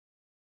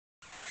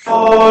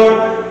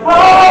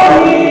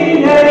All ye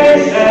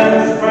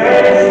nations,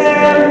 praise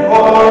him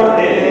for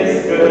his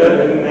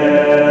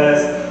goodness.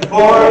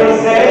 For he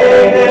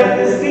saveth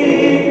his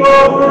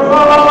people from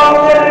all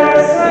their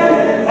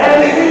sins, and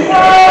he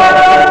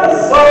preserveth the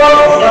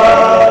souls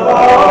of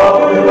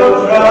all who will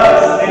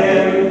trust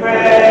him.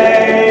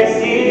 Praise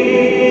ye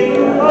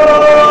the Lord.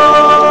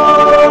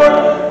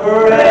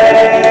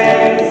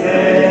 Praise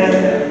him.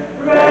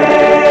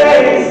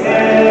 Praise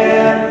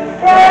him.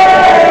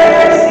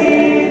 Praise ye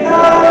the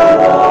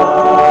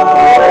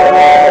Lord.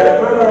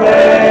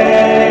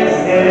 Praise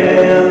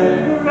him.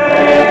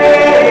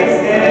 Praise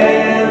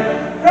him.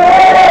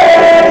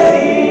 Praise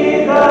ye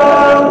the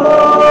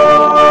Lord.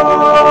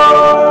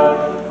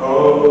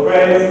 Oh,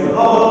 praise the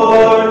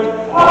Lord,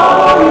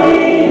 all ye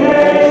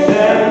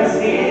nations.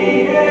 He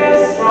is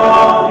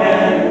strong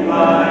and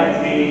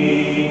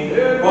mighty.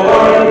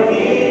 For he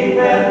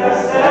keepeth our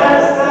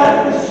steps that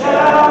we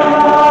shall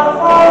not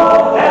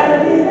fall, and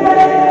he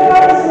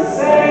delivers his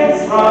saints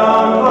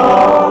from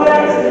all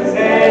their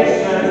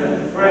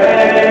temptations.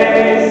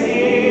 Praise ye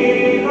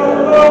the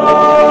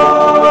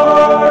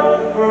Lord.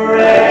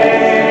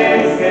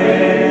 Praise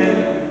him.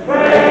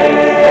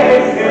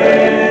 Praise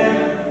him.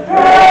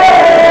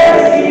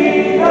 Praise ye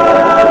the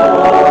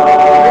Lord.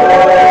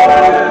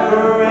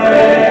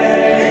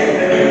 Praise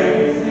him.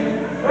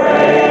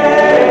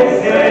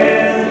 Praise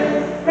him.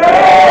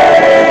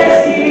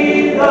 Praise ye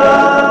the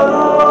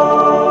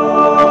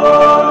Lord.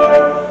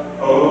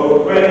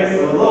 Oh, praise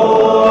the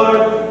Lord,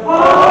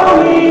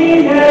 all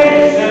ye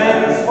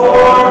nations,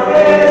 for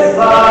his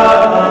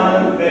love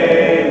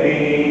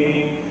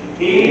unfailing.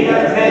 He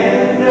doth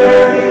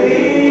tenderly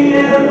lead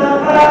in the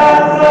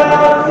paths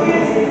of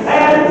peace,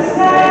 and his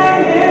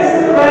name is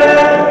the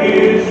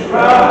refuge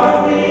from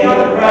the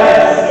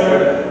oppressor.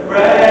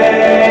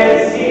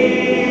 Praise ye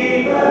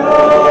the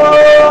Lord.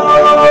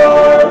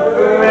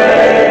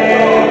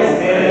 Praise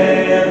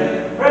him.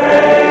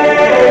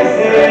 Praise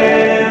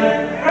him.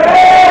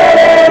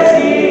 Praise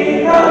ye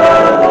the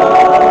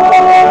Lord.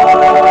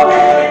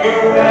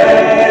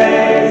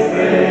 Praise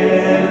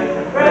him.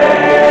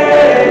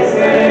 Praise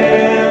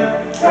him.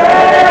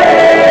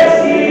 Praise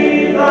ye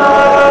the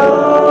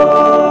Lord.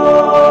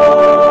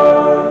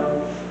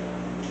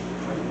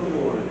 Praise the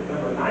Lord.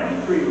 Number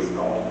 93 was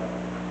called.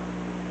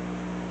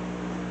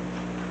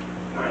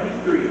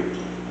 93.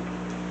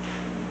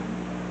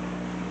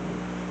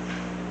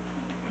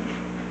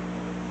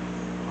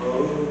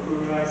 Oh,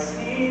 Christ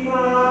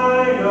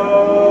divine, O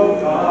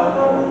God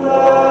of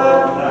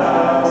love,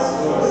 thou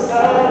source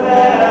of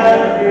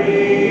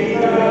every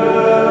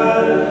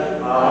good,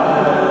 I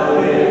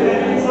live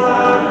in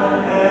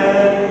time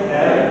and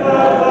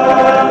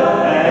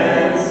above,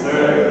 and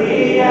serve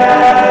thee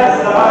as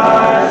I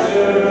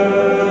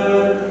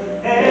should,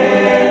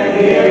 and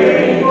here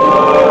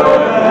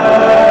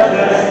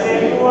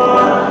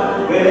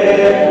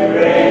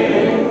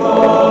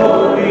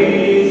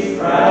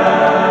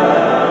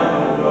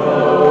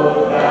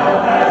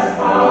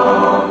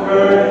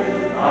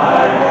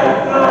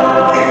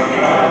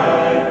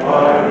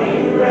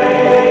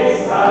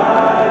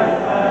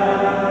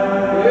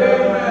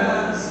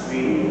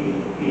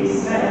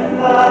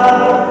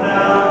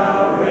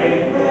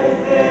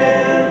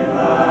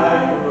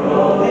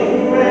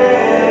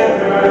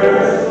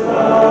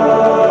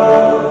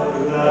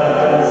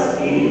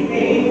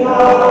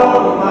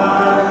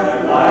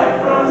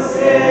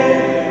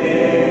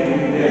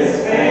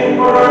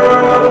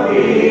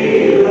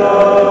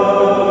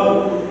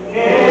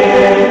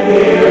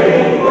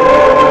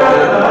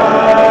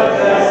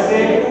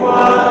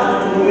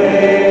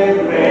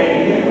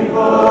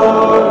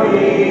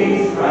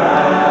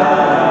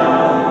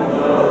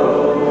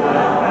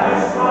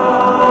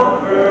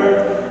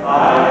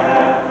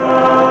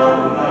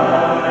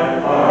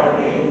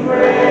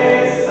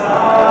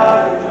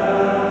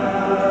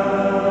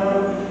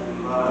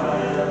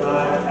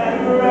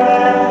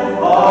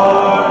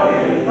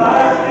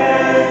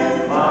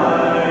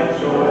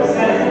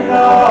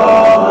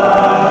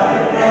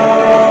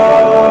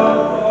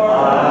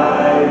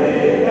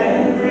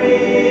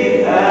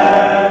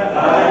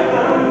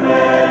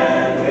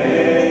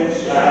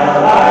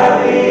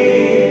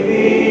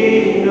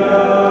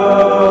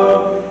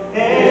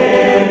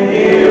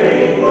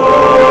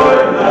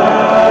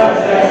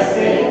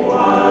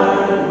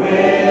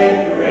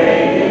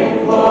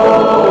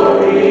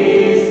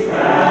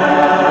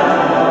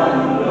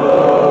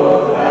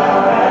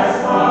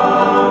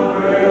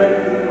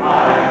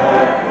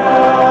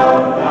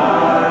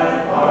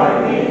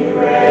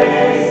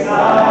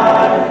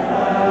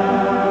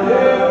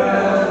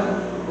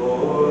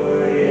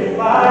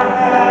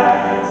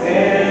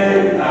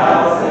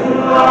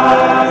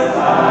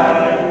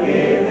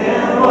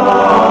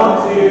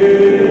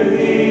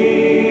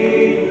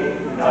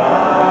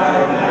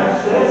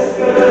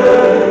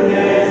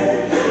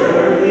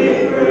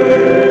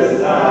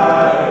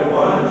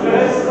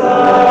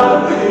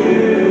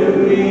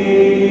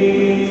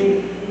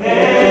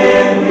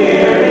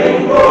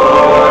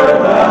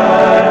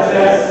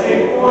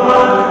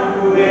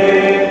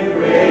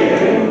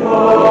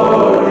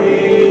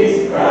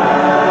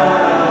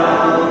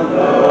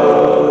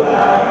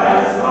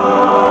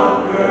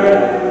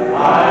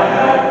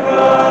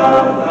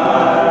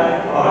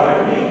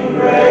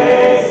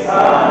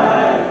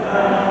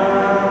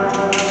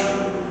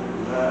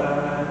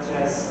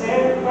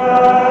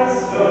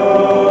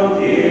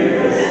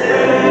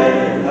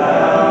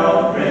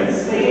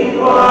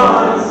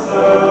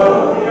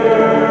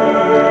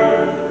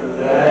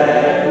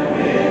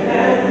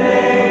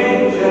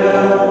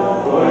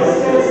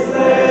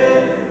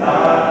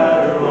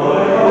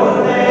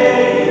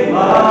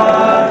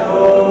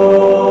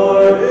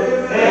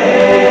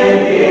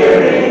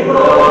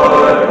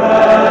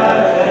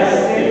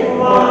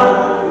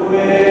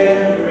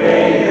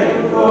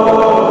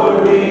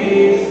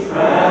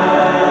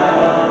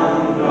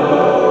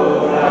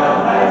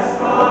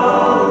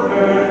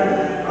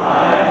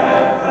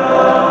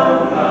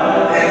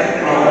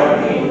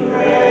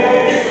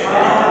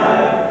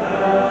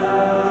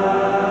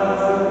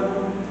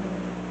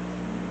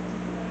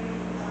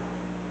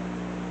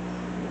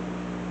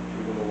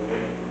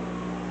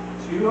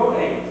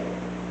 208.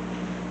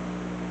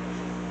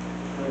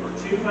 Number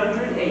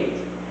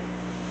 208.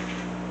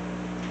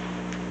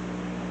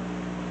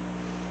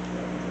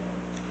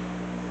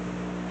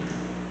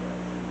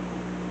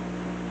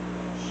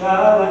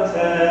 Shall I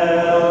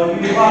tell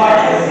you why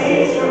I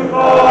cease from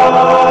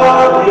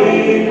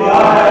falling, why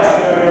I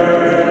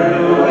turned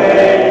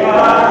away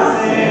from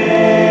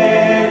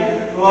sin?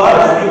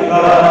 'Twas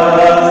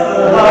because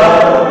the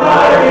love of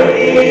my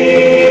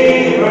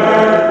Redeemer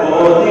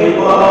only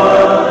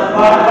won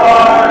my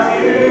heart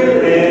to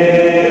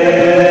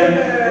live.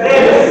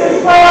 This is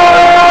why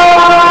I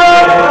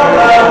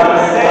love my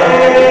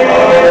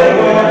Savior,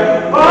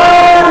 why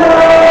I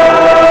love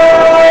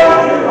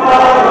to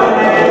follow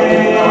Him.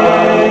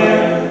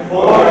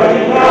 For He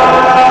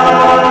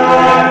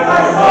died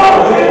my soul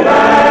to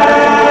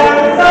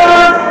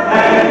ransom,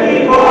 and He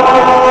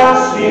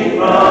washed me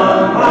from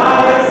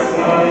my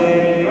sin.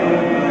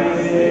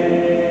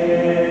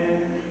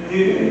 Do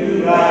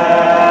you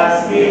ask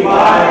me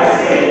why I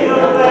take no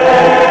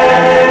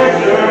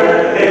pleasure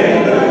in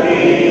the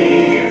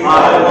things I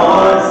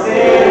once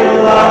did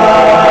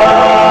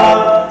love?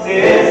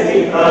 'Tis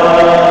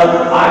because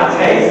I've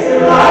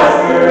tasted life's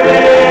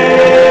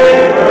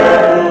forever,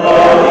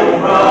 flowing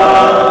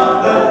from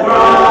the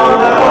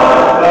throne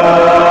above.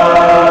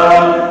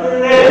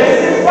 This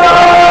is why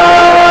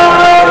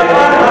I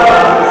love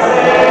the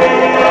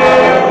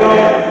Savior,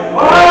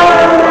 why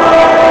I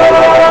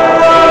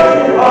love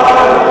to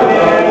follow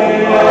Him.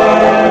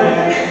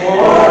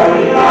 For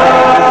He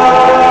died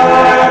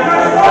my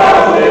soul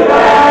to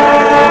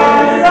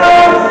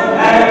ransom,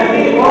 and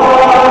He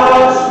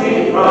washed me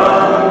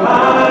from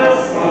my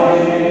sin.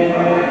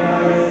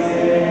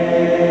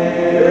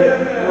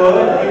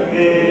 Would you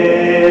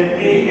bid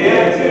me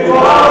give to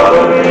all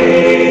the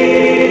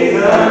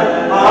reason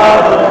of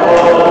the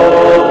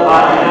hope I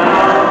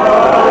now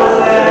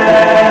possess?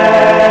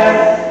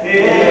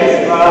 Is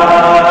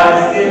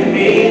Christ in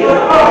me the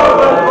hope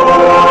of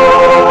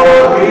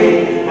glory,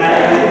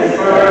 and His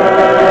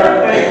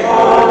perfect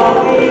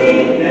holiness?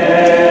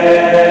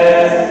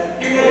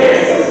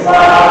 This is why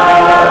I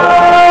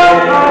love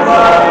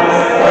the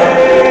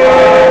Savior,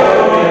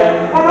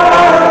 I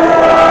love to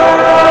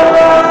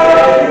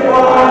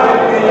follow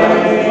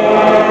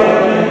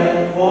Him.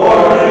 For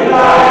He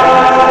died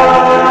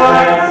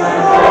my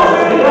soul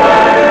to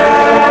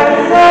ransom,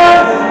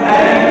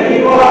 and He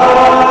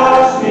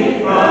washed me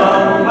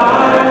from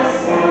my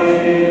sin.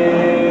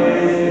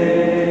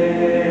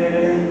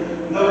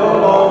 Though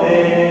all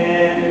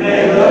men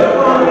may look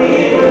on me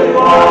with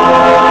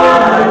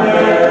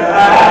wonder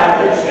at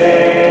the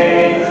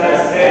change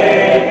that's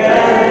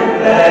taken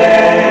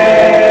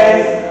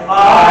place,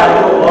 I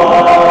will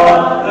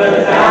walk the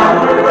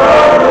downward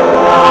road no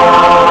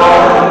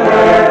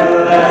longer,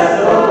 bless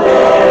the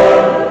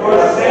Lord for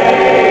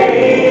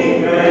saving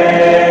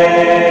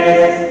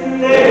grace.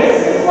 This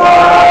is why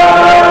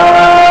I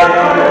love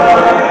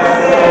the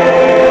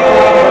Savior,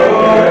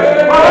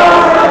 why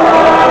I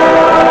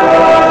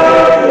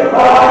love to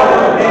follow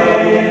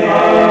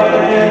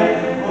Him.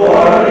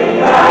 For He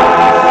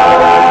died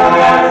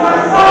my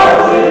soul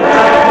to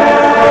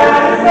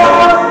ransom,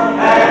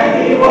 and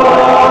He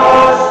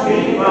washed me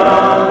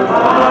from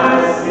my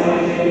sin.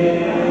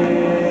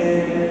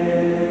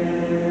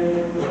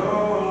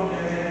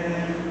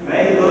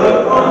 May look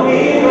on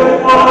me with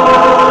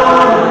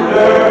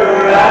wonder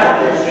at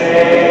the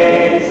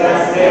change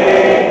that's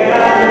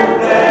taken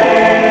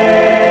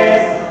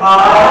place. I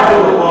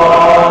will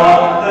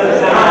walk the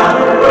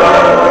downward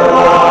road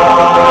no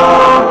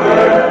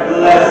longer,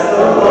 bless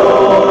the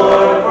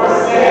Lord for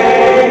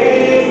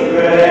saving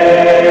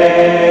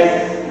grace.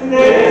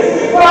 This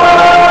is why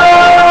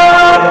I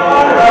love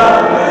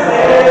my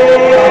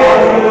Savior,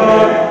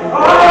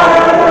 I love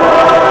to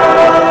follow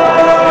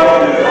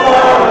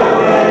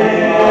Him.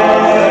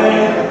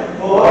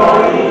 For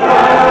He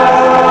died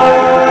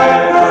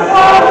my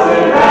soul to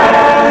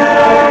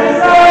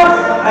ransom,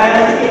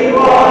 and He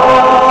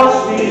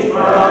washed me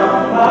from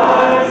my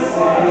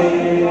sin.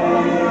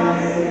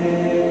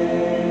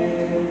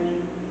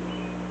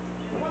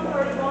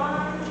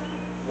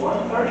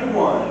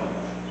 131.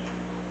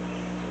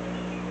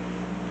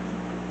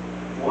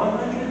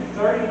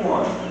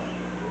 131.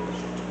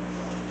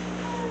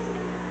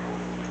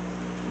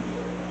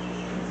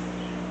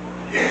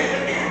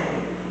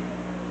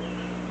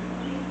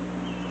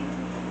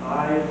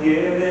 I've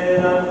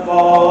given up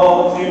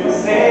all to the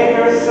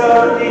Savior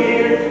so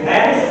dear,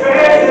 and His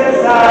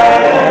praises I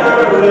ever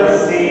will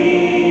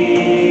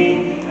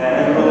sing.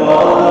 And though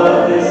all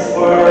of this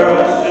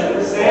world should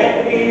forsake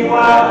me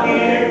while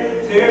here,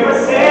 to my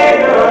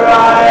Savior I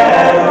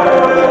ever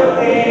will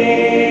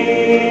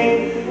cling.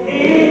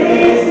 He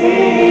leads me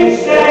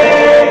each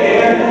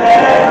day in the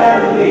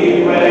heavenly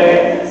way,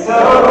 so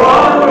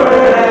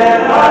onward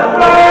and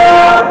upright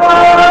I'll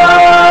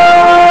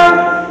climb.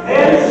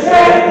 In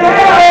strength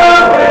and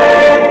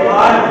awake,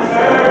 I'm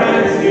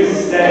determined to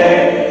stay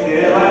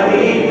till I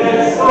leave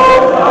this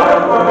old dark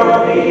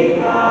world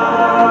behind.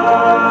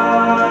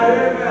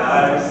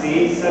 I've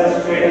seen such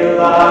great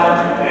light,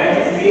 and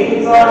His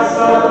beams are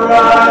so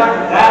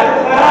bright that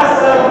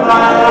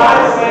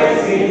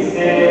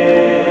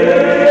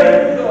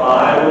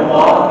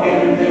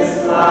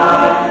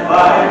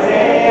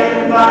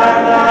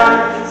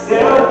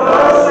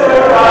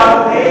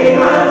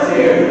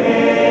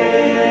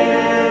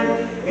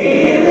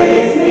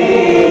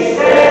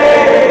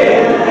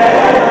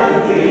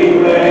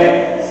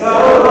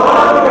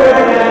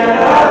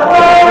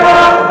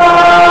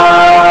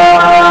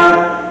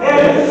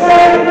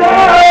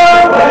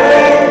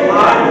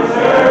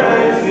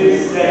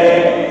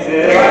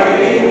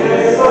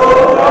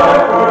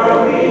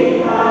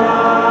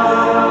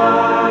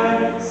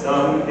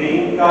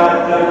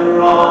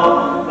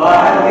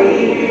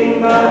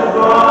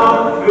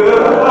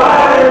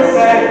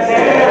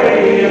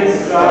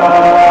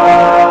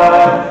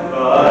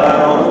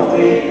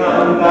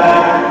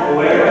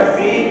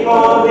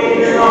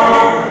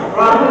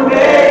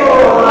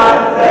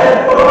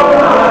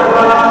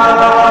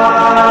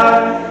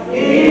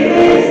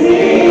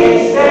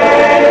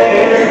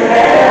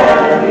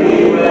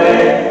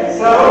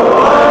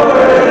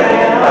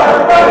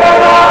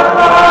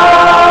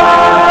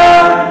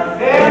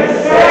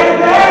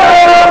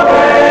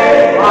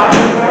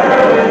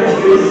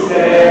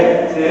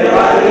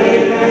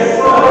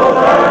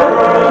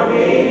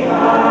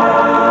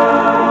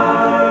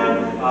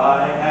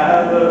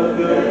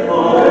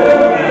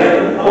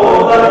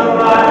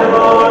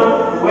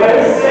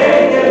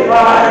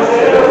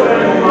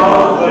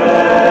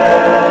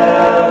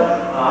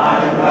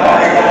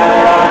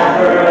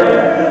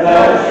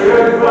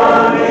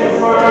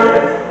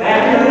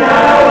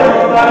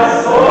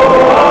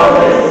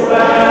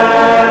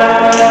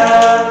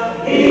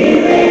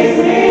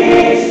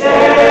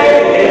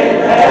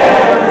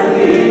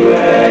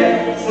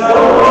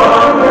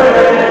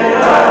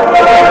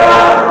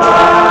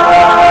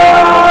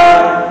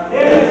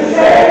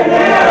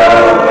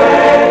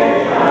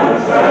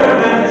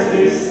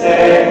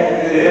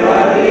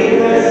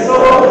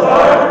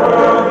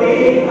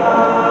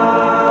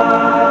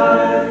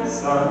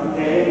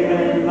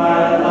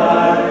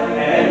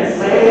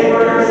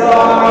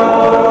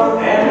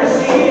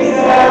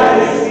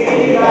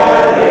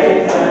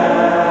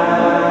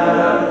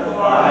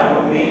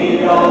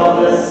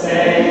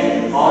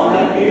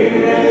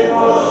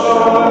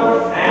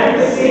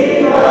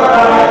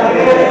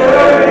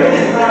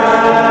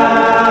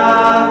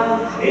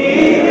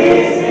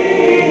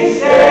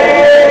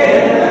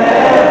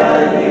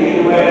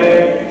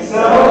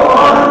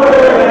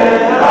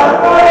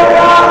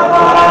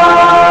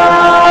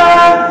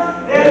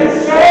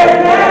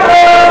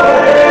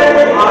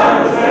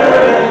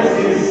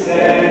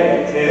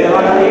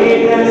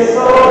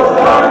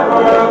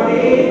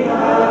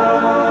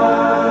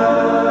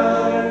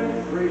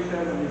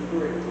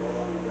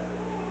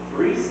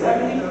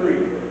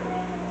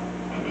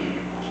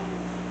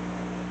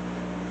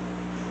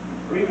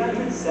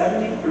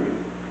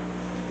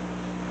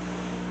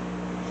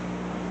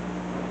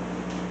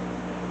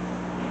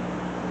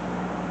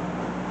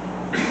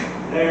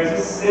There's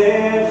a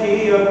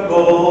city of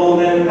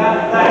gold in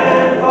that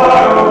land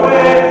far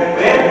away,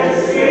 with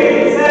its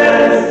streets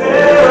and its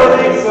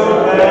buildings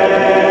so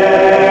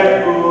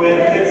rare,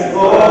 with its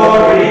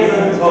glories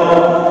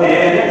untold,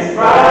 in its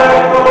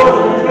bright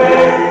golden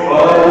grace.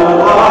 Oh,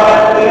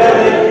 what will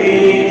it be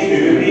to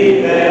be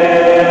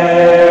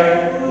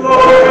there?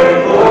 Glory,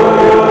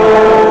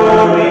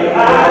 glory,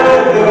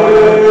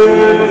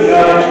 hallelujah,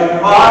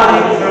 on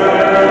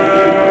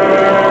eternity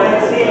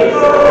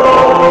goes.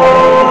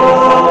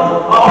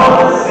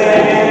 All the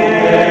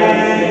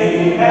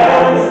saints,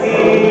 heaven's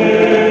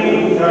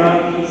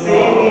kingdom,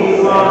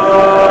 singing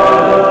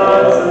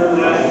songs,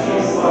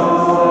 celestial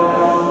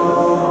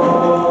songs.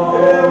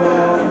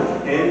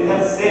 In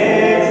that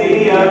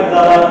city of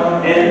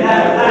love, in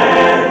that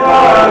land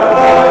far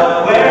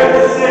above, where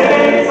the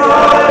saints of the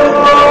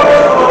Lord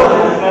old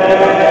and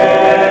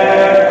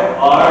fair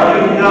are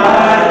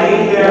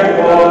uniting their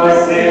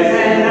voices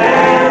in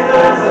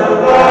anthems of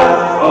love.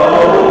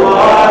 Oh,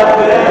 what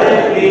will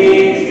it be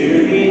to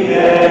be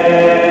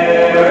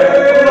there?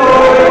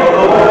 Glory,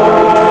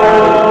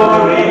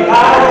 glory,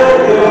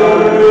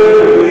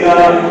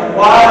 hallelujah,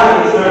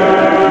 while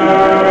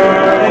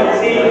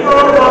eternity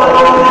goes on.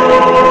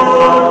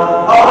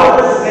 All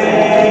the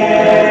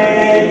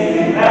saints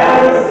in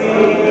heaven's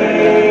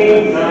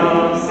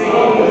kingdom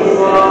sing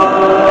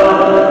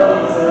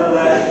songs,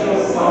 celestial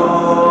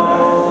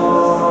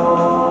songs.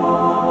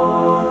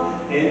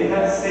 In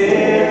that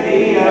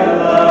city of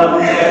love,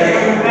 there's a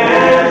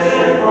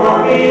mansion for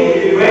me,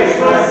 which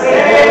my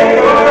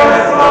Savior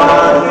has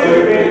gone to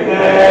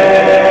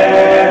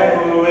prepare.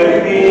 With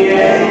the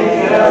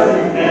angels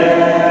in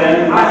heaven,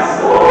 my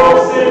soul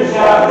soon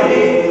shall be.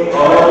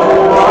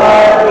 Oh,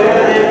 what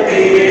will it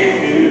be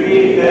to be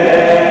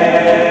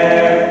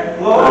there?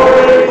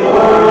 Glory,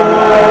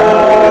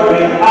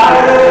 glory,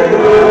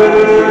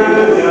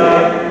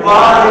 hallelujah,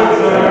 while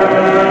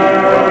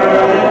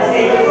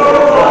eternity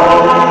goes on.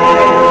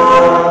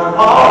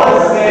 All the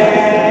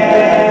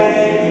saints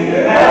in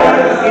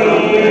heaven's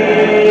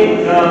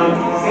kingdom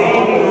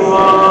singing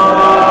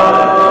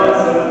songs,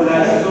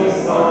 celestial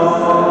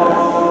songs.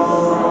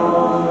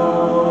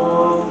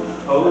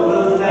 Oh,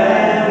 the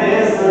Lamb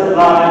is the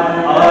light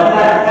of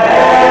that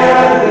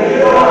heavenly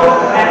door,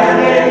 and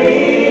they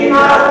need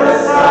not the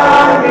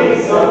sun be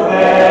so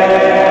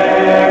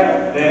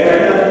fair. There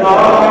the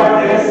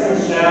darkness and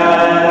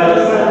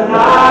shadows of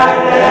night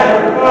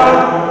never come.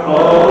 Oh,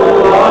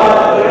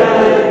 what will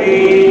it be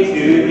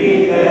to be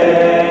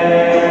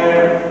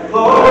there?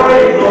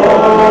 Glory,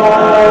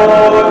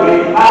 glory,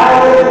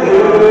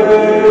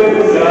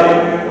 hallelujah,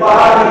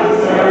 while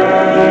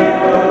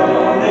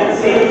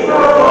eternity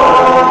goes on.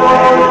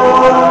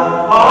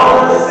 All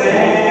the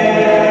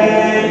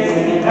saints in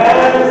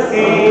heaven's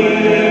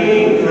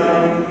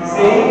kingdom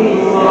singing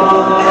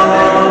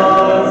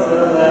songs,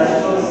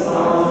 celestial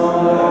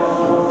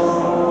songs.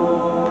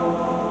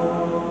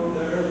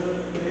 There's a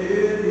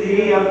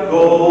city of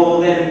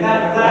gold in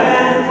that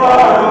land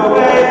far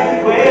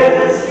away, with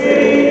its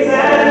streets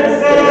and its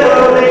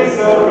buildings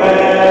so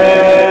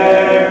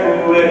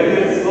rare, with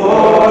its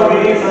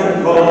glories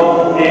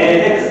untold, in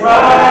its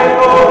bright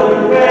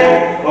golden ray.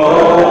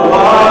 Oh,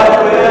 what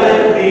will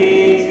it be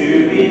to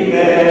be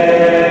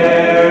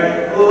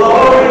there?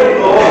 Glory,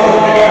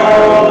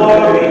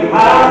 glory,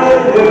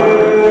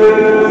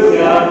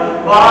 hallelujah,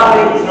 while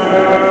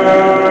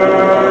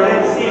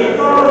eternity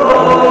goes.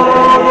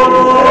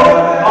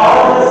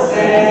 All the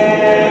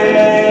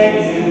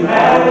saints in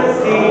heaven's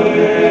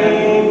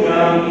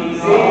kingdom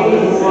sing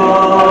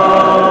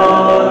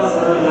songs,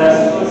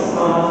 celestial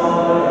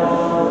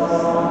songs.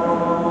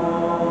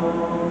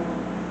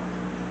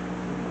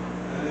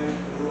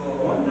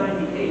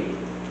 198.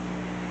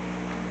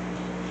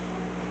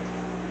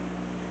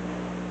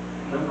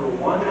 Number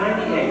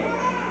 198.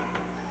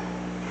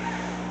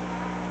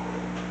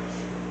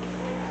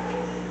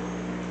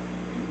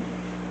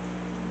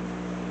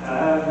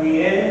 Have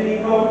we any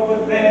hope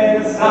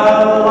within the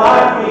sun,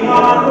 life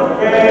beyond the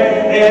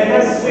grave, in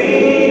the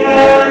sweet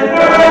and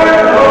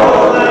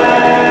fertile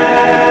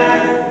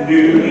land? Do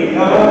we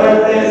know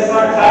that this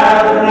our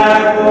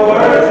tabernacle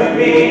were to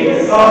be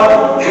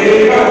sought,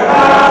 we the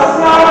house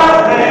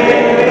not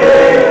made with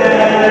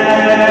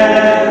hands.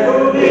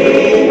 We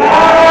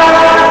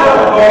have a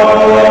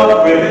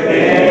hope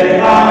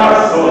within our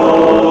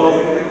souls,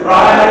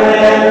 brighter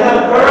than the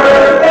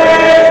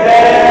perfect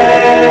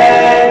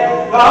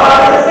day. God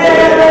has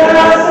given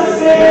us a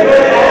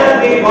Spirit, and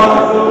He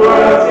wants the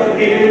world to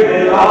hear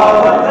it. All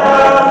the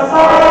doubts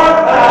are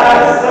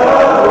passed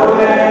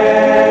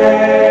away.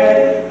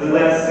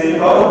 Blessed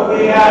hope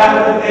we have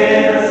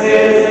within us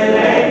is an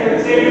anchor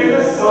to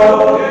the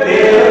soul. It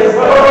is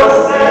both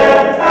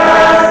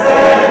steadfast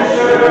and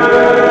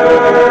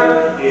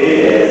sure. It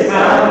is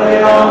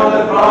founded on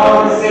the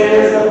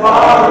promises of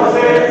Father's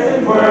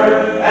written word,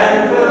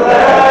 and will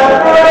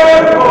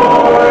evermore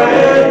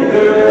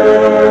endure.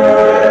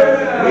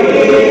 We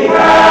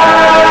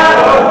have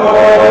a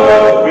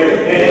hope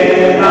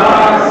within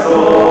our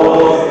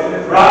souls,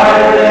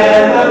 brighter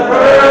than the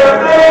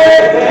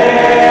perfect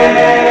day.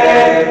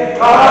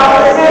 God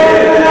has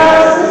given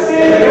us a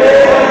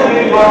Spirit, and we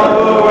want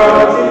the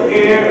world to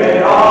hear it.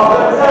 All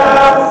the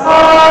doubts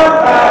are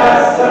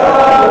passed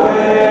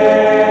away.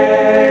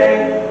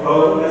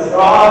 Hope has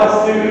brought us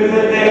through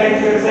the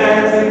dangers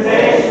and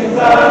temptations of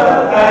the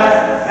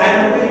past,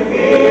 and we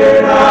fear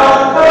not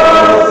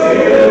those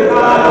who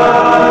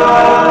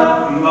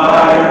come.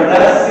 Minor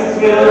blessings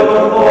will go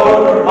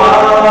forward,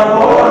 while our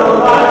mortal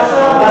life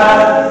shall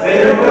last.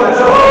 Then we'll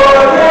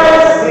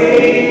joyously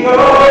go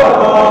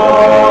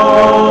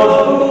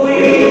home. We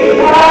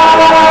have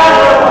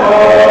a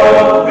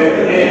hope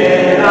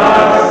within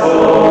our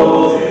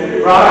souls,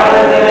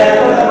 brighter than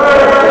the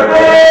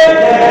perfect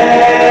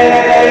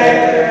day.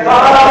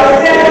 God has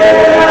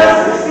given us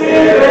the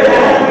Spirit,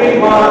 and we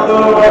want the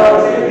world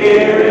to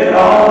hear it.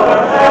 All our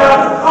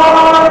doubts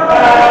are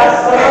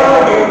passed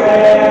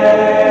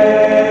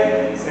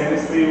away.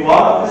 Since we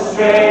walk the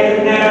straight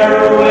and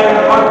narrow where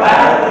our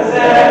path is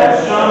ever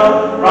shown,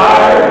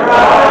 brighter,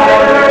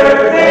 brighter,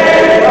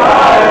 day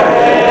by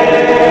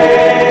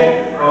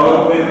day.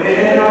 Hope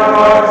within our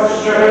hearts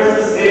assures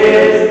us it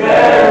is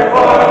better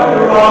for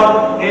the wrong.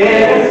 It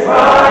is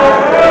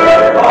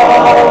brighter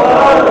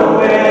all the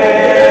way.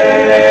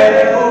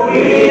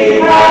 We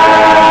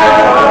have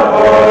a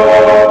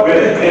hope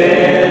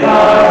within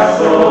our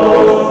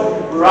souls,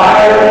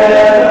 brighter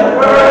than the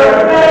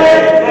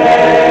perfect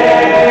day.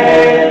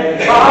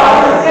 God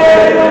has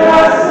given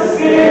us the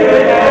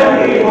Spirit,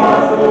 and He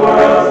wants the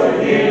world to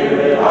hear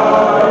it.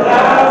 All our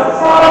doubts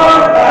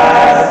are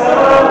passed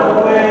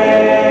away.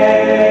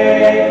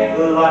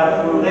 The life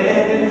will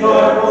live in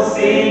joyful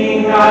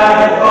singing,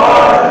 guided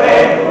for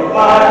faithful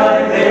life.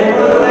 Then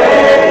we'll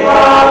lay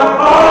our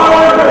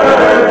honor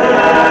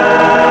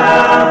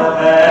down,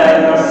 and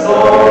our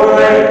soul will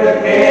break the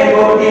King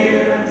will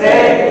hear and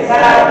take its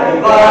happy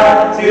life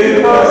to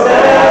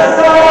possess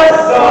our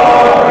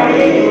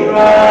starry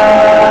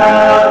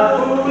ground.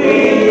 We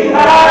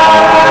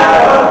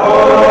have a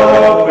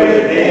hope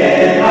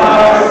within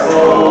our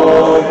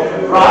souls,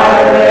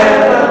 brighter than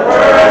the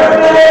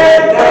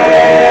perfect day.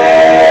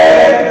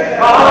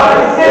 God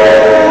has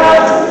given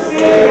us the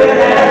Spirit,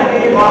 and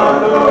we want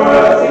the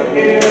world to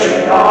hear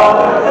it. All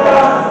our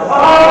doubts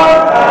are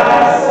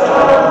passed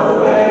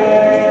away.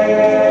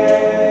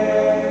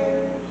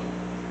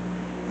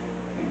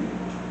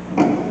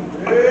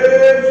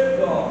 Praise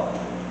God.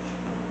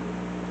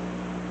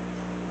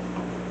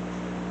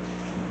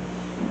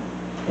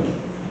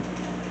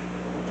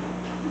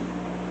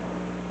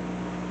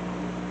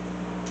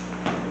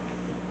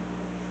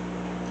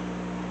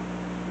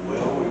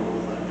 Well, we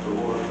will thank the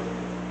Lord,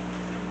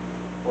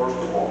 first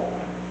of all,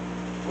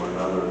 for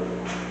another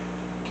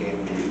camp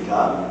meeting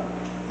time.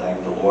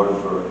 Thank the Lord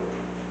for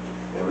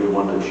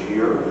everyone that's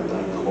here, and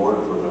thank the Lord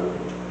for the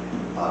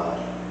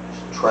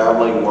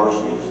traveling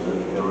mercies that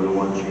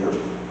everyone's here.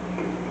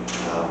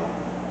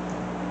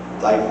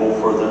 Thankful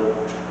for the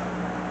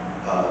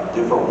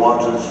different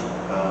ones.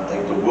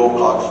 Thank the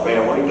Wilcox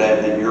family.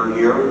 Glad that you're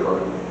here for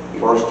the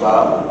first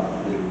time.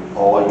 And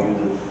all of you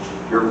that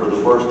are here for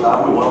the first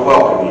time, we want to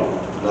welcome you.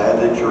 Glad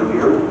that you're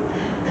here.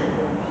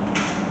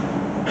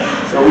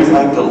 So we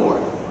thank the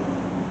Lord.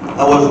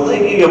 I was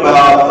thinking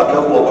about a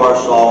couple of our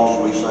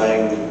songs we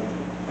sang,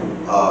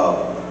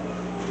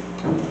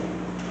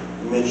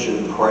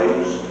 mentioned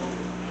praise.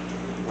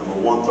 Number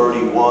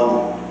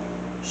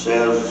 131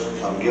 says,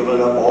 I'm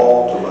giving up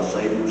all to my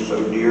Savior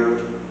so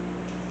dear.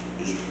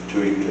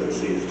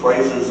 His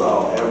praises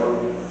I'll ever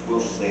will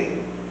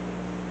sing.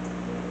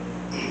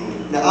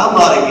 Now I'm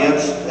not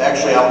against,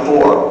 actually I'm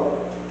for.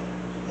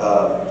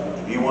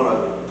 If you want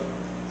to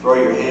throw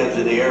your hands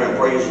in the air and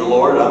praise the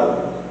Lord,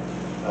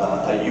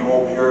 you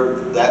won't hear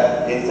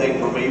anything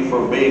from me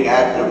for being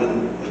active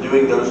and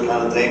doing those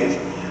kind of things.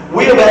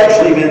 We have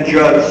actually been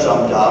judged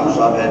sometimes.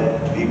 I've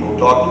had people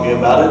talk to me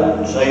about it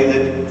and say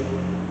that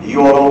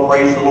you all don't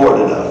praise the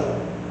Lord enough.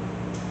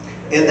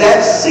 In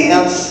that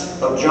sense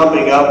of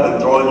jumping up and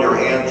throwing your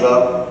hands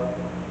up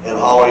and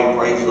hollering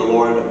praise the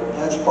Lord,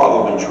 that's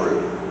probably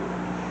true.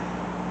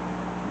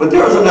 But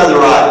there's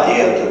another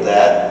idea to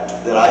that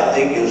I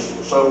think is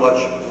so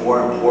much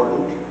more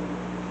important.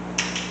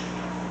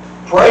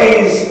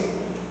 Praise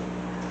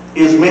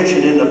is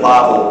mentioned in the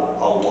Bible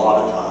a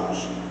lot of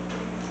times.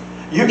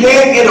 You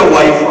can't get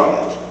away from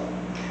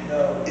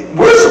it.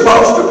 We're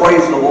supposed to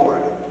praise the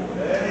Lord.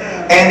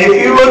 And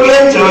if you look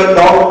into it,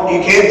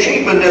 you can't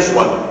cheapen this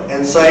one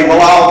and say, well,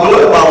 I'll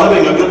do it by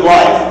living a good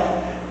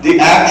life. The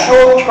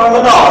actual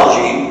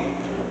terminology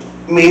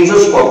means a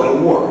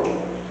spoken word.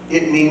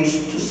 It means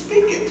to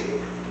speak it.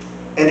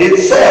 And it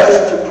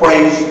says to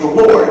praise the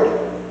Lord.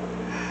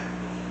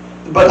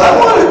 But I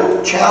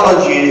want to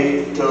challenge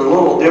you to a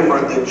little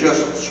different than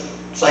just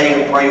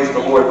saying praise the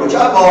Lord, which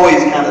I've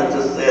always kind of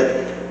just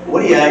said,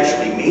 what are you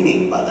actually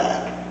meaning by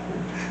that?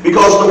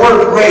 Because the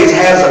word praise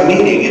has a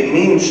meaning. It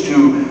means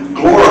to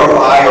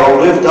glorify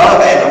or lift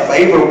up in a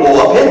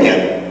favorable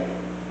opinion.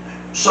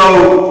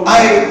 So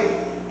I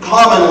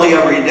commonly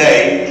every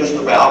day, just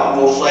about,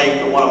 will say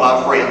to one of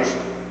my friends,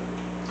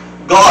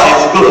 God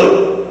is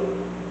good.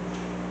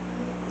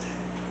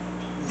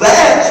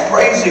 That's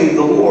praising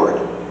the Lord.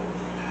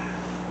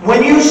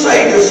 When you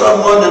say to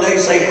someone and they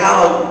say,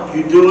 how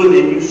you doing?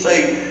 And you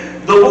say,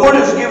 the Lord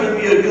has given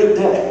me a good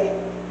day.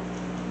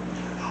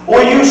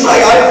 Or you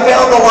say, I've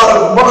found a lot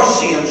of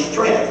mercy and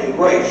strength and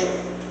grace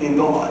in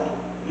God.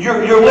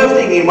 You're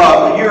lifting him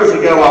up. Years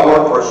ago, I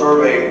worked for a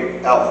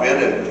surveying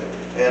outfit,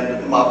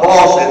 and my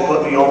boss had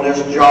put me on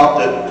this job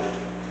that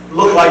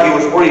looked like it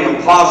was pretty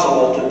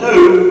impossible to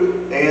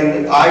do.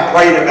 And I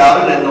prayed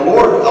about it, and the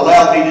Lord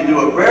allowed me to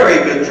do a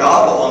very good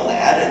job on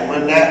that. And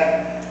when that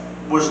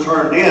was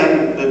turned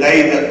in, the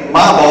day that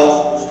my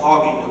boss was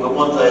talking to the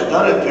ones I had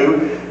done it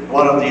to,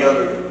 one of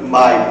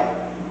my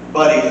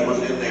buddies was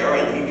in there,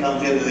 and he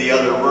comes into the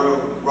other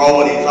room,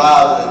 rolling his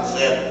eyes, and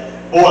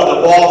said, boy,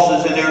 the boss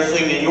is in there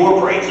singing your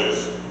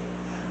praises.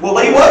 Well,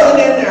 he wasn't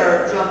in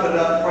there jumping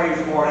up, praise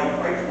Marty,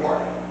 praise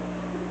Marty.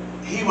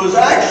 He was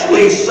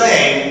actually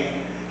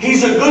saying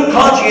he's a good,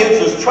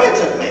 conscientious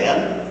transit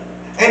man,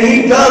 and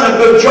he'd done a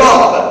good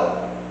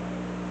job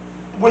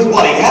with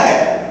what he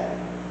had,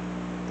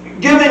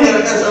 giving it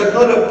as a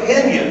good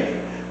opinion.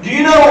 Do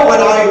you know,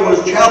 when I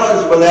was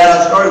challenged with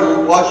that, I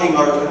started watching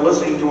and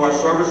listening to our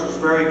services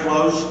very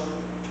close.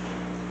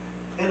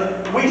 And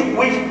we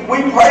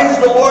praise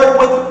the Lord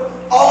with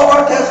all of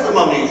our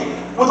testimonies,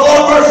 with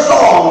all of our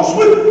songs,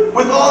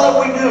 with all that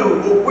we do.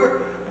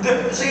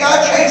 See, I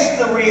chase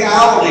the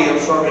reality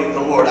of serving the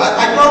Lord.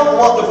 I don't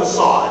want the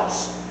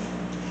facades.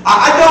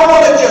 I don't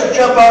want to just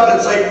jump up and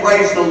say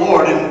praise the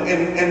Lord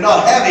and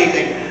not have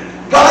anything.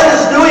 God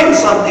is doing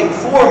something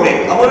for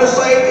me. I want to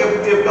say,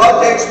 if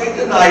God takes me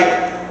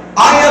tonight,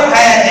 I have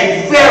had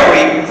a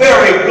very,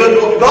 very good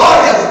look.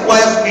 God has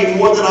blessed me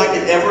more than I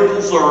could ever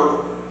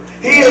deserve.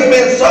 He has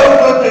been so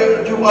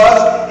good to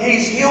us.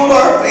 He's healed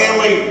our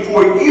family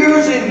for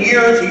years and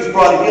years. He's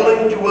brought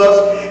healing to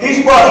us.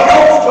 He's brought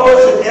help to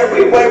us in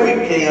every way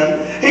we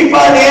can. He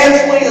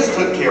financially has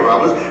took care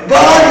of us.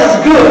 God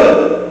is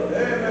good.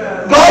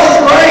 Amen. God is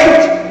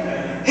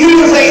great. He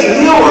is a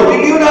healer.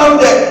 Do you know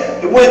that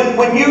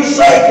when you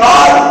say,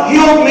 God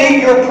healed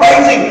me, you're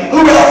praising? Who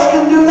else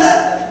can do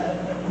that?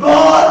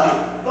 God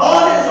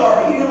is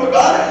our healer.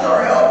 God is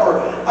our helper.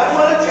 I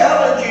want to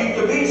challenge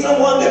you to be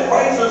someone that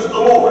praises the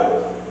Lord.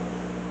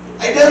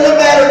 It doesn't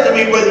matter to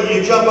me whether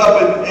you jump up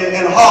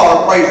and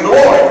holler, praise the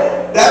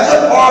Lord. That's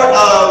a part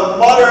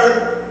of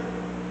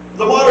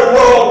the modern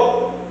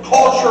world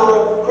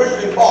cultural,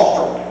 Christian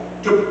culture,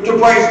 to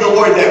praise the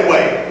Lord that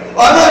way.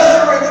 I'm not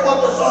sure it's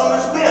what the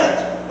psalmist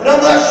meant. And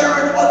I'm not sure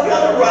it's what the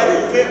other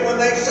writers meant when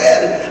they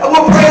said, I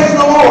will praise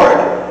the Lord.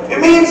 It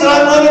means that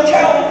I'm going to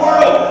tell the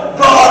world,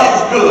 God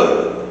is good.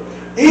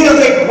 He is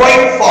a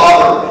great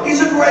Father.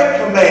 He's a great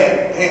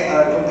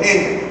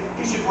companion.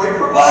 He's a great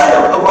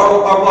provider of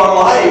our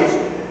lives.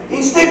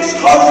 He sticks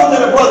closer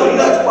than a brother. You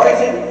guys praise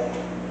him?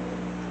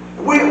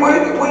 We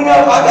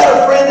know, I got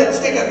a friend that's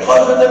sticking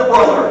closer than a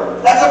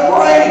brother. That's a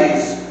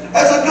praise.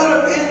 That's a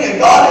good opinion.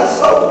 God is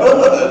so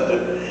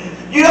good.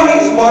 You know,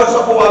 he's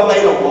merciful. I've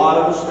made a lot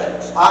of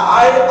mistakes.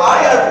 I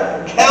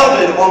have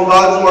counted on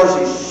God's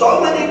mercy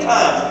so many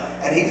times,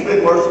 and he's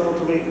been merciful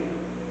to me.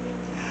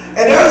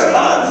 And there's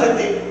times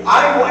that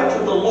I went to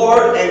the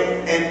Lord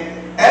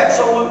and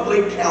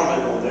absolutely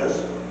counted on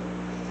this,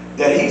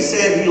 that he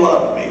said he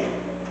loved me.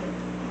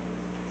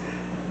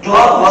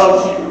 God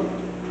loves you.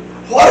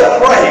 What a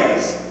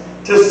praise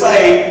to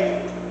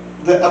say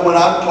that when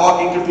I'm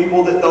talking to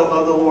people that don't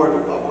know the Lord, I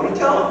want to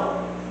tell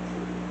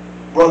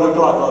them, brother,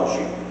 God loves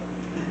you.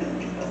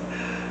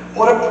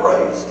 What a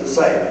praise to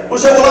say. We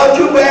say, well, I'm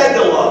too bad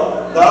to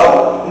love.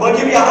 No, I'm going to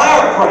give you a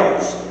higher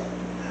praise.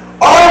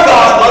 Our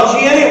God loves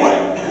you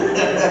anyway.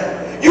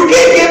 You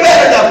can't get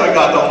bad enough when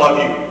God don't love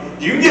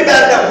you. You can get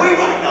bad enough, we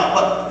might not,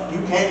 but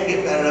you can't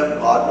get bad enough,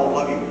 God won't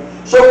love you.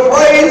 So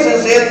praise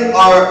is in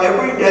our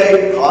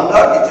everyday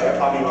conduct. It's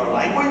our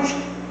language.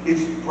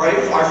 It's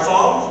praise, our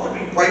songs to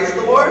be praise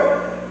the Lord.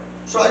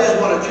 So I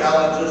just want to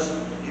challenge us.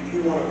 If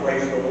you want to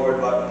praise the Lord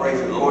by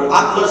praising the Lord,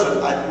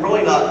 listen, I'm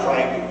really not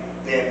trying to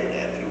dampen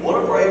that. If you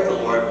want to praise the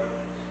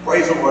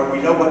Lord,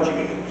 we know what you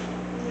mean.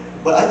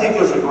 But I think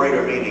there's a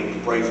greater meaning to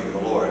praising the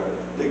Lord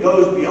that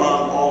goes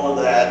beyond all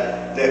of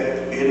that, that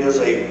it is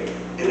a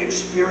an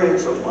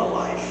experience of my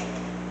life,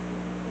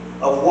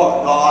 of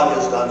what God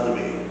has done to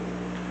me,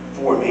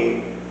 for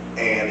me.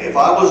 And if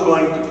I was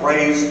going to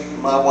praise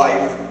my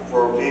wife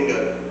for being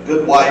a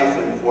good wife,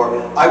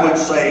 I would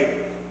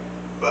say,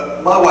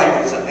 but my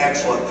wife is an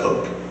excellent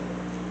cook.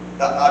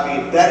 I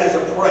mean, that is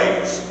a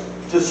praise.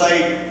 To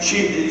say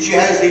she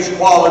has these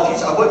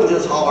qualities. I wouldn't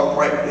just holler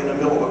in the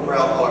middle of a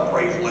crowd, holler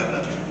praise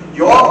Linda.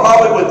 You all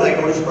probably would think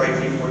I was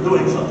crazy for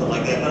doing something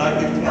like that, but I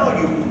can tell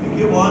you and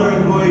give honor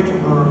and glory to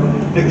her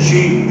that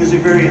she is a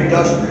very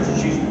industrious.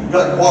 She's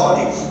got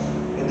qualities,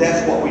 and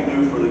that's what we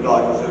do for the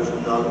God, because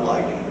there's none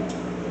like Him.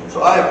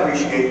 So I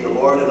appreciate the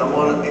Lord, and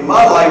in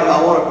my life,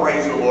 I want to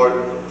praise the Lord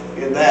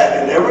in that,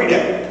 and every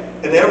day.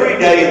 And every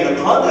day, in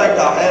the contact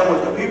I have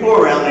with the people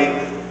around me,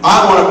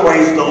 I want to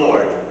praise the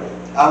Lord.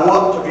 I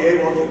want to be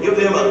able to give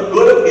them a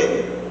good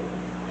opinion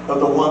of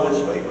the one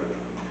that's favored.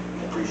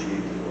 I appreciate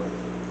the Lord.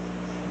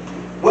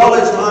 Well,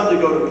 it's time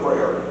to go to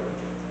prayer.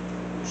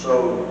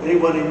 So,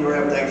 anyone in here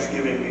have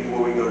Thanksgiving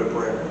before we go to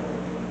prayer?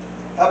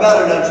 How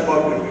about an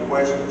unspoken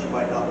request that you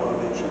might not want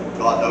to mention?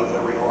 God knows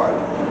every heart.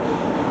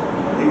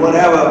 Anyone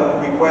have a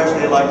request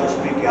they'd like to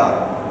speak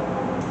out?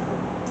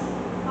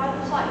 I'd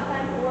just like to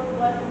thank the Lord for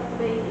blessing us to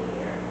be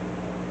here.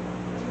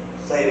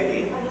 Say it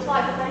again. I'd just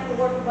like to thank the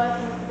Lord for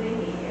blessing us to be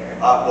here.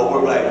 Well, we're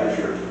glad you're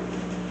here.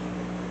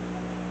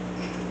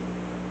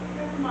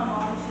 Remember my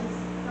mom, she's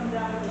come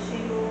down with the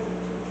shingles and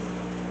she's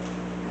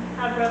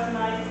had rough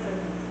nights and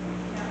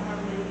can't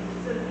hardly,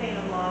 she's in pain a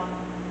lot.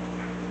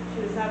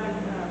 She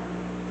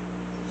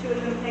was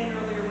in pain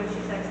earlier when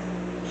she texted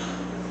me. Just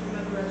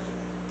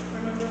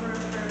remember her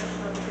prayer,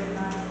 she'll have a good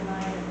night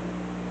tonight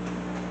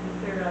and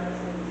clear up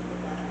things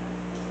with that.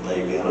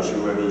 Amen. Let's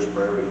remember this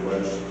prayer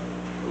request.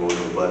 The Lord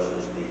will bless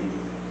this need,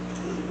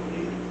 physical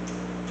need.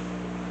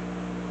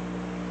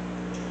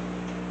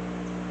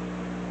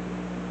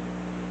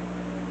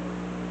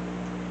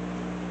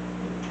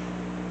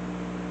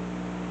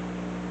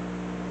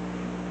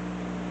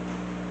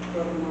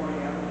 Brother Marty,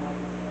 I would like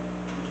to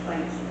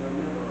thank you,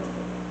 remember a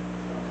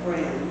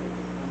friend.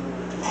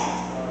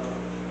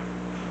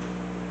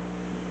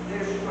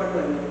 They're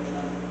struggling with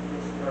some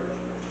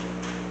discouragement.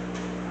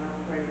 I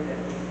pray that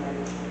the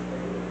saints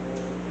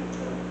will keep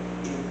them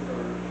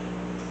encouraged.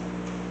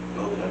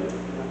 Okay.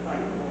 And I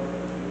thank the Lord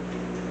for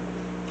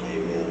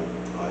Amen.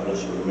 All right,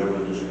 let's remember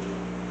this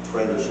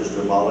friend and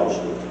sister Molly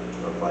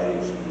that are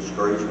fighting some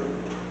discouragement.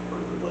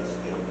 Lord, bless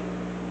them.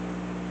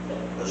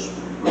 Let's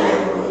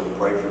remember,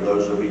 pray for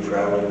those that will be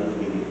traveling to the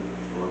meeting.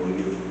 Lord, we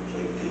give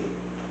safety.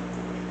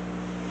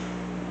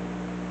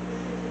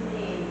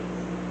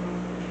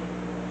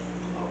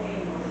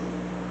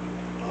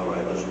 All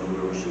right, let's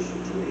remember Sister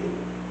Janine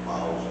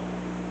Miles.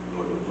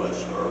 Lord, will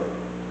bless her.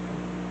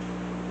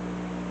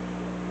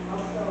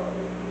 Also,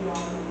 if you all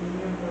can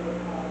remember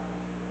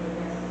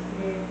Vanessa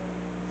Smith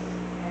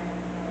and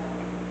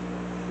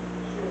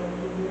Cheryl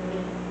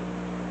Williams,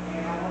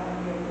 and I want to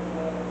give them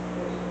a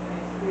special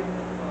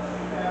Thanksgiving for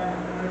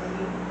traveling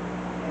mercy.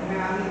 And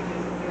now he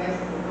just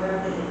blessed the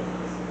weather, it's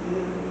just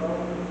good, the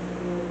road is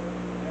good,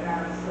 and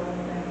I'm so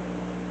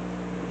thankful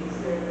that he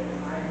served the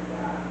mighty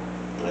God.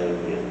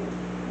 Amen.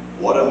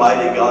 What a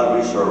mighty God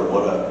we serve.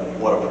 What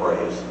a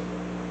praise.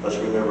 Let's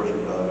remember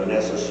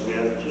Vanessa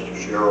Smith, Sister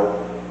Cheryl,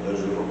 those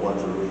different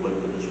ones that are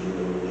afflicted. Let's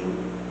remember them.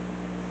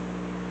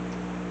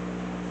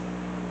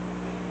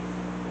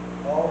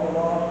 All the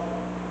lost,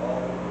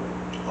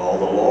 All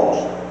the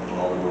lost,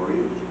 all the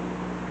bereaved.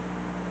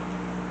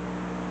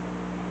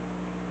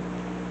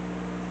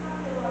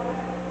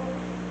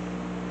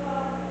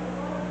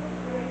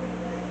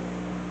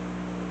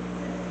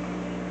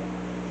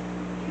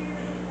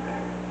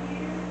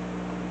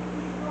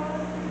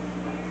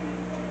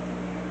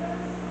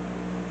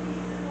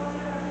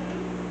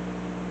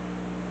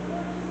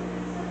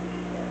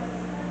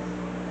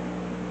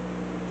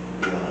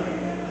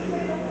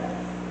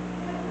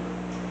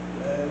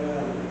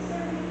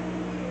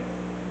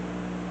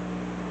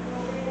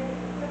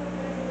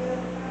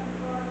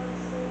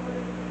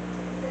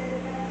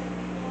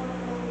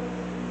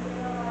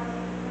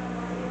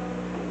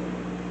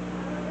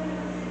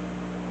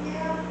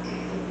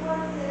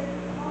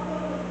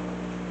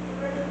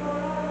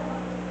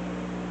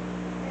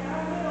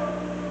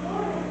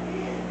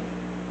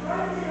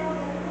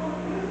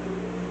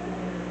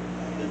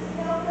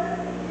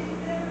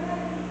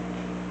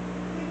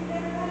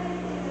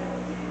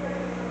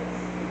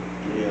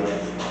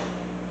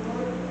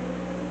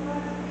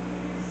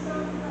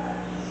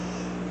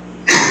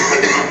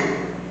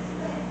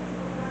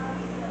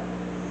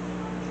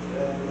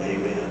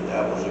 Amen.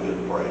 That was a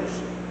good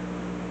praise.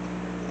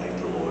 Thank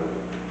the Lord.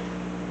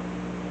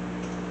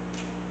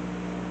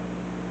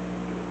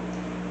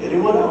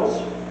 Anyone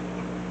else?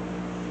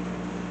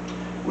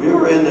 We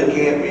are in the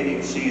camp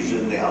meeting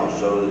season now,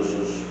 so this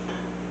is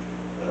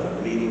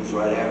meetings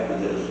right after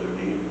this. There'll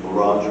be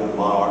Roger and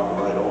Monarch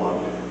right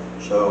on.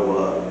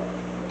 So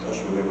let's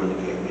remember the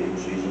camp meeting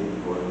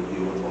season. Lord will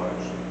deal with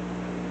hearts.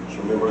 Let's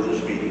remember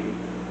this meeting.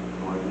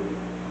 Lord will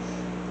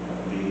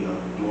be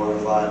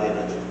glorified in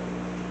it.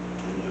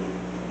 And if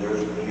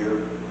there's here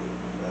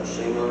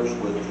singers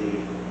with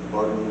the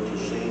burden to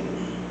sing,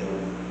 and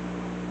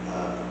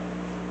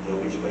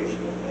there'll be space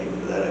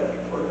for that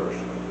after prayers.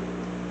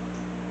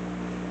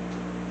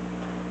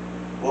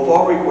 Well, if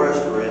all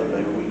requests are in,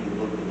 maybe we can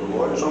look to the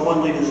Lord.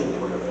 Someone lead us in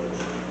prayer,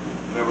 please.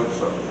 Remember the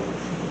service.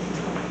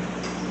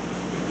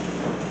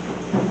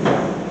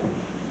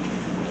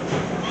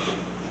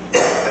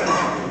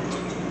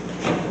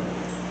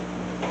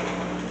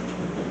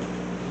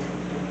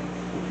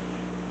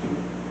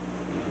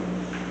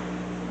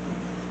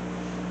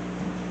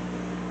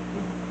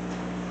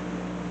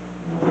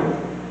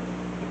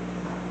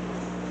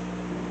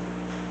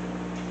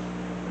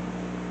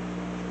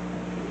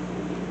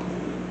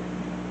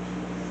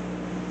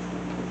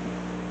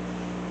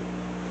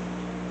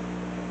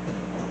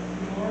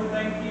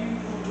 Thank you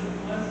for the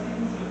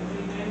blessings of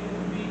being able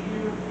to be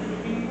here with your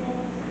people.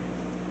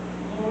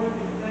 Lord,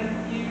 we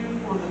thank you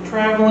for the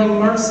traveling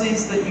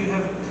mercies that you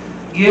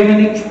have given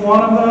each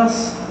one of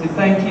us. We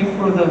thank you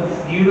for the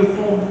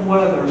beautiful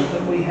weather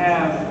that we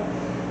have.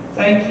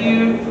 Thank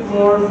you,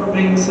 Lord, for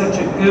being such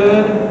a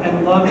good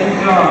and loving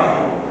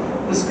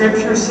God. The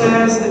Scripture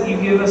says that you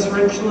give us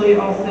richly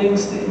all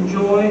things to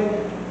enjoy.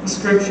 The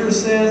Scripture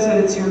says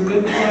that it's your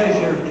good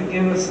pleasure to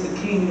give us the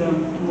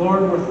kingdom.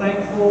 Lord, we're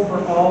thankful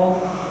for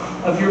all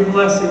of your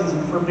blessings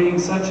and for being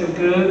such a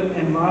good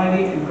and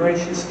mighty and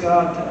gracious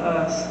God to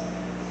us.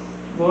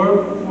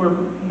 Lord, we're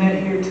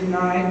met here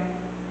tonight.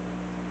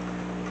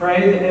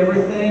 Pray that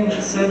everything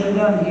that's said and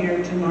done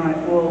here tonight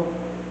will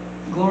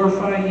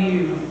glorify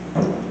you.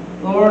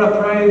 Lord,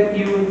 I pray that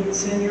you would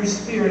send your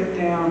Spirit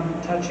down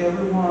and touch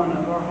every one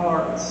of our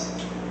hearts.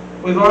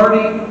 We've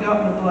already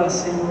gotten a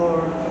blessing,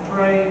 Lord. I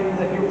pray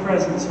that your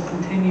presence will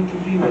continue to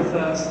be with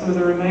us through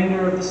the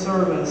remainder of the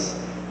service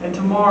and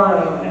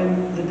tomorrow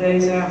and the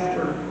days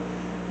after.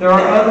 There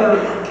are other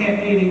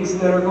camp meetings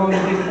that are going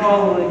to be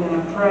following,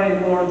 and I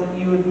pray, Lord, that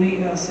you would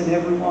meet us in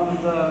every one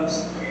of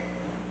those.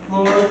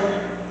 Lord,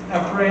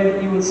 I pray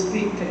that you would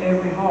speak to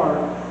every heart,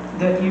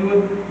 that you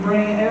would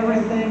bring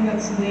everything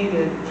that's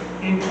needed,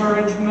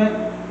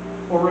 encouragement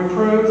or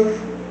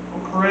reproof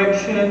or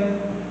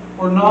correction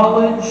or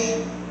knowledge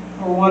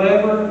or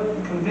whatever,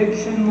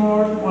 conviction,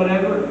 Lord,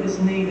 whatever is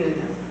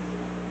needed.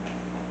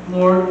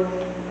 Lord,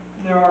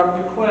 there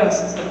are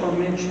requests that were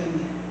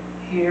mentioned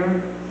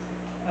here.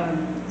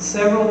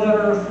 Several that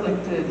are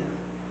afflicted.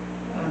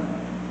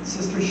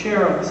 Sister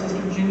Cheryl, Sister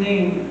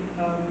Janine.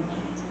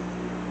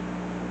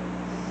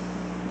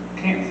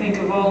 Can't think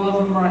of all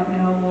of them right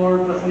now,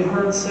 Lord, but we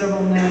heard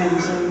several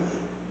names,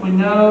 and we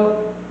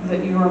know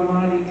that you are a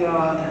mighty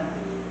God,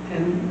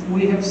 and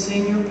we have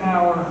seen your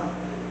power,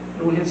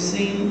 and we have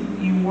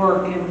seen you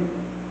work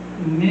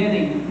in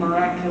many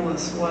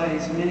miraculous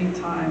ways, many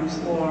times,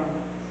 Lord.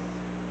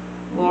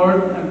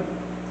 Lord,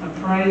 I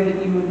pray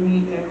that you would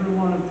meet every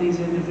one of these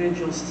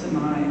individuals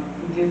tonight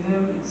and give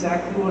them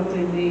exactly what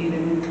they need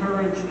and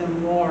encourage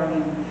them, Lord.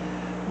 And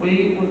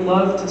we would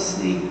love to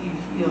see you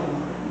heal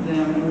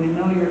them, and we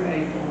know you're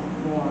able,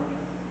 Lord.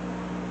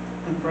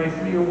 And pray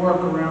for your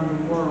work around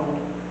the world.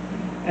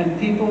 And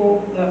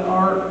people that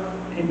are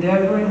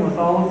endeavoring with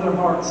all of their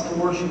hearts to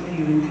worship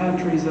you in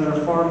countries that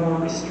are far more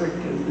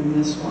restrictive than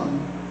this one.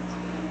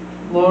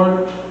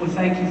 Lord, we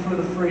thank you for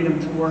the freedom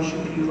to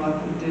worship you like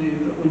we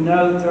do, but we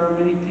know that there are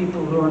many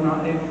people who are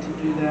not able to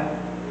do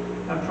that.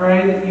 I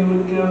pray that you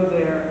would go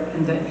there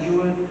and that you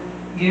would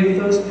give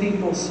those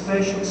people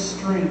special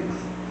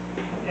strength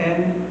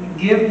and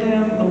give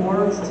them the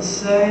words to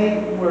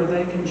say where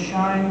they can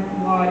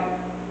shine light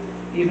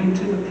even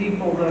to the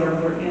people that are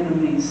their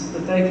enemies,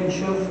 that they can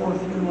show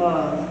forth your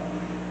love.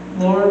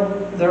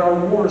 Lord, there are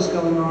wars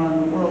going on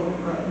in the world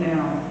right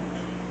now.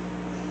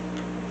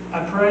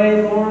 I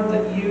pray, Lord,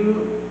 that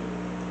you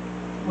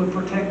would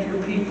protect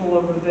your people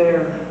over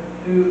there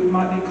who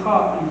might be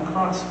caught in the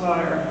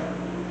crossfire.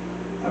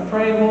 I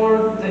pray,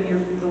 Lord, that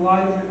the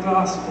light of your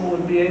gospel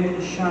would be able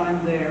to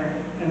shine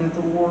there, and that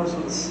the wars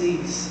would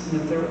cease,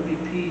 and that there would be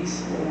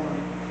peace, Lord.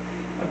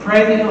 I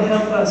pray that you'll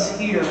help us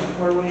here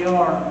where we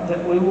are,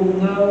 that we will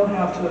know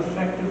how to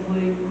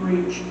effectively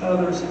reach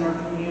others in our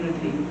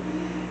community,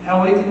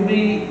 how we can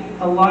be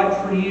a light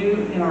for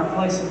you in our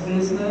place of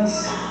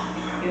business,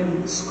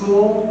 in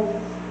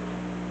school,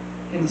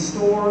 in the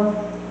store,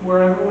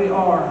 wherever we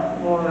are.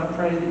 Lord, I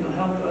pray that you'll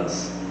help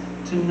us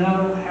to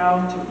know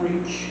how to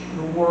reach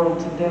the world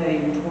today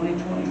in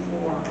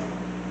 2024.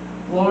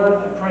 Lord,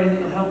 I pray that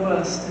you'll help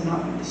us to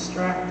not be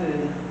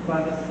distracted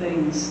by the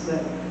things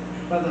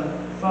by the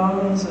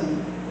phones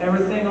and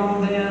everything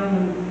on them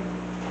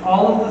and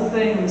all of the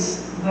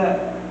things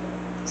that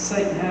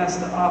Satan has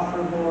to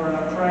offer, Lord.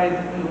 I pray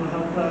that you will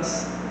help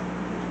us,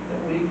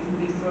 that we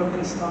can be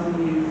focused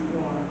on you,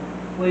 Lord.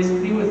 Please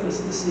be with us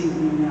this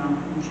evening now.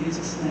 In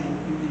Jesus' name,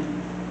 amen.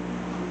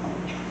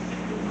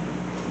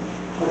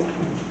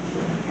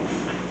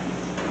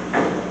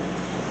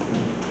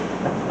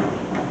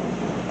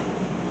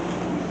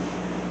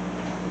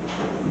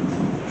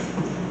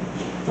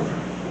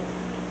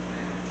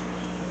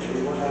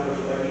 Anyone have a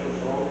special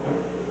song?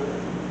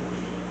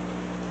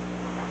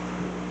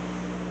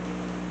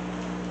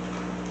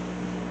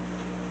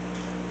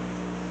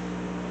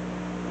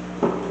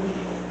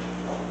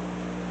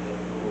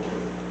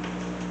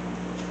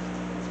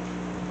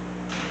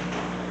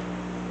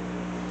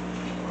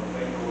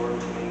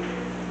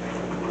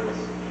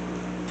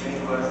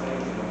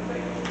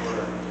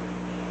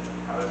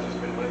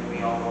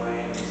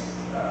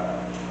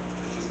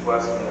 He's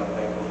blessed me. I'm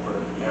thankful for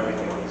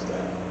everything He's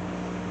done.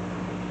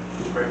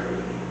 Pray for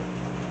me.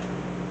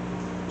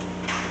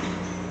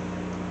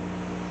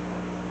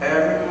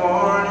 Every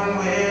morning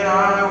when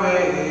I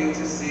wake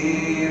to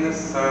see the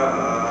sun,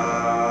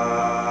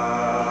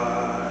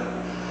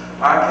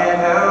 I can't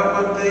help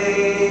but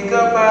think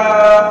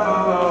about the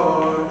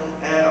Lord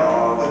and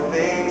all the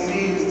things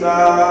He's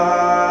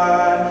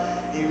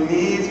done. He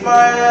meets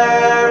my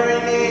every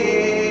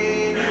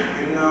need.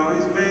 You know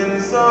He's been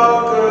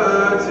so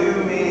good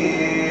to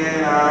me,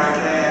 and I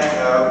can't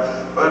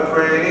help but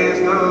praise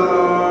the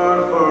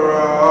Lord for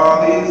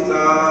all He's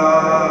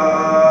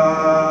done.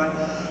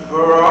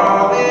 For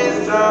all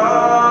He's done,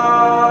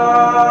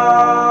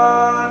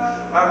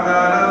 I'm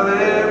gonna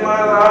live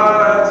my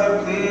life to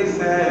please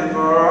Him.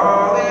 For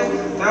all He's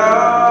done,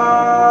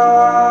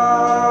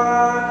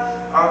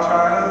 I'll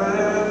try to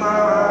live my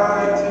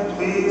life to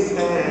please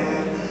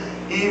Him.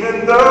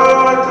 Even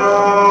though I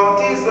don't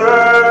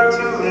deserve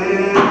to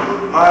live,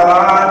 my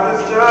life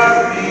has just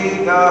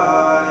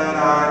begun, and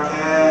I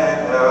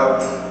can't help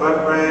but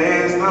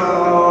praise the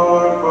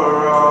Lord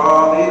for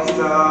all He's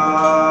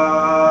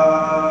done.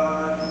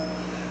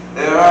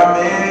 There are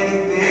many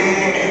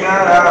things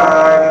that I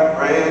can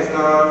praise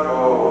God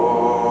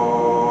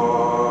for,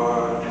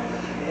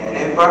 and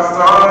if I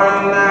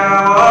started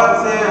now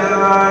until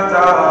I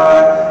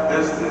die,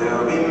 there'll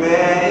still be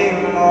many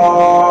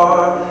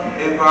more.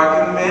 If I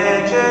could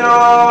mention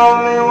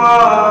only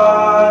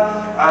one,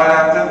 I'd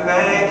have to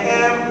thank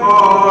Him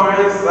for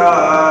His Son.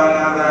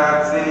 Now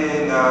that's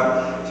enough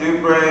to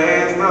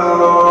praise the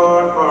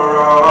Lord for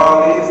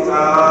all He's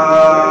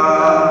done.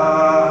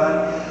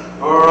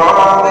 For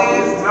all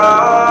He's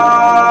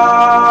done,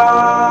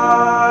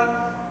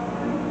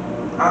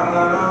 I'm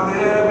gonna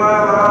live my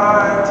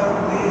life to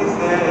please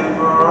Him.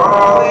 For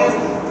all He's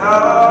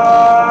done.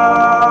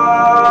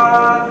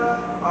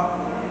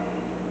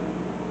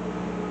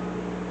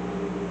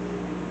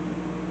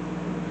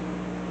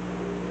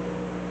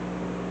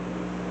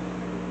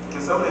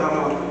 Can somebody help me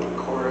with the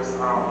chorus?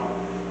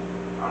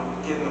 I'm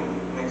getting them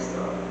mixed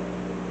up.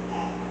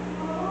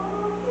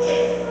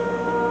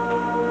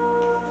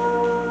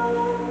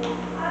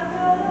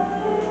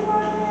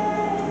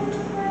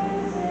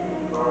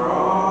 For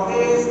all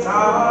He's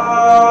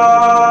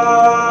done,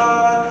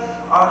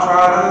 I'll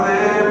try to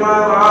live my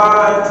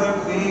life to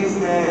please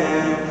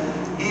Him.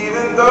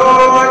 Even though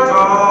I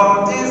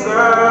don't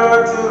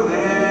deserve to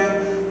live,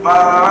 my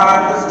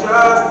life has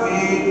just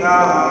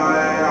begun,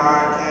 and I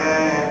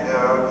can't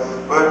help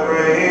but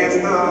praise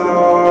the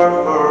Lord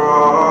for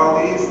all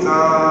He's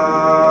done.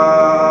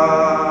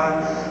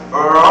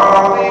 For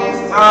all He's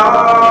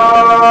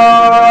done,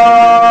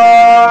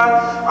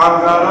 I'm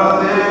gonna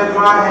lift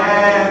my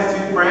hands to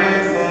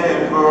praise Him.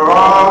 For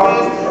all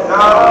He's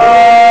done,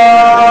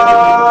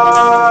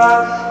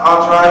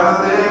 I'll try to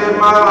live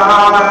my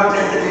life to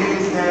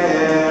please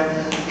Him.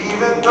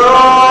 Even though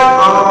I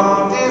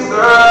don't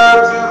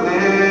deserve to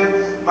live,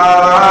 my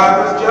life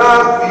has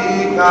just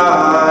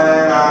begun,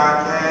 and I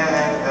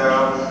can't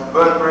help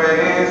but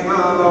praise the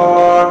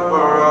Lord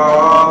for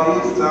all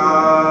He's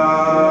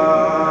done.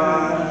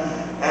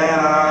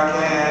 And I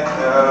can't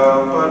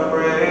help but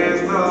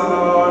praise the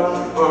Lord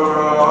for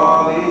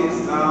all He's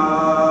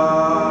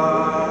done.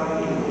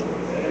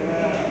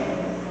 Amen.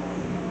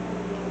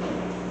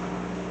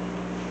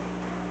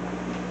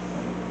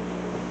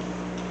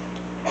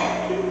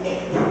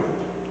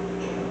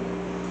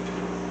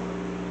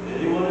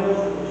 Anyone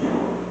else?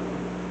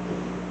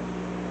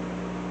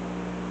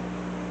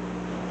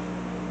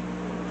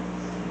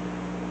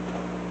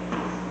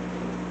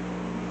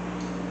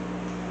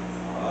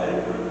 All right,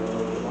 we're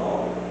going to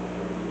song.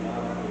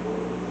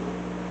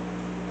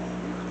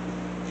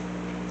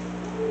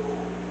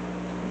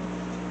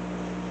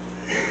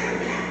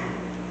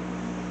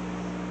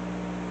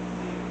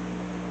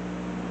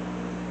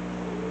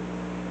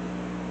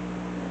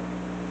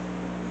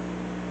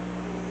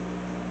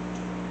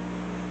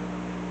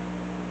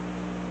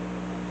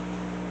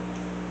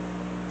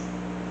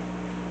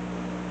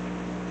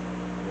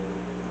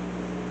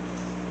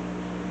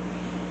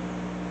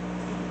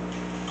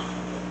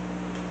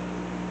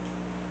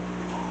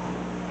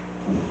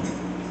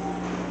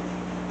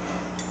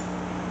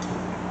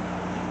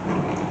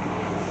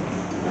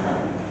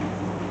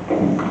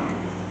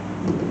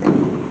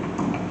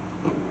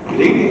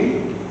 Good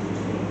evening.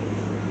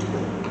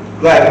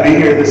 Glad to be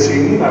here this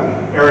evening. I'm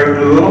Eric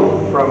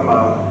Doolittle from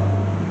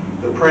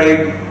the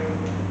Prague,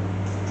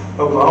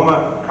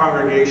 Oklahoma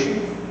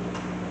congregation.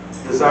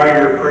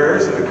 Desire your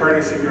prayers and the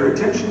courtesy of your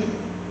attention.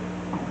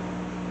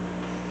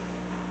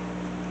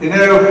 You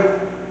know,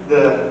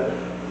 the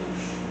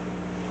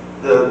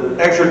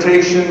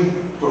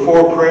exhortation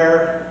before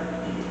prayer,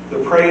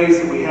 the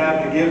praise that we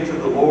have to give to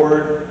the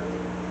Lord,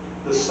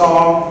 the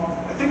song,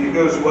 I think it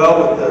goes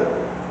well with the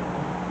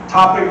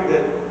topic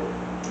that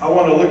I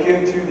want to look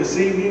into this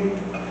evening.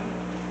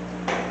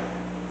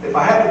 If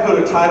I had to put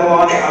a title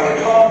on it, I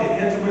would call it The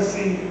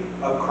Intimacy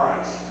of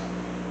Christ.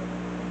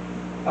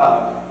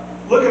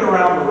 Looking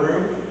around the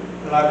room,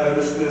 and I've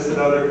noticed this at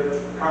other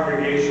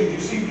congregations, you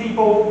see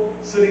people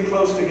sitting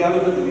close together,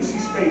 but then you see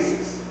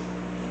spaces.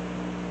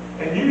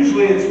 And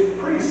usually it's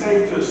pretty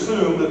safe to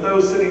assume that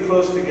those sitting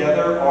close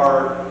together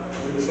are,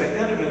 I'm going to say,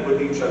 intimate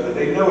with each other.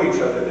 They know each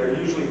other. They're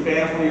usually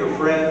family or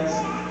friends.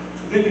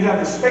 But then you have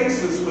the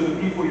spaces for the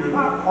people you're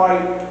not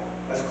quite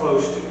as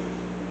close to.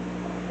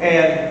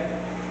 And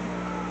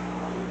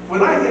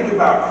when I think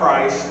about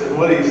Christ and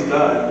what He's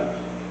done,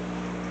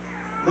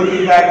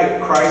 looking back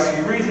at Christ,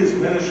 you read His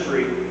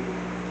ministry.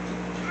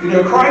 You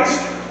know,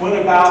 Christ went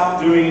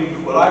about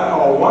doing what I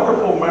call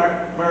wonderful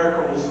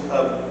miracles,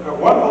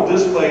 wonderful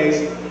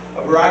displays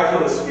of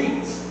miraculous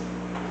feats.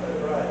 That's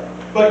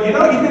right. But you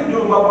know, He didn't do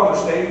them up on the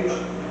stage.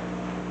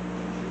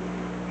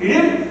 He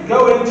didn't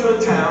go into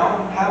a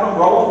town, have them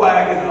roll a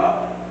wagon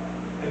up,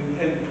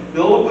 and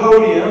build a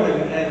podium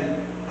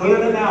and put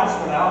an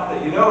announcement out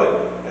that, you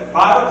know, at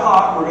 5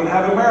 o'clock we're going to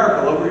have a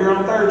miracle over here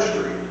on 3rd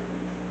Street.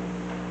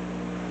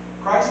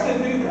 Christ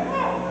didn't do that.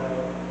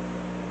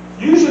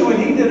 Usually when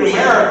He did a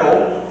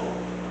miracle,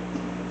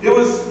 it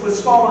was with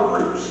smaller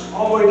groups,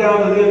 all the way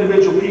down to the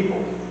individual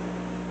people.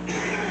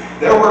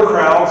 There were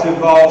crowds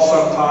involved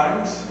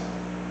sometimes,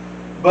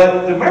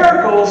 but the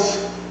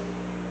miracles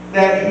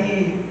that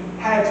He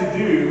had to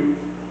do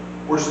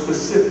were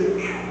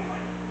specific.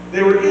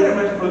 They were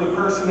intimate for the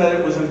person that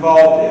it was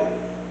involved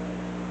in.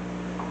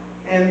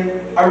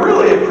 And I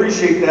really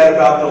appreciate that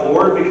about the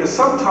Lord, because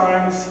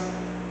sometimes,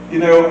 you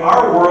know,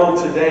 our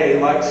world today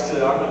likes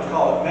to, I'm going to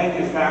call it,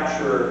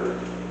 manufacture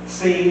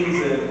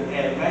scenes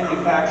and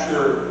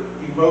manufacture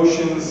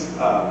emotions.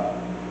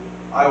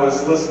 I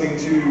was listening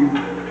to,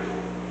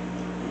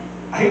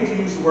 I hate to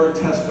use the word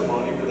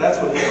testimony, but that's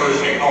what the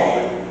person called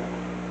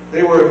it.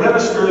 They were a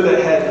minister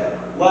that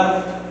had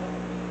left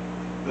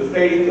the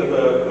faith of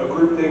a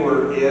group they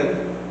were in,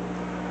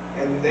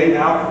 and they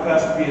now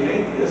profess to be an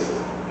atheist,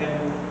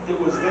 and it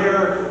was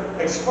their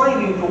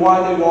explaining for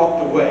why they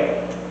walked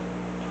away.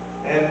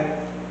 And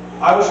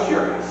I was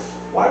curious,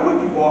 why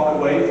would you walk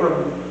away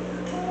from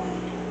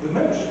the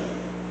ministry?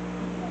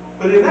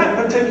 But in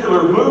that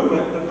particular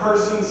movement, the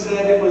person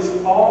said it was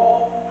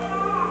all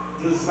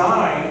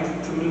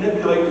designed to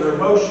manipulate their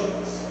emotions.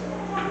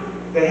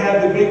 They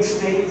had the big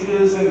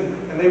stages,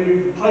 and they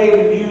would play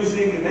the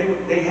music, and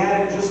they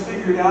had it just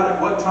figured out at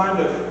what time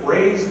to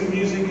raise the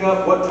music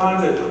up, what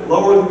time to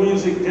lower the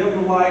music, dim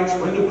the lights,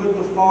 when to put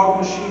the fog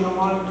machine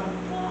on,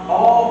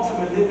 all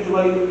to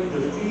manipulate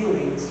the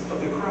feelings of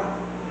the crowd.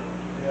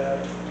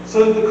 Yeah.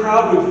 So that the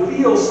crowd would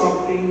feel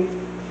something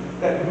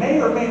that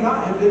may or may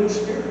not have been the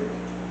Spirit.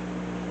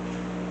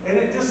 And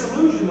it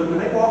disillusioned them,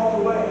 and they walked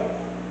away.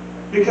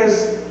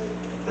 Because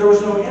there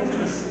was no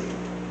intimacy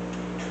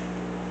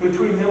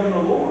between them and the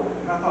Lord.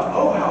 And I thought,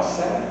 oh, how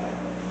sad.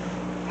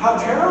 How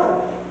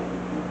terrible.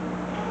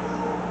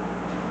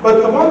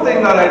 But the one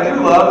thing that I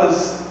do love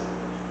is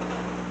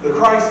the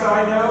Christ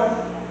I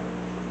know.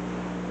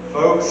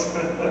 Folks,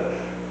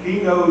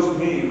 He knows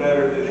me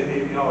better than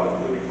any of y'all,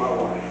 including my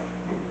wife.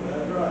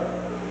 That's right.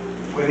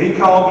 When He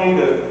called me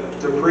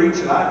to preach,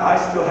 and I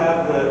still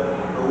have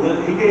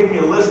He gave me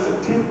a list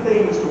of 10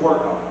 things to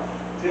work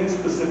on. 10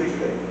 specific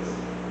things.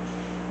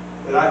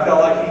 That I felt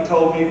like He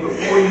told me,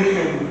 before you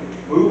can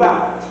move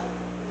out,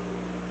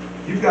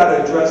 you've got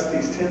to address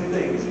these 10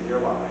 things in your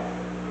life.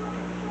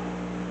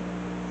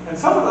 And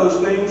some of those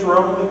things were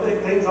only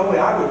things only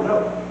I would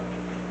know.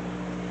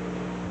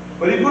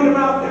 But He put them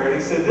out there, and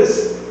He said,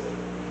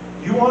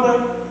 you want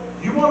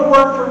to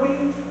work for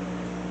me?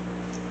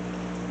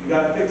 You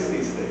got to fix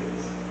these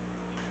things.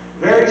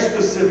 Very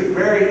specific,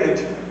 very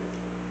intimate.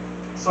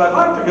 So I'd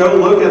like to go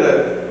look at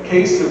a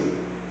case of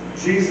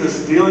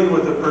Jesus dealing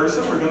with a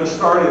person. We're going to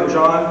start in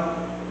John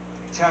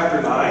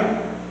chapter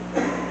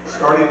 9,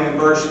 starting in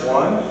verse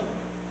 1.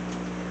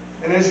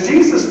 And as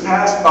Jesus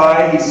passed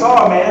by, He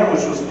saw a man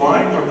which was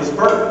blind from his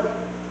birth.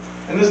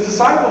 And His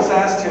disciples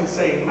asked Him,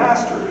 saying,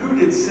 Master, who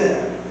did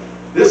sin,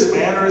 this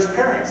man or his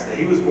parents, that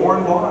he was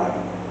born blind?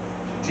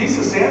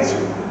 Jesus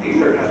answered,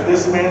 Neither hath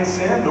this man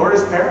sinned nor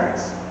his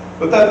parents,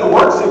 but that the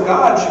works of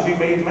God should be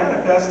made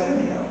manifest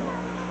in him.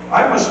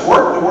 I must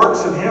work the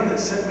works of Him that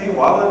sent me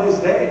while it is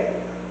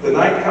day. The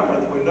night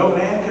cometh when no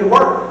man can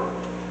work.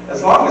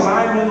 As long as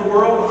I am in the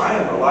world, I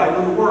am the light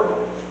of the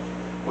world.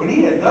 When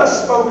He had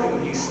thus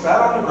spoken, He spat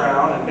on the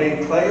ground and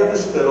made clay of the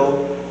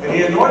spittle, and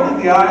He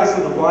anointed the eyes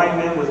of the blind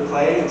men with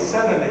clay, and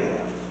said unto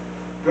him,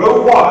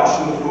 Go wash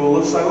in the pool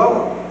of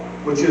Siloam,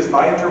 which is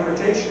by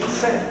interpretation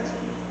sent.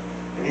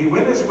 And he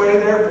went his way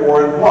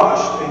therefore, and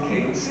washed, and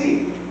came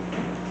seeing.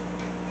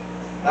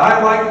 Now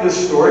I like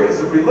this story, because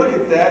if we look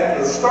at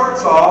that, it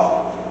starts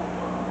off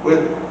with,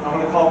 I'm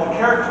going to call it the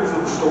characters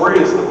of the story,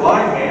 is the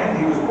blind man.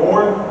 He was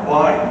born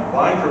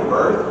blind from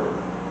birth.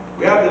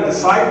 We have the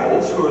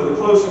disciples, who are the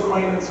close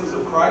acquaintances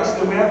of Christ,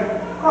 and we have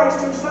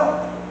Christ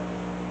Himself.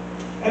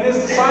 And His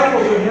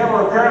disciples and Him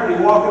are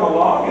apparently walking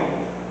along,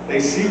 and they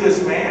see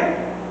this man.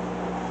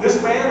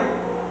 This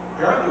man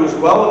apparently was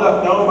well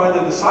enough known by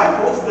the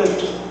disciples that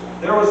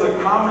there was a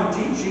common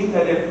teaching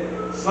that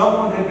if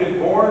someone had been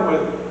born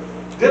with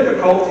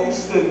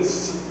difficulties, then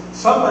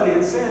somebody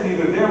had sinned,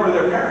 either them or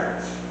their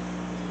parents.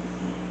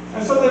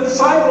 And so the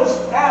disciples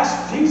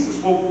asked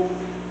Jesus, well,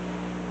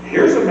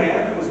 here's a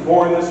man that was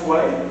born this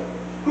way.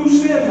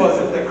 Whose sin was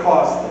it that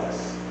caused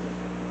this?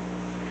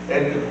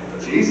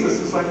 And Jesus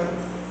is like,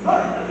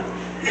 none.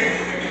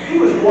 He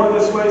was born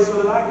this way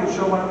so that I could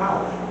show my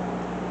power.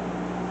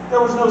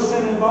 There was no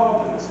sin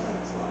involved in this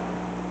man's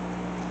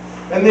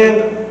life. And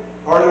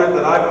then part of it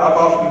that I've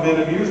often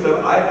been amused of,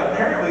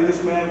 apparently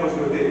this man was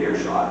within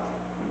earshot.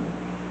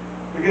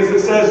 Because it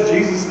says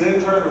Jesus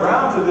then turned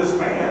around to this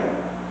man,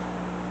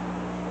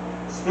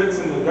 spits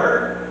in the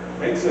dirt,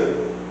 makes a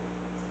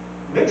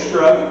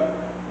mixture of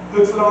it,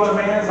 puts it on the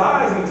man's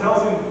eyes and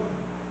tells him,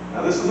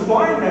 now this is a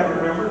blind man,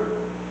 remember,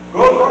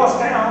 go across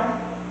town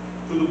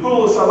to the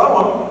pool of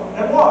Siloam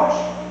and wash.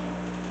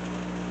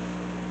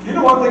 You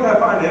know one thing I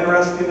find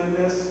interesting in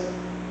this?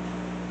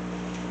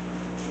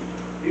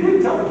 He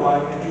didn't tell the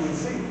blind man he could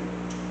see.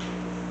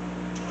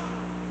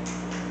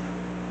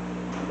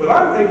 But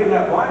I'm thinking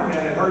that blind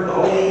man had heard the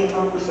whole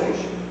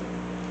conversation.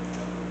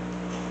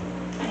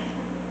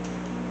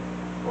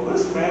 Well,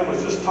 this man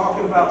was just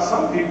talking about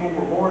some people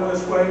were born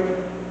this way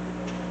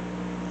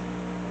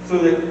so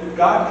that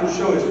God could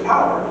show his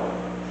power.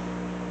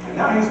 And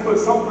now he's put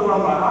something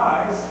on my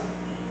eyes.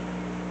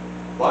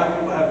 Blind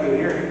people have good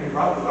hearing. He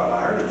probably thought,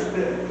 I heard him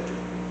spit.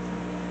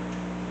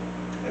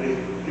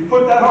 And he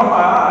put that on my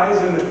eyes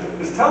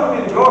and is telling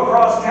me to go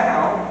across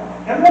town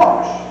and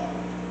wash.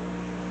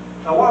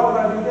 Now, why would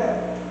I do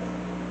that?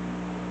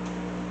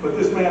 But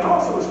this man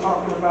also is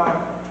talking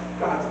about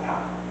God's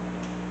power.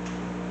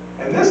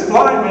 And this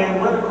blind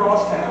man went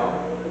across town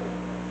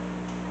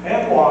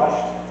and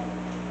washed,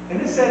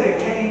 and it said it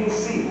came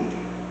seeing.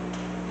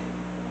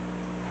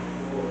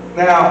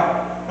 Now,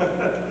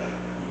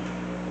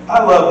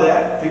 I love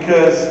that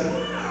because,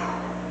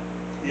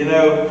 you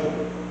know,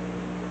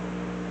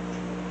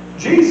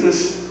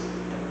 Jesus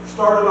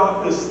started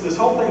off, this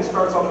whole thing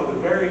starts off with a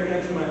very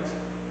intimate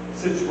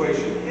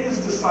situation. His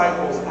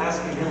disciples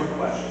asking him a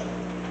question.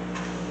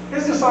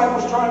 His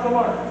disciples trying to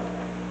learn.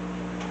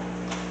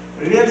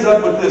 And it ends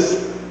up with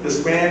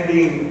this man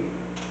being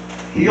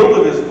healed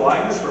of his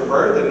blindness from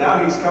birth, and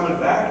now he's coming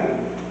back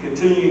and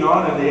continuing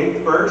on in the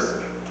 8th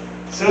verse.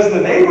 It says, the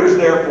neighbors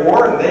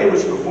therefore, and they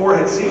which before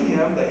had seen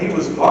him, that he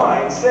was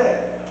blind,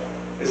 said,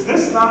 is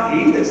this not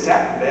he that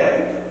sat and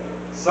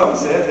begged? Some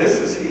said, this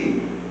is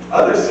he.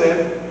 Others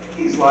said,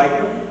 he's like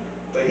him.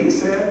 But he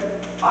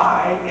said,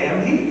 I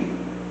am he.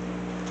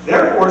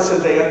 Therefore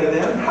said they unto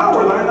them, how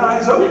were thine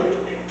eyes opened?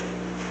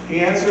 He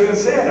answered and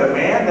said, a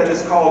man that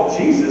is called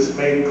Jesus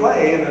made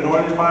clay and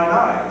anointed mine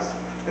eyes,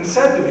 and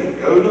said to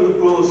me, go to the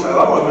pool of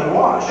Siloam and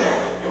wash.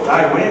 And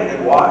I went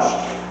and washed,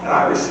 and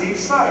I received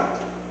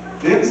sight.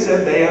 Then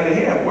said they unto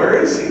him, where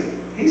is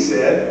he? He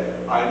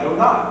said, I know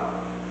not.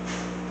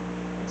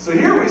 So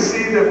here we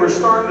see that we're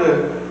starting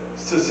to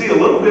see a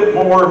little bit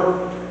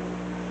more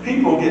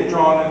people get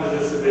drawn into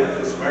this event,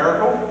 this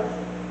miracle.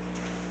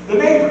 The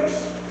neighbors,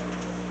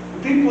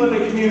 the people in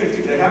the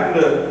community, they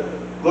happen to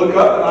look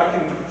up, and I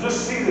can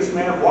just see this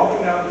man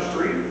walking down the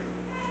street,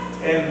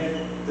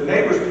 and the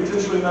neighbors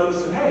potentially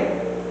noticing,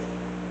 hey,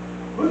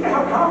 look at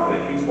how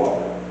confident he's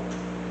walking.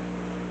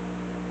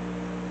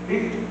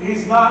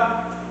 He's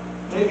not,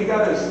 maybe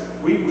got his,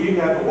 we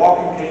have the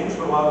walking canes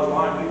for a lot of the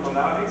blind people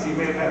nowadays. He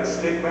may have had a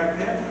stick back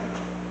then.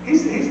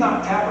 He's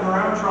not tapping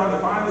around trying to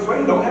find his way.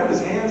 He don't have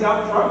his hands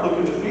out front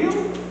looking to feel.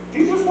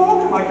 He's just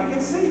walking like he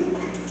can see.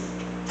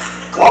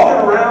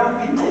 Walking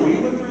around, people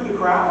weaving through the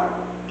crowd.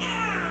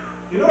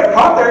 You know, it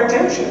caught their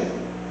attention.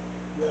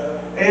 Yeah.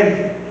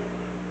 And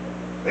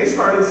they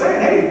started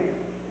saying,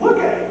 hey, look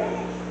at him.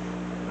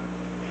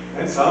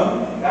 And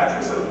some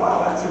naturally said,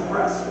 wow, that's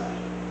impressive.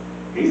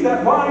 He's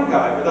that blind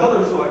guy. But the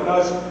others are like, no,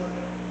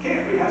 it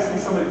can't be. It has to be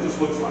somebody that just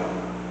looks like him.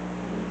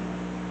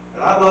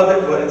 And I love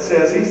it, but it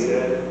says, he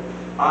said,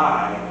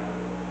 I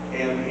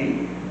am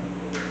he.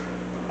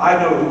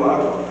 I know who I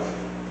was.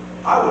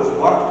 I was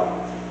blind.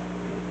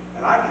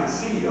 And I can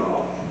see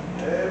y'all.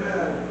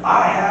 Amen.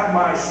 I have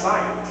my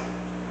sight.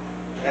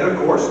 And of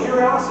course,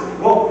 curiosity.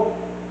 Well,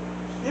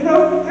 you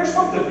know, there's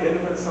something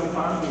intimate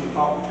sometimes when you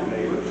talk with your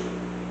neighbors.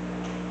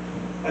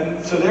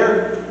 And so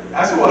they're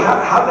asking, well,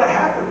 how did that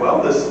happen?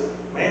 Well, this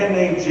man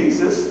named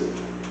Jesus,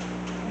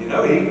 you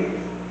know,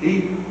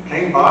 he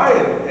came by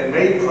and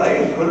made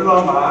clay and put it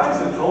on my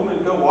eyes and told me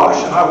to go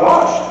wash, and I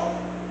washed.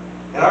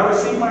 And I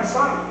received my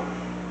sight.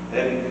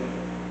 And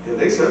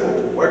they said,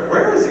 well,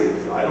 where is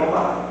he? I don't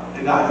know.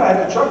 And I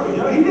had to chuckle. You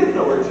know, he didn't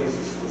know where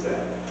Jesus was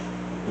at.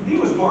 He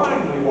was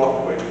blind when he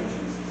walked away from Jesus.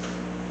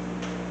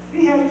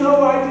 He had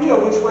no idea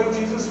which way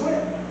Jesus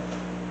went.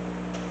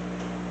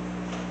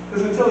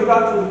 Because until he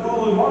got to the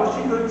pool and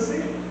washed, he couldn't see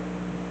it.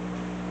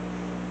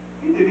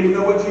 He didn't even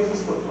know what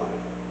Jesus looked like.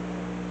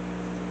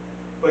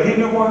 But he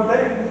knew one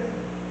thing.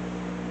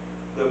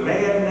 The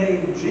man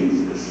named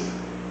Jesus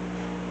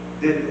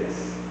did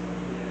this.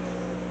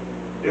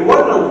 It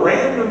wasn't a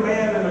random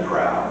man in the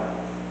crowd.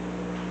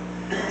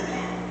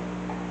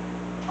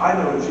 I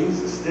know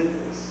Jesus did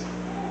this.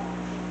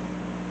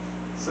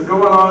 So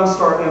going on,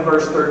 starting in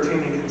verse 13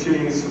 and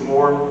continuing some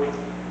more.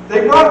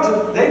 They brought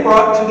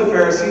to the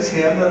Pharisees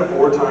him that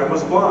aforetime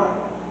was blind.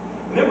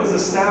 And it was the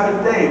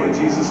Sabbath day when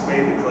Jesus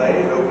made the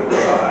clay and opened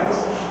his eyes.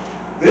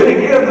 Then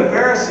again the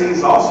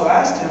Pharisees also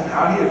asked him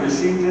how he had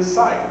received his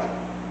sight.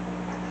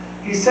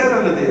 He said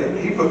unto them,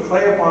 He put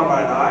clay upon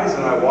mine eyes,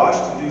 and I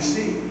washed and do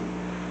see.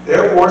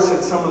 Therefore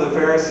said some of the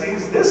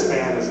Pharisees, This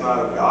man is not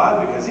of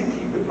God, because he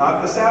keepeth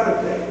not the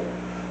Sabbath day.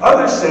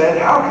 Others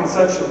said, How can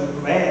such a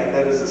man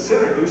that is a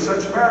sinner do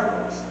such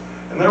miracles?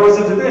 And there was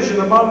a division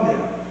among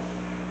them.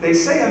 They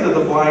say unto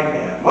the blind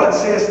man, What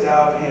sayest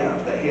thou of him,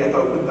 that he hath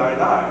opened thine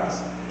eyes?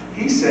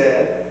 He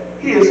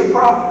said, He is a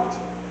prophet.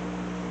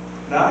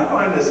 Now I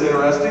find this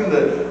interesting,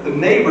 that the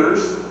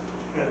neighbors,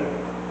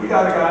 we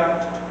got a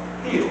guy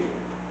healed.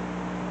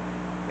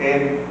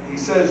 And he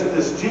says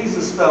this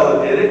Jesus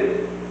fella did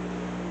it.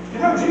 You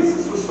know,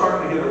 Jesus was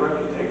starting to get a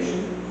reputation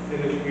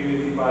in the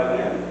community by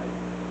then.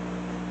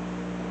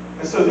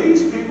 And so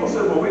these people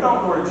said, well, we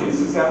don't know where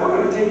Jesus is at. We're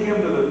going to take him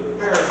to the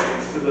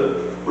Pharisees, to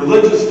the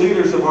religious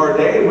leaders of our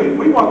day, and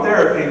we want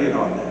their opinion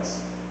on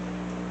this.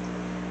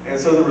 And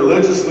so the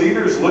religious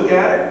leaders look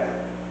at it,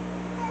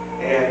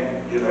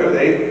 and, you know,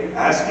 they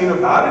ask him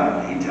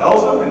about it. He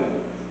tells them,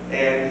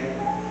 and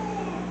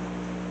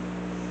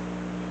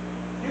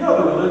you know,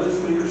 the religious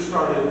leaders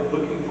started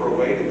looking for a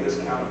way to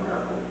discount a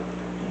miracle.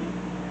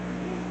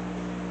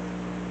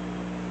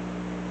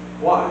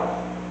 Why?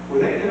 Were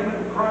they intimate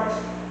with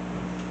Christ?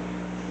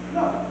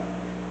 No.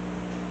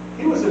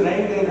 He was a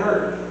name they'd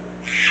heard.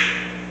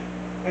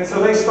 And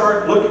so they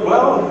start looking,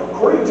 well,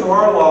 according to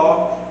our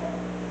law,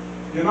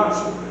 you're not,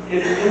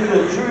 in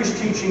the Jewish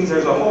teachings,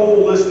 there's a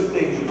whole list of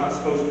things you're not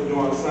supposed to do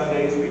on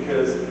Sundays,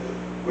 because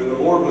when the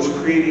Lord was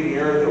creating the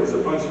earth, there was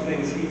a bunch of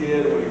things he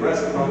did. When he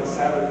rested on the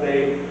Sabbath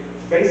day,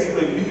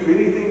 basically, if you do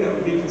anything that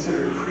would be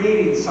considered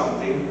creating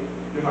something,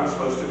 you're not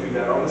supposed to do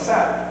that on the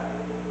Sabbath.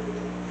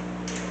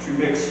 To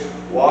mix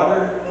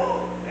water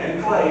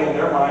and clay in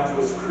their minds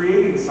was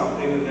creating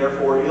something, and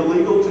therefore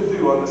illegal to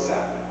do on the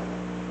Sabbath.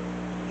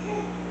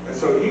 And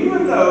so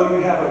even though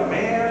you have a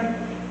man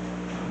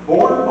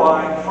born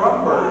blind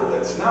from birth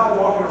that's now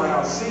walking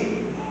around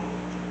seeing,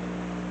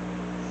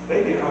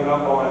 they get hung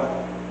up on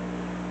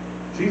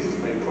Jesus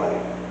made clay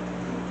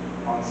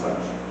on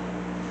such.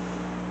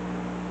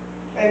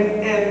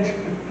 And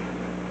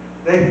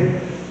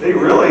they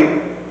really,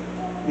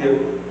 you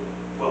know,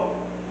 well,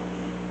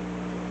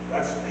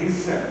 he's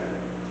a sinner.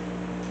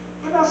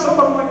 But now some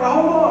of them are like,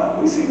 hold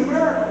on, we see the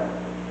miracle.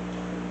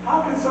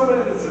 How can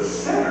somebody that's a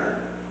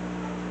sinner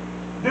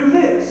do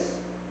this?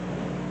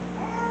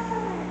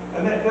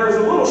 And then there's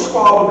a little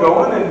squabble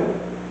going,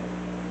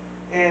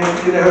 and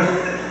you know,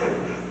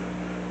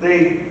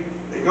 they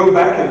go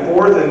back and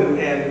forth, and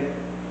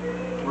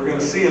we're going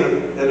to see in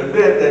a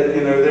bit that,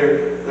 you know,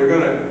 they're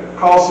going to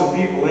call some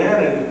people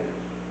in,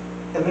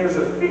 and there's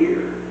a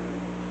fear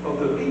of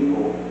the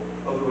people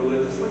of the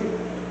religious leaders.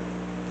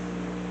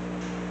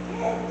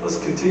 Let's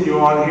continue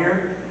on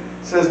here.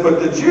 It says, but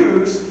the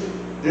Jews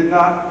did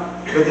not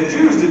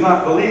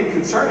believe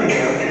concerning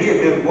him that he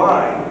had been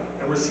blind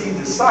and received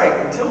his sight,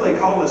 until they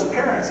called his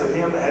parents of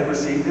him that had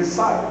received his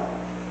sight.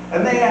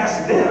 And they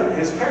asked them,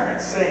 his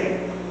parents, saying,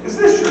 Is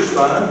this your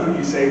son, whom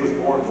you say was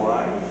born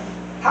blind?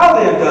 How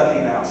then doth he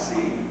now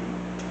see?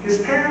 His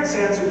parents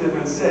answered them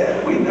and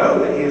said, We know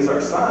that he is our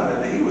son,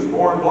 and that he was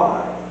born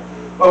blind.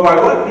 But by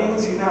what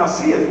means he now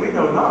seeth, we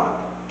know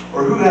not.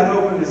 Or who hath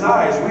opened his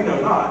eyes, we know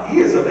not. He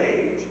is of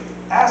age.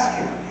 Ask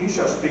him, he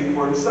shall speak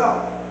for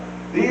himself.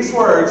 These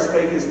words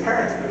spake his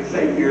parents, because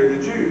they feared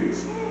the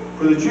Jews.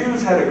 For the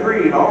Jews had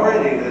agreed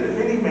already that if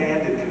any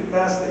man did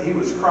confess that he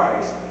was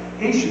Christ,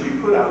 he should be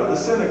put out of the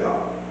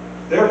synagogue.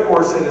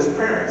 Therefore said his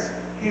parents,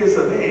 He is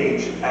of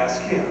age,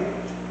 ask him.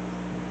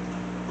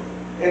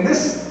 And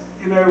this,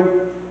 you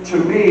know, to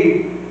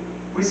me,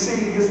 we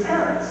see his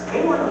parents.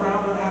 They weren't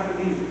around when it happened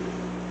either.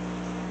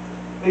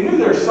 They knew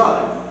their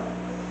son.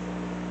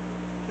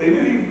 They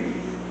knew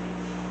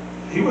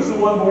he was the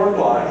one born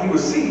blind. He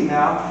was seeing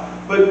now.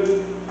 But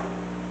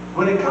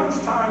when it comes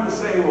time to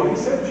say, well, he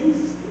said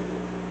Jesus did it,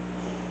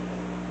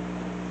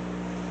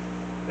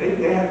 they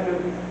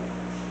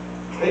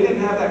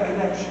didn't have that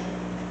connection.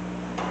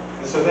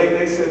 And so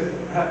they said,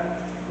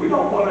 we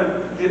don't want to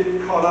get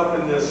caught up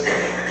in this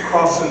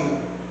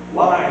crossing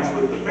lines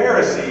with the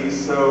Pharisees,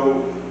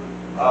 so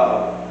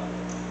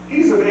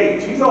he's of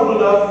age. He's old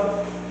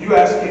enough. You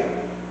ask him.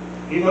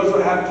 He knows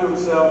what happened to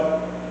himself.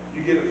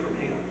 You get it from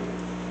him.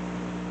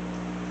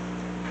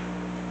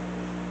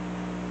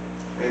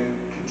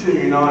 And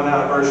continuing on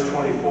now, verse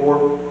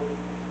 24.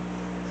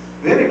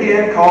 Then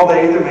again called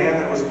they the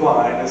man that was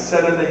blind, and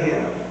said unto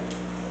him,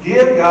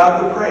 Give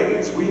God the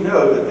praise. We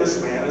know that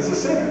this man is a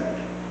sinner.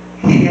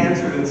 He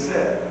answered and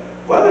said,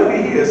 Whether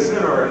be he a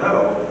sinner or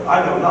no,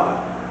 I know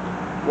not.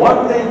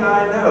 One thing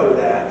I know,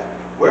 that,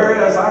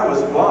 whereas I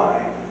was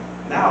blind,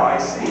 now I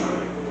see.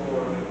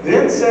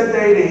 Then said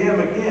they to him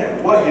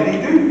again, What did he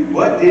do?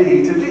 What did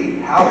he to thee?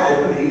 How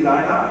opened he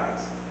thine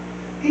eyes?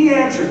 He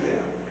answered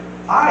them,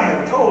 I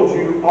have told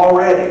you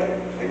already,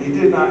 and ye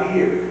did not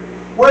hear.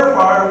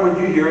 Wherefore would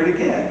you hear it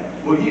again?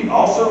 Will ye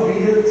also be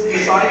his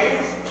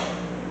disciples?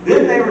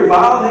 Then they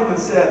reviled him and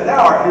said,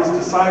 "Thou art his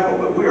disciple,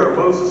 but we are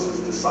Moses'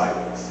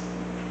 disciples."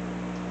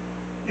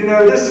 You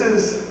know, this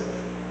is,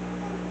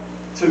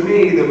 to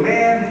me, the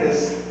man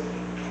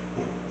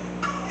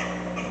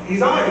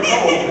he's already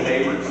told the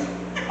neighbors.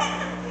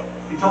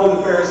 He told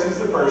the Pharisees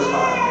the first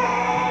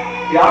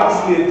time. He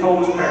obviously had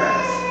told his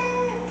parents.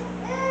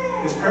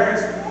 His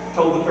parents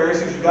told the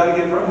Pharisees, "You got to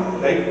get from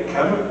him." They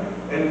come,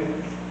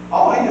 and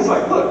all he is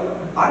like, "Look,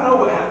 I know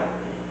what happened.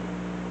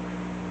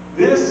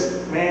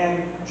 This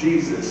man,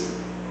 Jesus,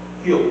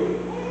 healed me.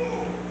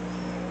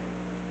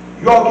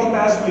 You all keep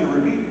asking me to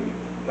repeat it.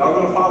 Y'all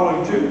going to follow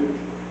him too?"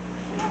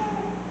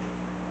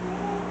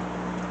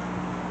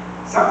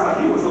 Sounds like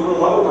he was a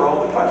little over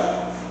all the questions.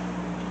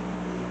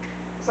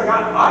 It's like,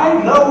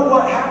 I know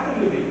what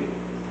happened to me.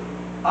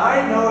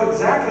 I know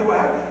exactly what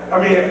happened. I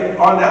mean,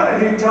 on down,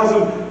 and he tells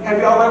them, "Have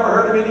y'all ever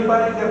heard of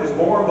anybody that was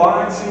born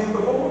blind seeing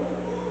before?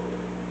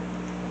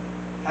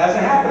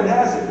 Hasn't happened,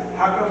 has it?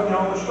 How come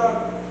y'all are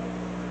struggling?"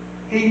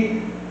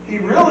 He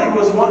really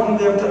was wanting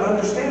them to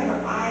understand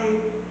that I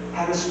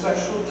had a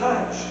special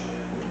touch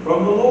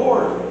from the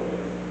Lord,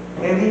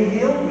 and he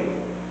healed me,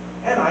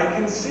 and I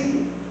can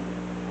see.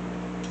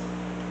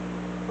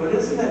 But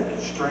isn't it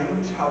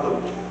strange how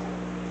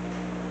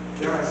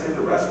dare I say,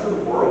 the rest of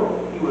the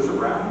world he was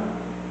around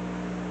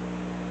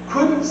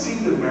couldn't see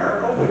the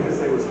miracle because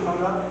they was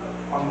hung up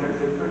on their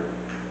different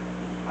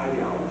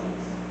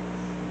ideologies?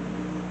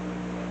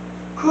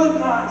 Could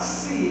not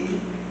see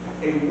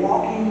a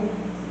walking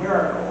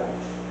miracle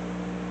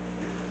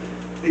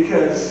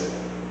because,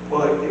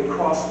 well, it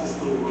crossed this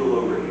little rule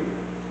over here.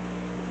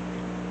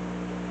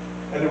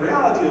 And the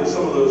reality of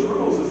some of those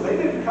rules is they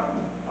didn't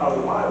come out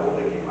of the Bible.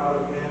 They came out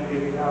of men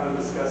getting out and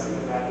discussing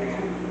the magic.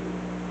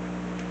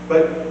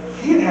 But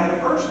he had had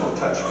a personal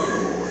touch from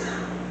the Lord.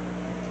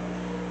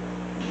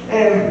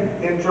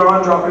 And in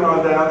John, dropping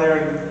on down there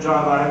in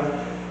John 9,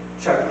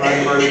 chapter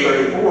 9, verse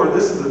 34,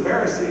 this is the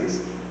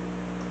Pharisees.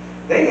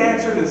 They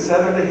answered and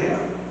said unto him,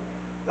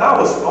 "Thou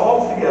wast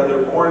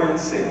altogether born in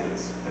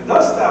sins, and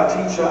dost thou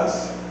teach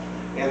us?"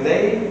 And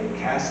they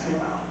cast him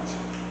out.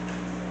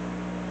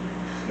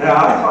 Now,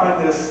 I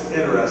find this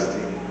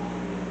interesting.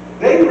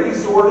 They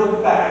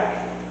resorted back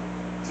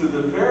to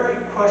the very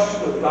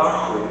question of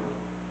doctrine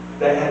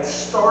that had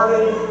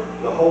started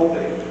the whole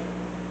thing.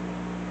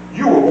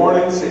 You were born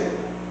in sin.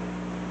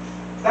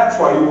 That's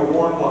why you were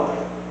born blind.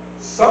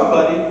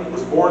 Somebody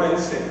was born in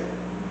sin.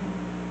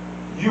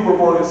 You were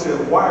born in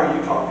sin. Why are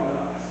you talking to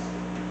us?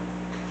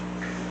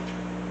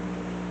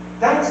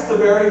 That's the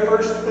very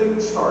first thing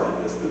that started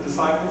this. The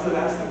disciples had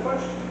asked the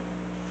question.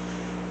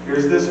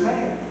 Here's this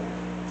man.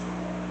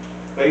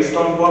 Based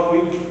on what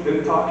we've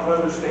been taught to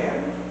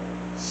understand,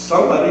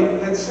 somebody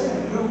had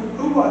sinned.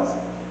 Who was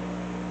it?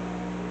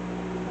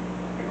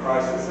 And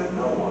Christ had said,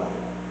 "No one.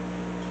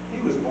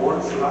 He was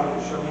born so that I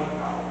could show my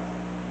power."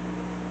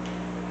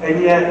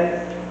 And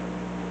yet,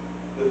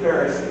 the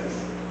Pharisees,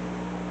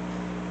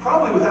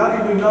 probably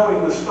without even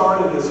knowing the start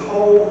of this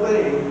whole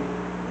thing,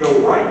 go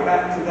right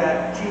back to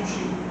that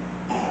teaching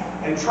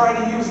and try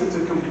to use it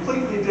to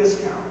completely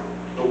discount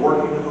the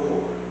working of the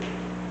Lord.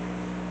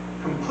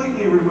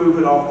 Completely remove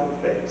it off the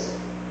face.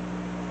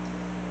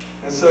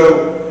 And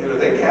so,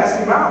 they cast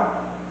him out.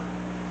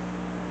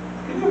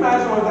 Can you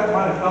imagine what that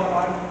might have felt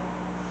like?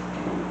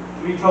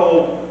 To be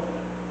told,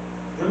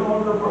 "You're no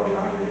longer a part of the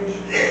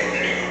congregation.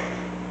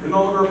 You're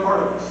no longer a part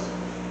of us.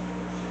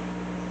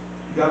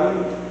 You got to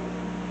leave.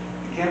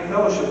 You can't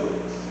fellowship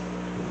with us."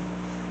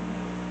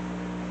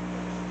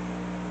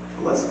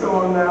 But let's go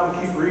on now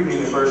and keep reading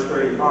in verse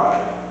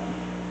 35.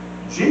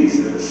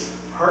 Jesus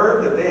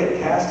heard that they had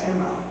cast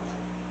him out.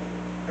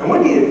 And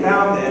when he had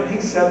found them,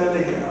 he said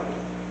unto him,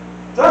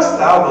 "Dost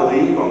thou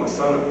believe on the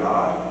Son of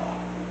God?"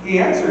 He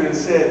answered and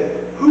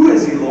said, "Who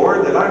is he,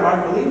 Lord, that I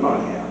might believe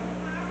on him?"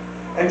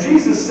 And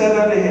Jesus said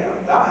unto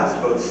him, "Thou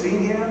hast both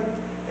seen him,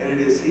 and it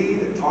is he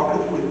that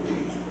talketh with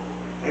thee."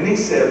 And he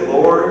said,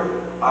 "Lord,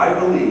 I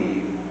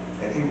believe,"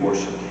 and he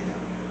worshipped him.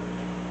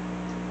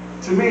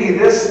 To me,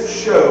 this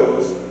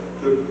shows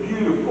the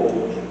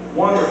beautiful,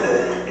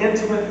 wonderful,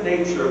 intimate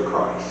nature of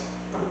Christ.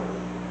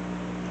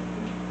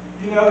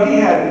 He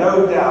had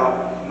no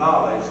doubt,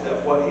 knowledge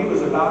that what he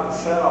was about to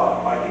set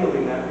off by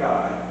healing that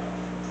guy,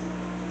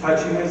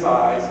 touching his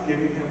eyes,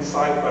 giving him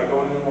sight by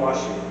going and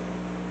washing,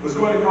 was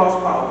going to cause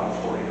problems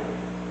for him.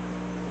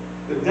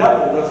 The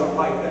devil doesn't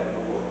like that in the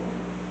world.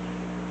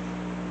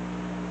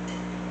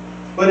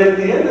 But at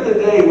the end of the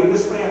day, when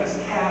this man is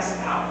cast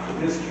out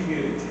from his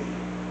community,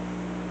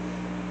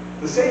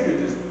 the Savior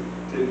just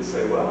didn't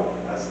say, "Well,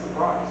 that's the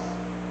price."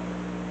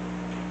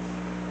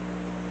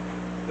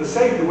 The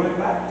Savior went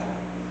back to him.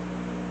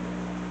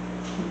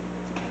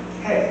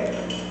 "Hey,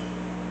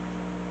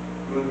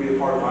 you want to be a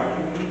part of my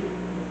community?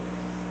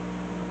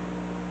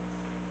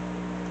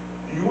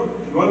 Do you want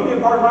to be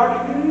a part of my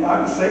community?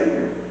 I'm the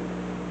Savior.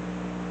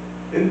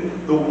 And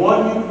the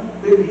one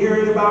you've been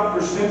hearing about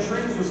for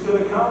centuries was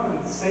going to come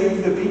and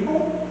save the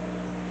people?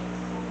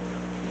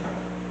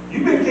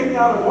 You've been kicked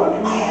out of one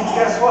community.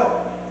 Guess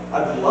what?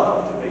 I'd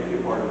love to make you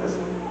a part of this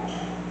one."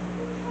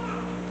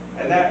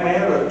 And that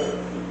man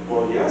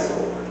Well, yes,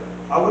 Lord.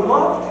 I would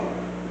love to.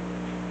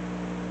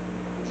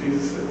 And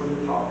Jesus said, what are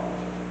you talking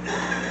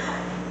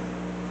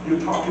to?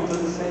 You're talking to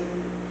the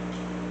Savior.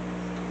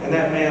 And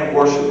that man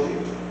worshiped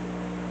him.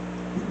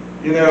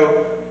 You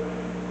know,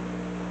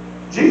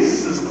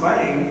 Jesus'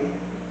 claim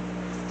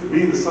to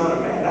be the Son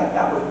of Man,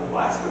 that was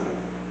blasphemy.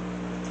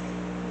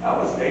 That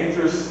was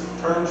dangerous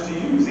terms to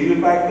use, even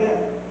back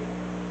then.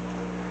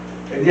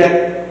 And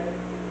yet,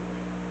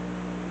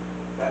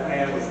 that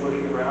man was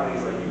looking around and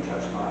he's like, you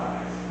touched my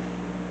eyes.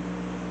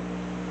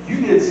 You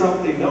did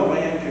something no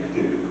man could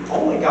do.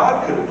 Only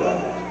God could have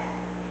done that.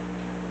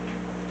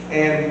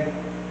 And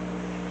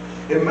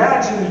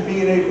imagine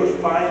being able to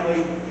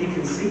finally, he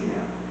can see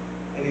now.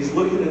 And he's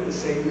looking at the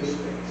Savior's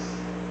face.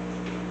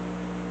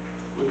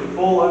 With the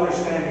full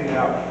understanding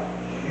now,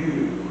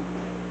 you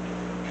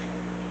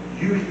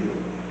healed me.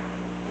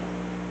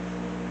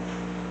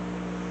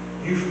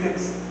 You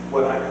fixed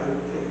what I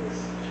couldn't fix.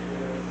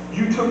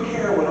 You took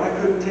care of what I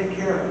couldn't take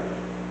care of.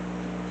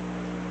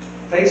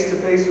 Face to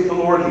face with the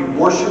Lord, he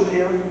worshiped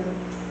him.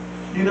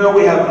 You know,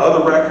 we have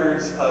other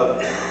records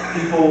of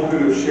people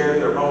who have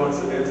shared their moments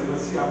of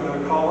intimacy, I'm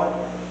going to call it.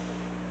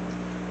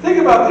 Think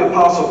about the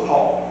Apostle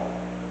Paul.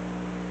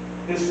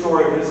 His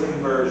story of his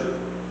conversion.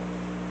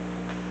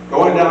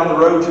 Going down the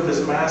road to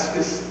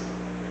Damascus,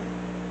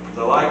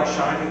 the light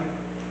shining.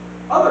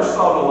 Others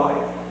saw the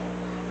light.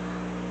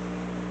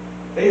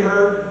 They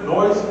heard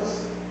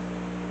noises.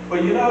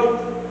 But you know,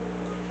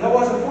 that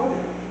wasn't for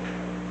them.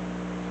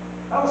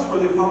 That was for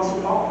the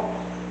Apostle Paul.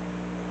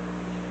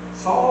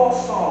 Saul,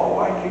 Saul,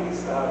 why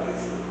kickest thou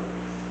against the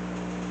pricks?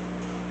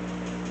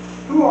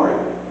 Who are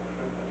you?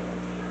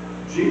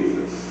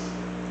 Jesus,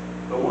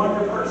 the one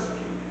you're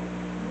persecuting.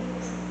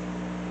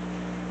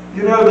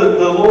 You know,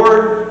 the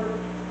Lord,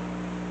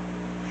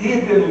 he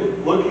had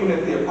been looking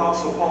at the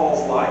Apostle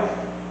Paul's life.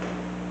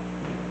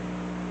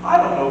 I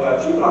don't know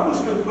about you, but I'm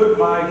just going to put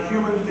my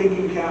human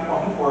thinking cap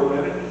on for a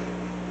minute.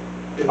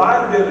 If I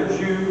had been a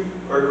Jew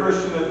or a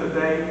Christian at the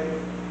day,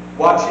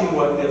 watching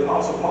what the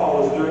Apostle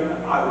Paul was doing,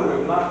 I would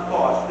have not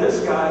thought this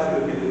guy's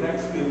going to be the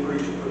next good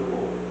preacher for the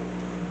Lord.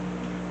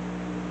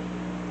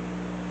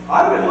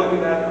 I'd have been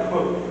looking at the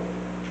book.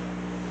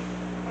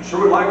 I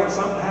sure would like for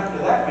something to happen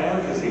to that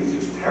man because he's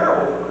just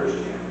terrible for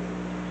Christianity.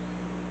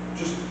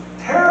 Just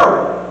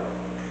terrible.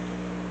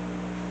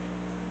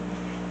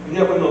 And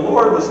yet when the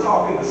Lord was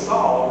talking to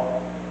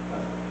Saul,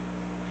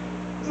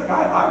 he's like,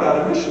 I've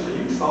got a mission for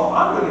you, Saul.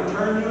 I'm going to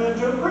turn you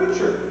into a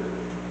preacher.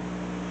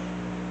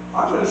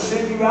 I'm going to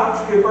send you out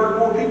to convert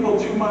more people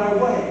to my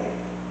way.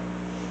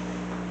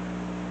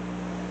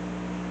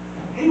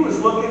 He was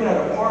looking at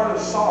a part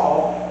of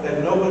Saul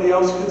that nobody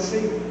else could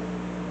see.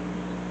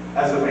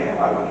 As a man,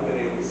 I wouldn't have been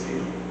able to see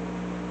it.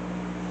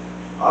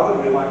 I would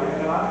have been like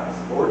Ananias.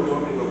 Lord, you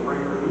want me to go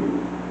bring her who?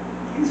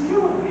 He's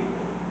killing people.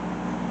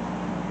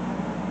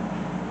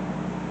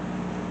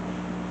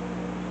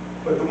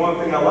 But the one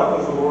thing I love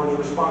was the Lord's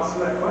response to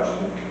that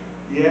question.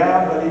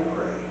 Yeah, but he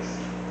prays.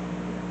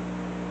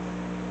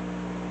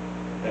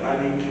 And I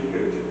need you to go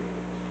to me.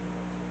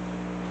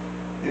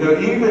 You know,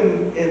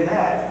 even in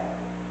that,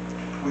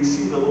 we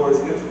see the Lord's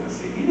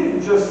intimacy. He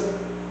didn't just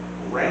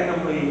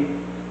randomly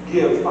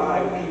give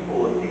 5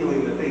 people a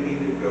feeling that they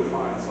needed to go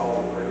find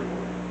Saul to pray for.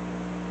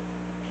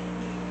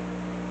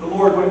 The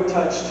Lord went and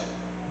touched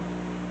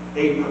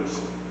a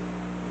person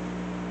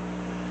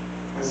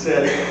and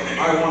said,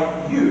 I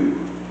want you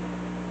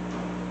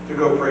to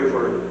go pray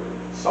for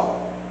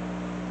Saul.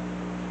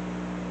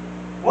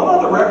 What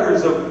other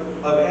records of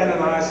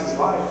Ananias'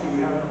 life do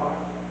we have in the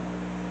Bible?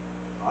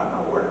 I'm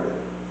not aware of it.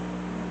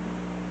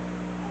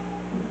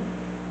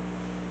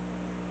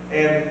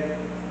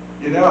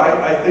 And, you know,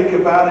 I think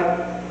about it.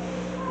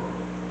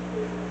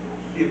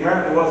 He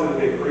apparently wasn't a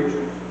big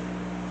preacher.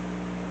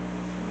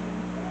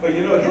 But,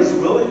 you know, his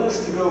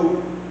willingness to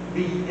go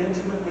be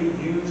intimately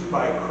used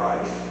by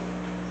Christ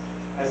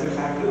has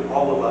impacted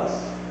all of us.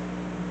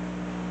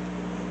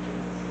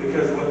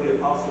 Because of what the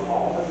Apostle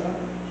Paul has done.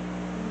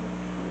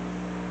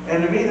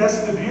 And to me, that's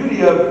the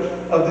beauty of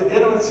the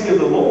intimacy of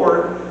the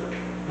Lord,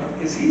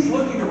 is he's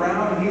looking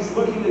around and he's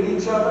looking at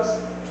each of us.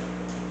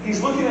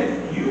 He's looking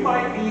at, you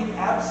might be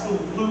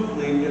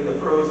absolutely in the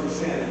throes of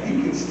sin, and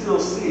he can still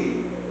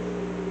see,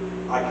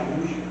 I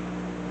can use you.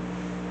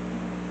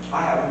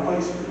 I have a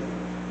place for you.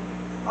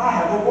 I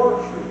have a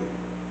work for you.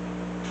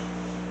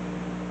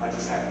 I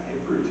just have to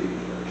get through to you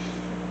first.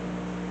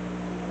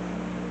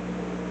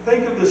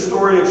 Think of the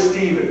story of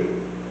Stephen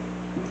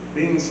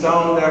being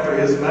stoned after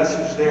his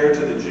message there to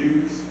the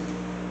Jews.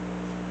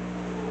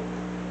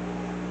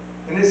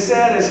 And it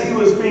said as he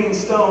was being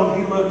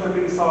stoned, he looked up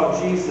and he saw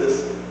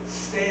Jesus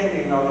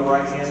standing on the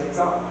right hand of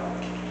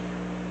God.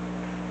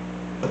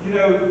 You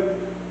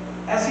know,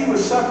 as he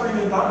was suffering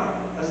and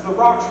dying, as the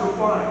rocks were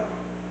flying,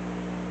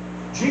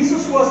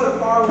 Jesus wasn't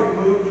far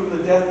removed from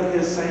the death of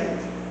his saint.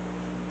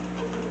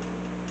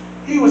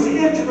 He was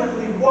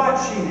intimately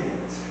watching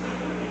it.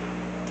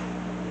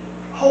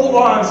 Hold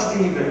on,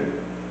 Stephen.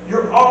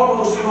 You're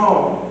almost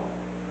home.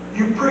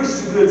 You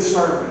preached a good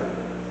sermon.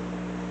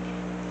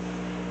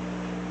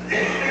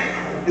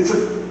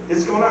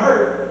 It's going to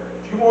hurt.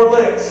 A few more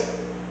licks.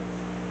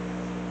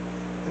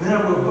 And then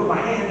I'm going to put my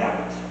hand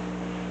out.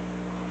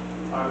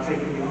 I'm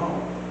taking you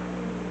home.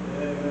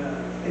 Amen.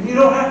 And you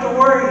don't have to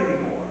worry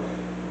anymore.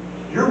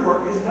 Your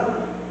work is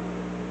done.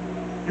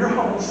 Your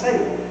home's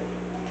safe.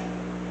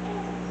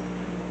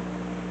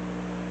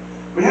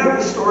 We have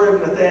the story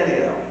of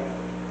Nathanael,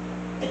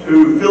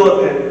 who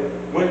Philip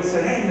had went and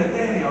said, "Hey,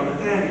 Nathanael,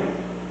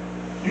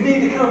 you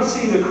need to come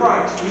see the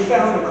Christ. We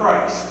found the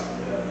Christ."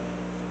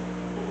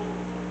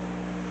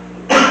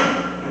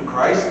 And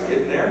Christ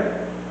getting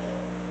there.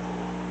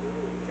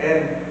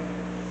 And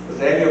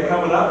Nathanael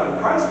coming up, and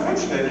Christ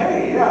mentioning,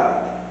 "Hey,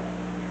 yeah,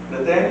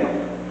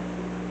 Nathanael,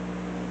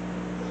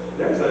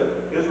 there's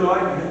an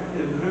Israelite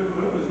in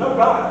whom is no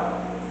God."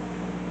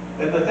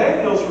 And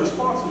Nathanael's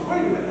response was, "Wait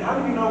a minute, how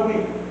do you know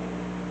me?"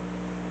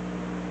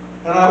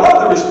 And I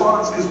love the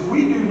response because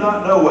we do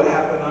not know what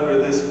happened under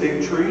this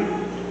fig tree.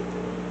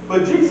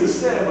 But Jesus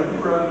said, when you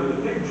were under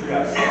the fig tree,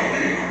 I saw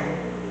you.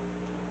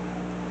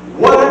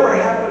 Whatever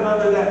happened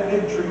under that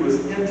fig tree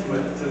was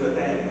intimate to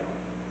Nathanael.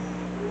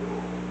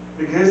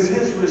 Because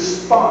his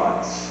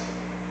response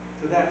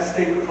to that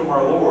statement from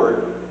our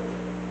Lord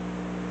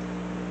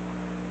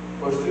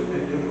was to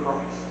admit you're the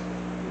Christ.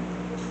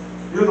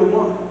 You're the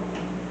one.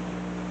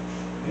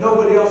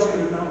 Nobody else could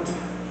have known.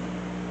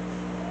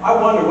 I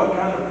wonder what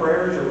kind of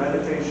prayers or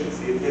meditations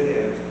he had been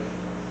in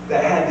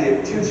that had the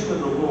attention of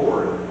the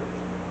Lord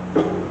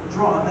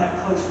drawn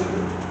that close to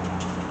him.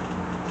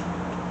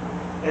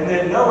 And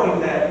then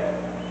knowing that,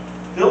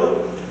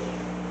 Philip,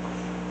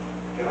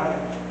 can I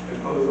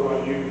impose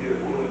on you to get a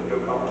feeling to go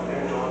call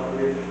Nathanael on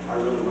here? I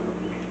really want to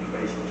meet you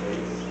face to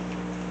face.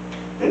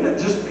 Isn't it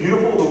just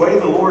beautiful the way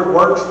the Lord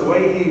works, the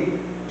way He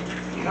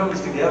comes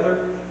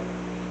together?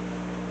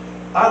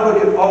 I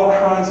look at all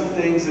kinds of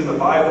things in the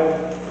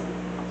Bible,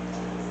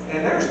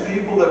 and there's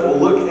people that will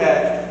look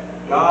at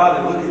God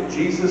and look at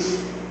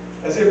Jesus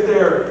as if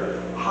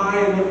they're high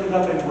and lifted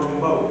up and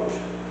remote.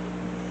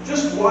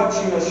 Just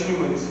watching us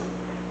humans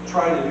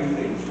try to do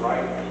things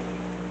right,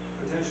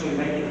 potentially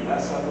making a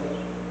mess of it.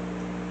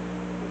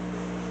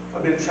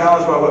 I've been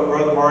challenged by what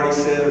Brother Marty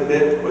said a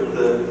bit with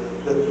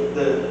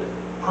the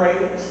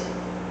praise.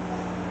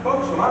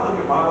 Folks, when I look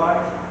at my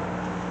life,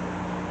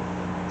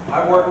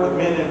 I've worked with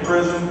men in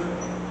prison,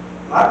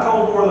 and I've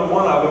told more than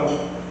one of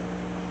them,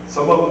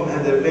 some of them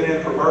that have been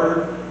in for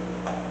murder,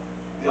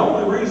 the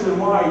only reason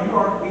why you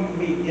aren't meeting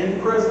me in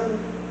prison,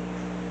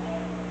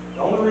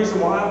 the only reason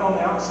why I'm on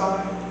the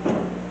outside,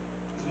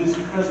 is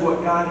because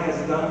what God has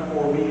done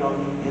for me on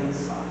the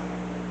inside.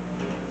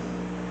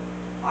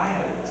 I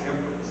had a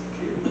temper as a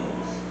kid,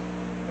 folks,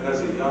 and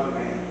as a young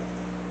man.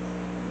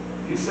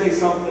 If you say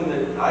something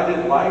that I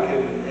didn't like,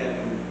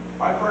 and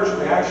my first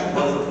reaction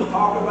wasn't to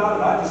talk about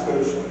it, I just go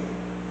to sleep.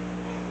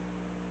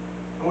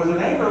 And with an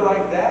anger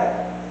like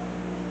that,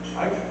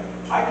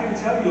 I can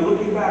tell you,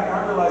 looking back,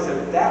 I realized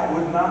that that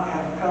would not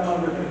have come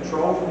under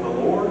control from the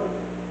Lord.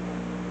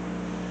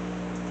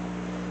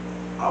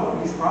 I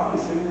would be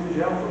probably sitting in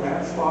jail for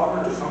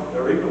manslaughter or something,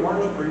 or even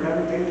worse,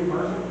 premeditated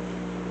murder.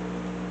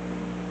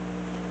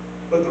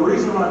 But the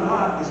reason I'm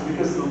not is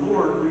because the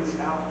Lord reached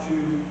out to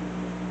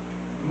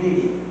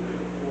me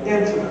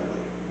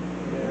intimately.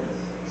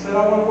 He said,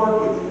 "I want to work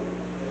with you.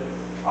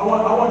 I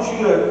want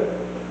you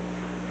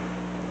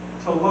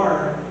to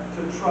learn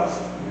to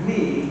trust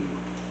me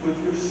with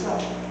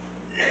yourself."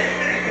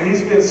 And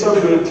He's been so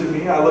good to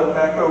me. I look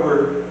back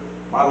over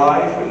my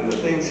life and the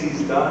things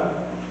He's done.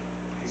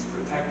 He's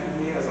protected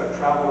me as I've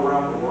traveled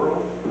around the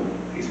world.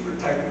 He's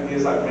protected me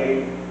as I've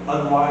made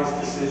unwise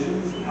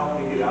decisions and helped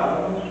me get out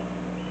of them.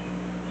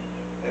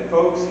 And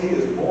folks, He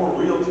is more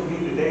real to me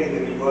today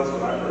than He was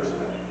when I first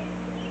met Him.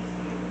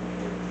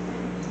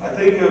 I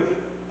think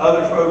of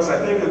other folks. I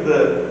think of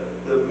the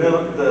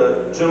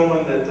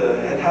gentleman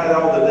that had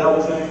all the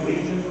devils in his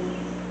legion.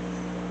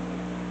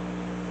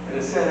 And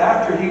it said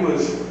after he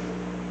was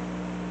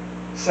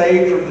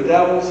saved from the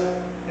devils,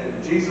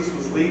 and Jesus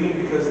was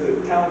leaving because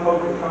the town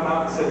folk had come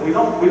out and said, we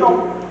don't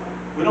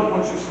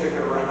want you sticking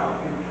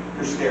around.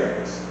 You're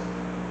scaring us.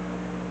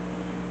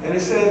 And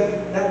it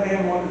said that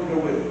man wanted to go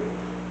with him.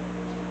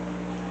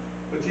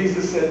 But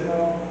Jesus said,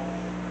 "No,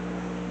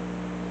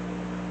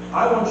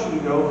 I want you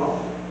to go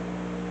home.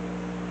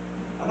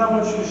 And I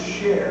want you to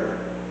share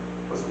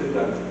what's been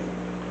done to you."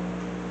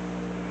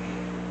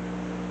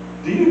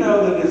 Do you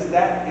know that it's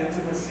that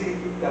intimacy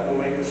that will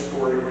make a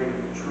story ring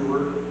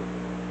truer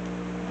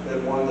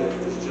than one that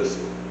is just,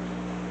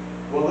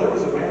 well, there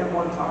was a man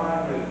one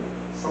time and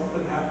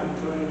something happened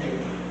to him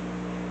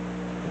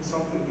and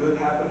something good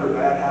happened or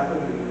bad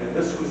happened and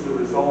this was the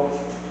result.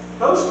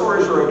 Those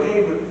stories are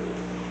okay, but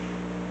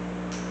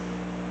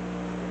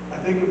I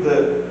think of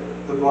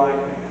the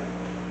blind man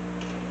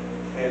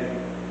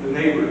and the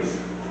neighbors.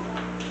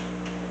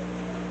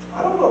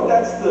 I don't know if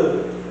that's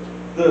the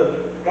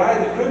guy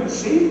that couldn't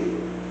see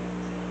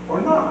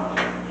or not.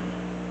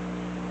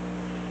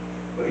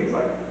 But he's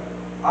like,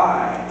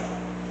 "I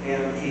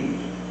am He.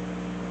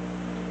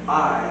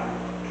 I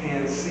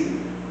can see."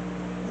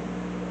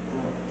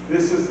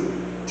 This is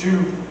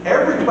to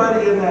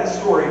everybody in that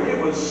story, it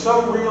was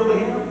so real to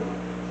him.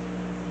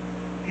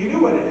 He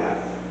knew what had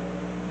happened.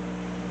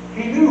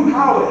 He knew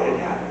how it had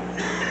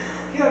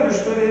happened. He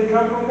understood it had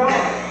come from God.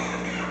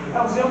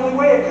 That was the only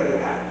way it could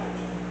have happened.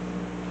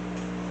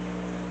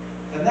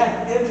 And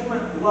that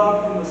intimate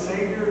love from the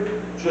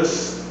Savior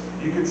just,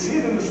 you could see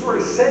it in the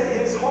story, set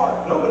his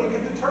heart. Nobody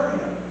could deter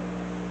him.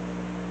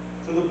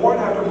 To the point,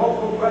 after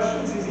multiple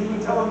questions, he's even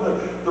telling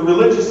the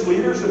religious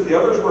leaders that the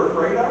others were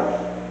afraid of.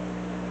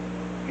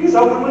 He's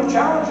openly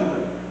challenging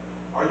them.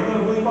 Are you going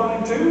to believe on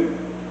him too?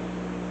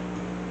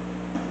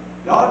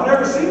 Y'all have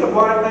never seen a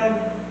blind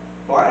man,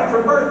 blind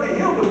from birth, get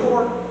healed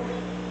before.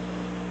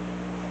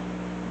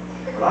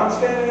 But I'm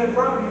standing in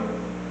front of you.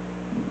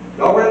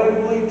 Y'all ready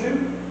to believe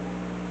too?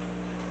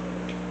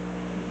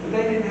 But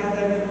they didn't have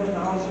that intimate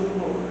knowledge of the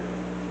Lord.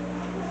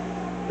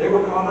 They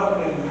were caught up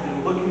in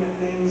looking at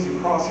things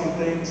and crossing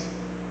things.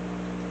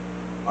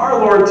 Our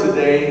Lord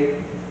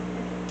today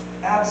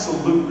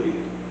absolutely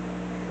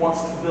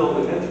wants to build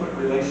an intimate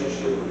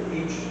relationship with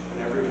each and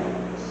every one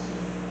of us.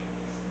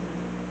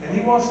 And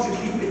He wants to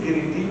keep it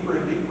getting deeper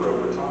and deeper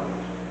over time.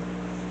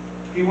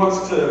 He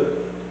wants to,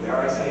 dare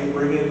I say,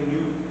 bring in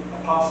new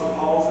Apostle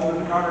Pauls into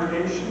the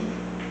congregation.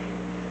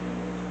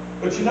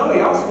 But you know, He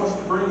also wants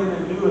to bring in a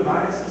new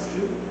Ananias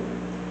too.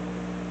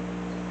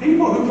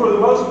 People who, for the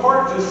most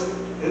part, just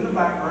in the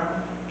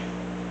background,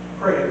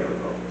 praying for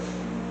folks.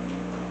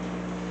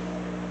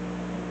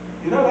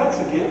 You know, that's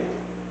a gift.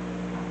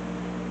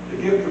 The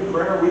gift of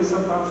prayer. We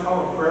sometimes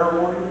call them prayer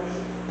warriors.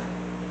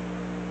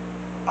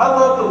 I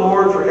love the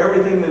Lord for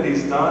everything that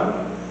He's done.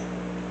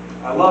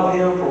 I love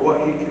Him for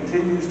what He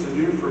continues to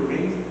do for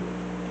me.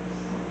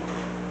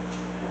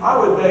 I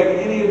would beg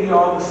any of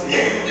y'all to see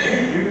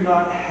if you do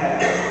not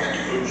have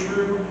a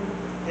true,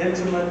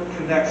 intimate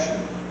connection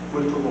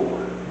with the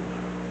Lord.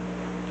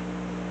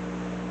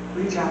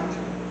 Reach out to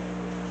Him.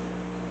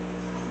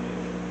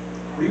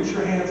 Reach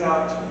your hands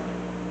out to Him.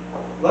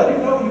 Let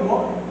Him know you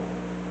want Him.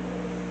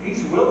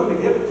 He's willing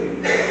to give it to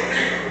you.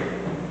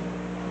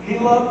 He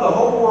loved the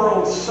whole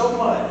world so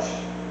much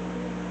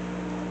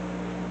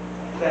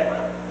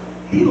that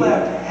He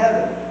left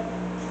heaven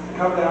to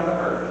come down to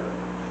earth.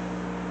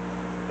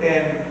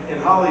 And in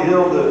Holly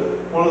Hill,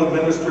 one of the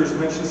ministers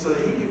mentioned so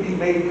that He could be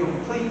made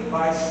complete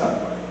by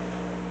suffering.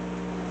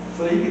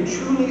 So that He could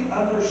truly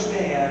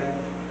understand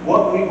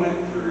what we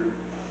went through,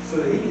 so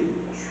that He could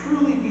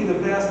truly be the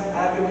best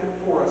advocate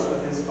for us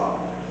with His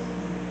Father.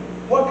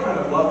 What kind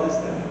of love is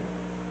that?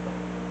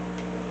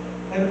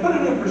 And to put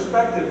it in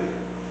perspective,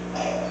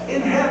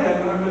 in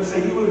heaven, I'm going to say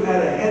He would have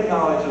had a head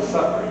knowledge of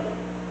suffering.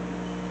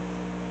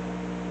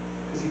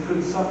 Because He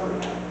couldn't suffer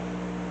that.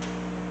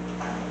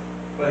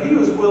 But He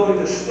was willing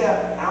to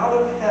step out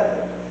of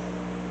heaven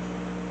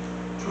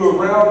to a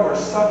realm where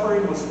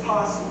suffering was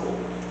possible.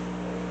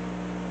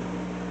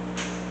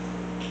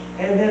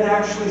 And then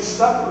actually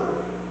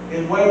suffer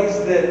in ways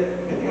that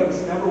many of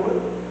us never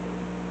will.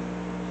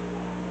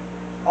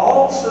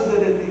 All so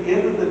that at the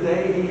end of the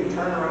day, He could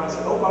turn around and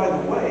say, oh, by the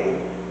way,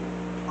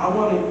 I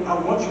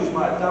want you as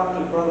my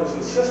adopted brothers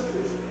and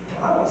sisters, and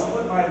I want to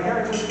split my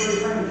inheritance for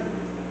eternity.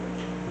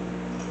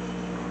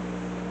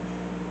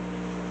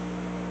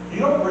 You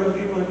don't bring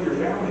people into your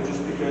family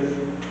just because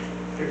you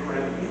pick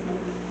random people.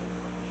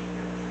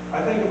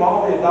 I think of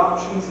all the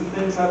adoptions and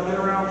things I've been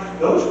around,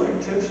 those were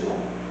intentional.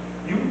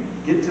 You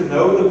get to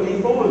know the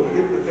people, and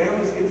the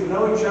families get to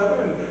know each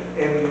other,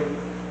 and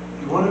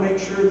you want to make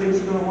sure things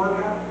are going to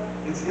work out.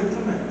 It's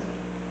intimate.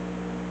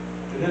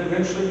 And then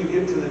eventually you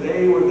get to the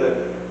day where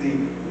the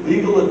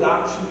legal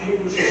adoption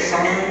papers are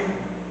signed.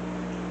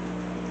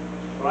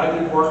 When I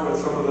did work with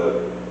some of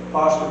the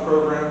foster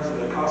programs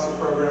and the CASA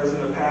programs in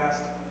the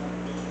past,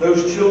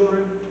 those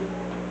children,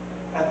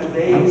 at the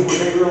days when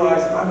they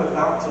realize I'm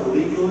about to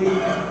legally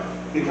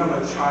become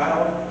a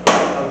child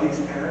of these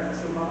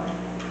parents of mine,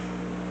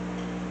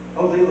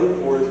 oh, they look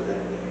forward to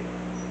that day.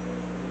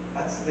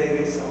 That's the day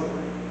they celebrate.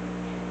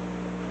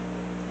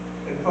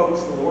 And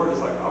folks, the Lord is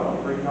like, I want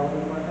to bring y'all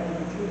into my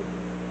family too.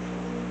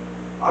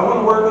 I want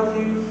to work with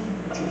you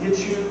to get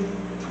you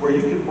to where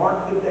you can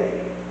mark the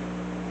day.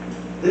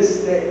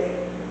 This day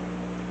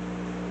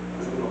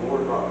is when the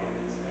Lord brought me into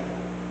His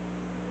family.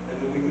 And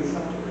then we could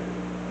celebrate.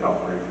 Y'all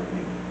pray for me.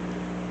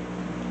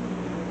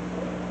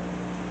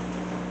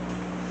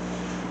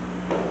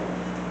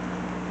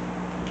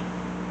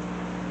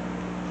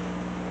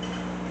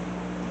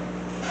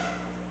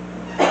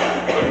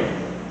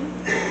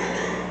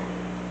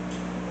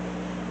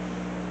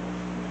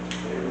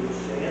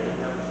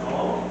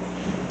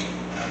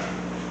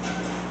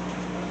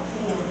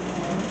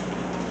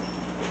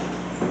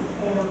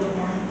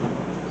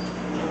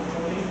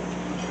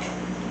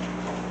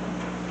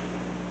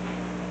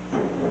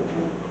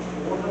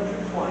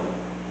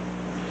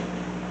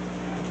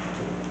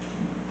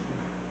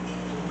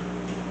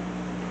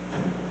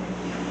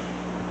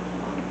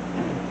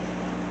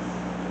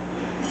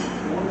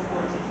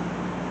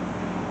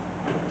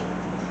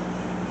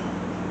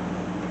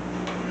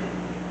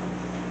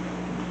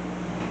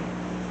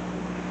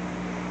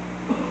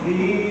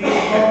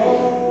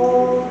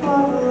 Behold,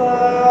 what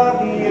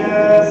love He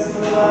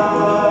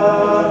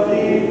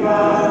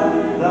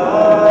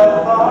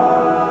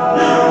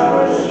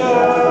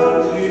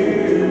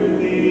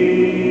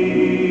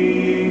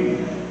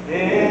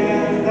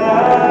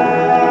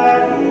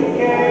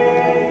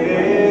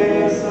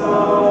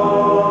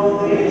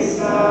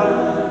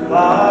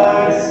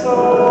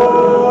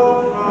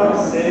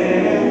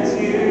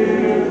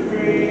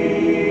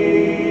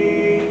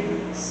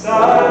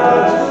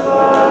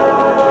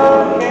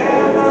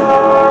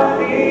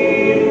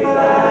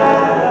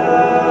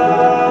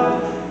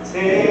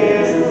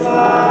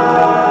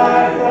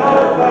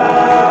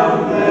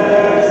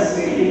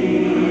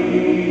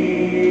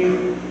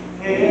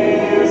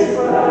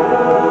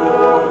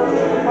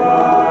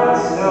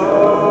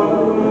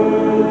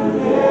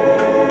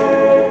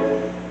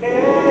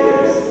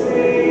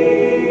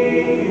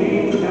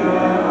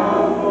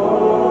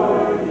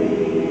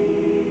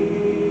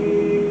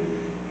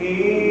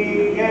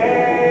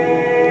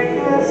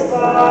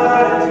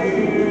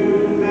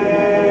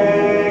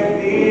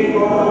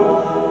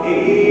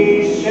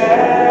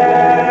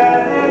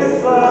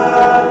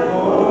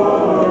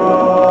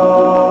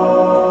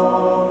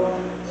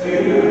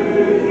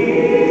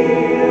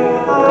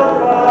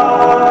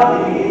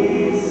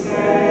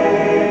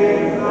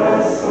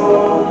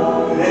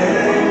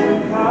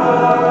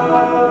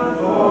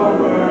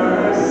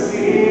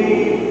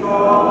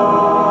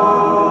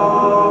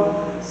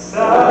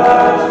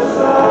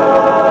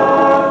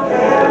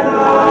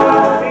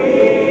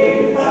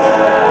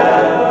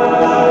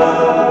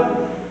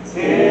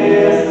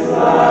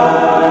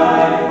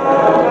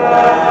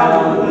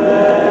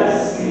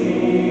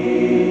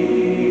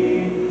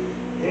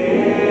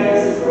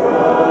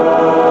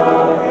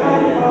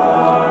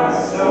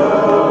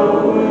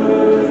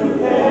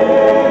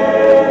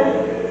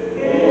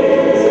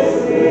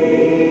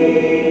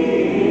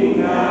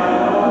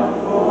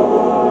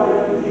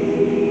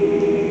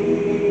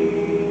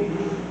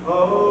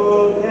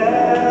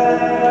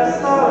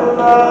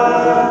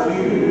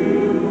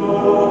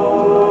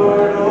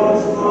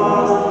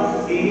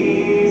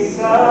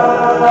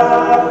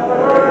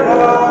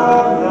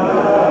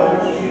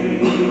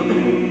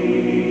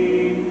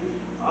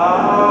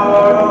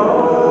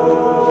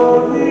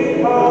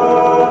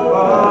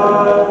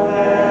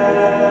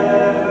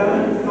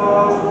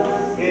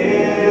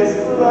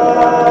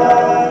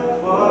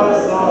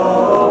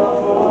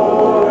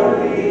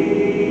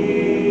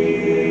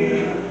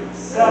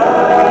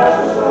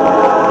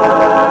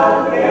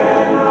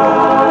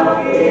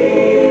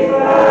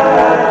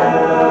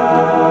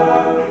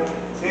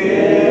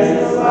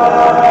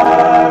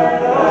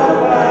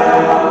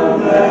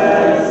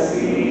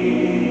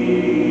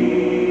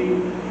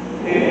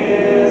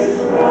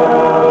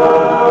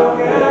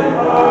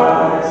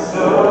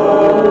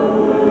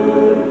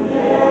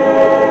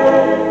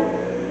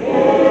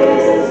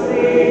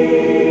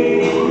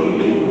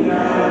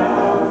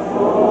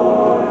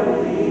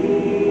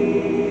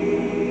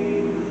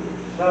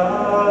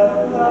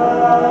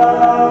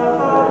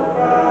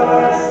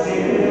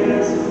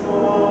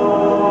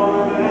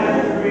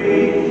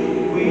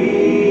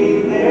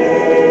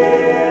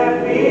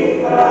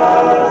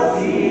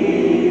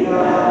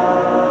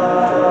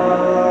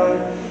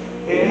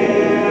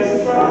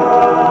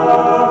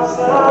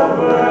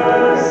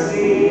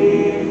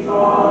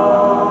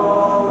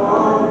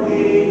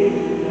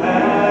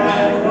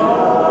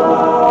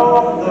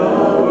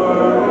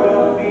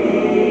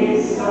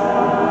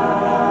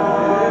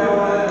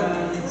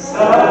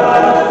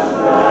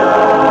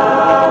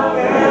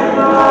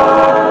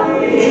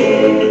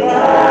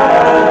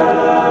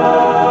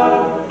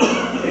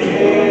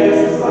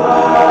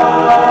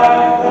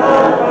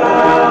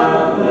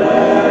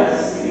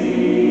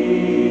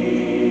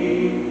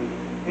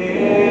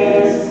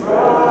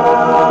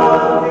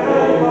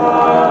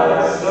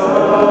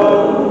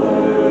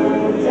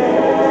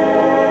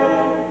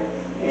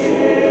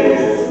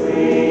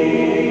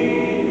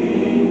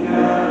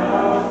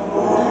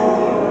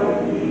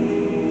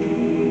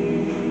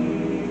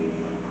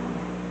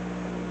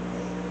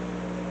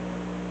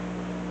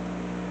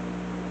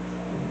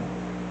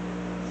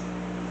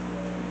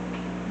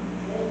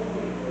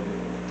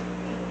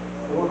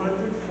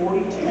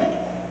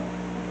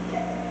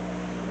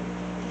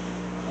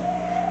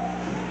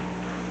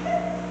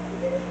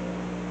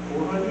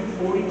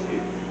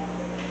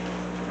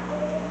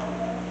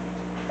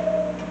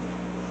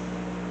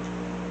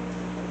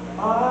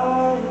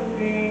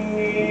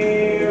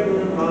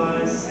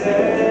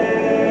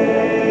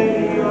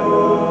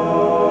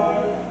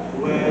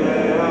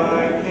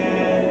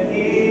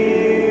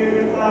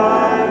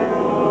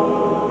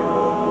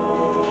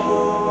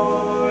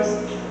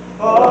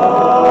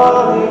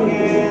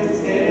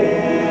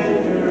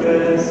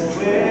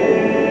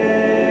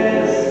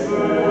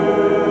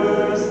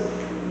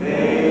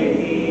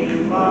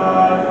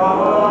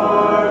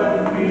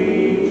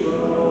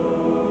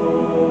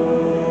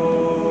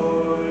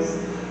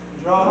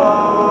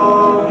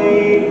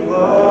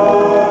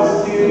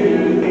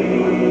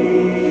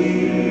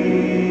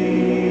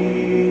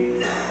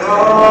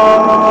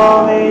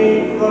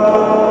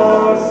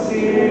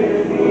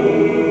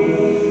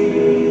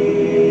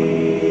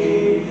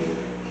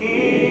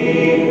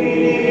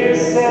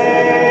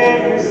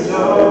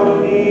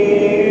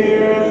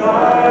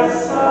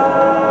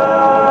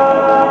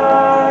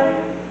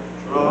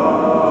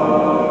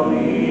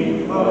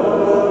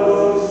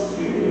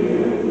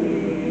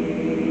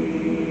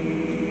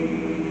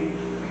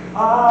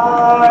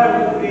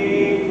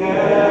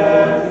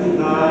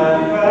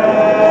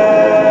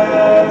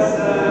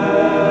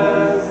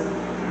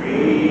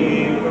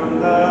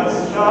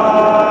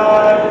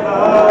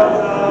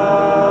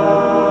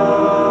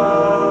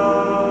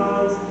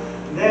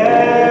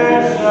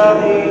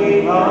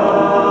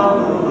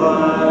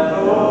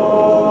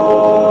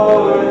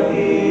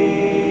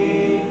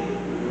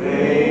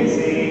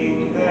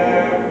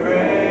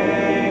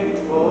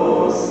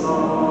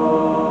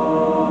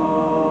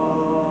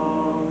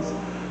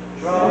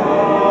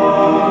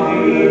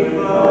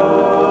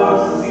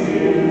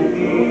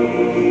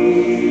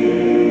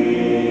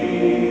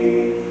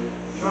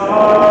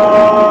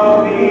Draw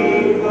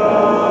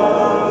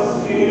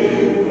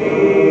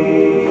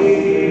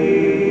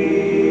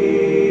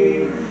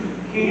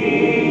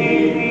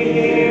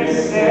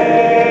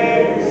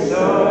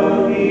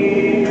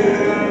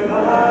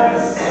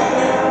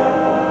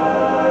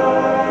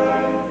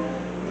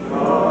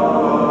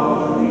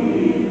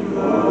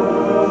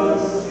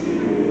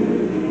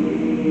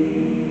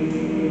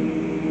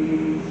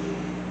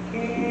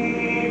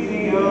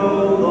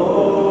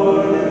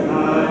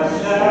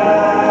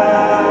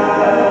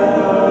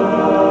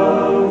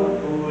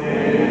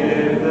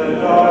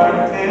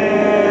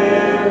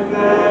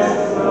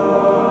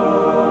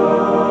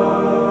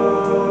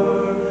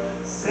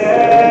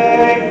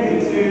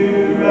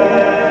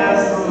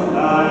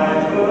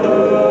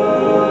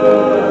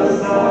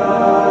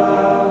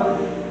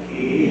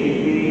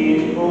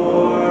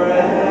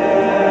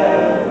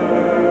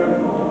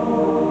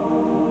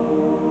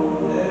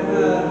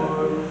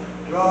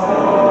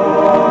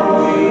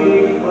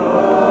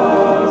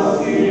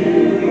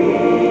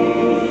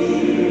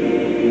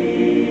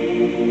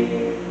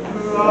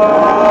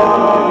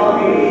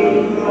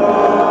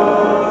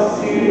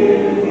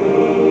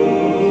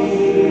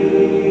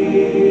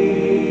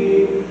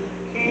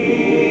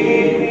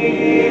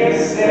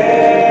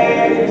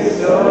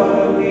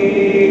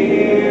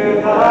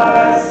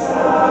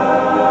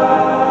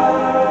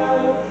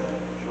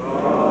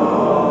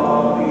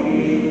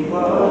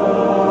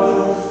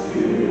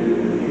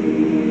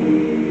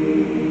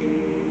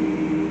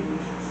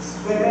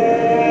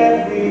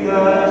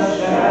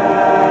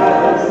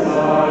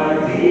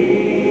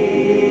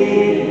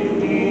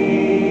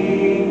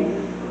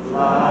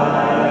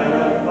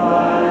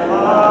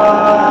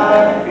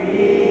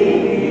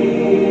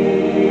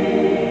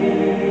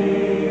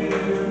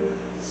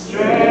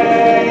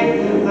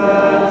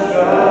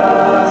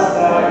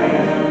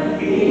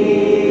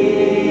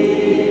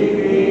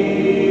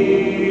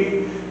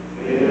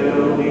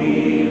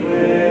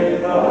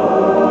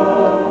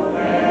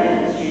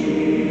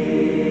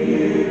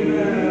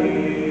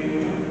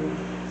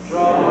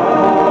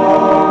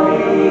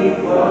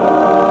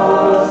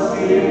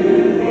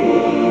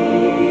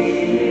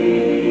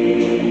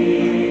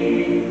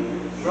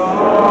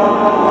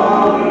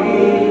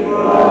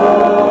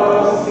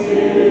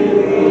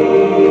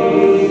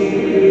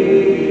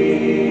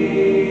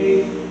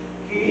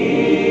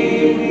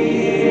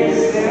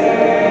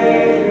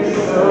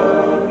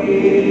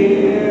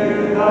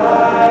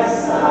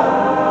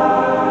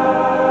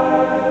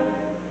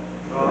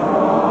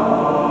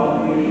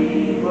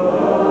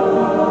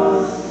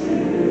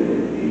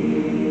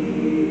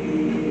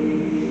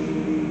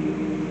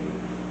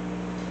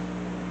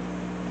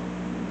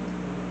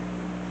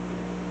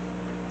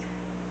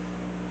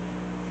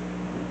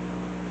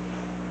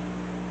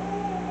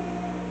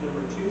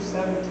Number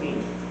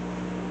 217.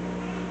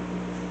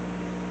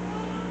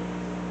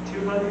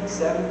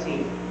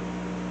 217.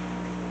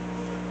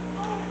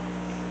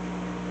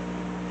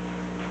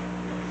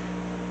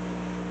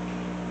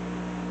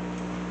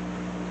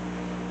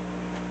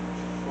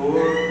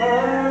 For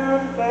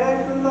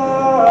perfect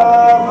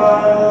love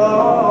I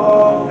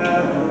long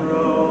have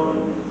grown,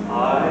 I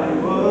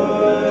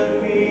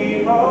would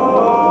be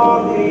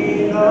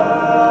wholly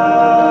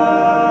thine.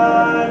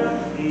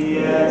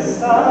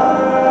 Yes, I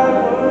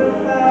would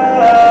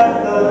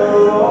have the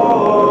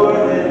Lord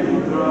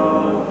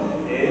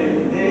enthroned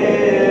in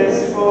this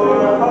for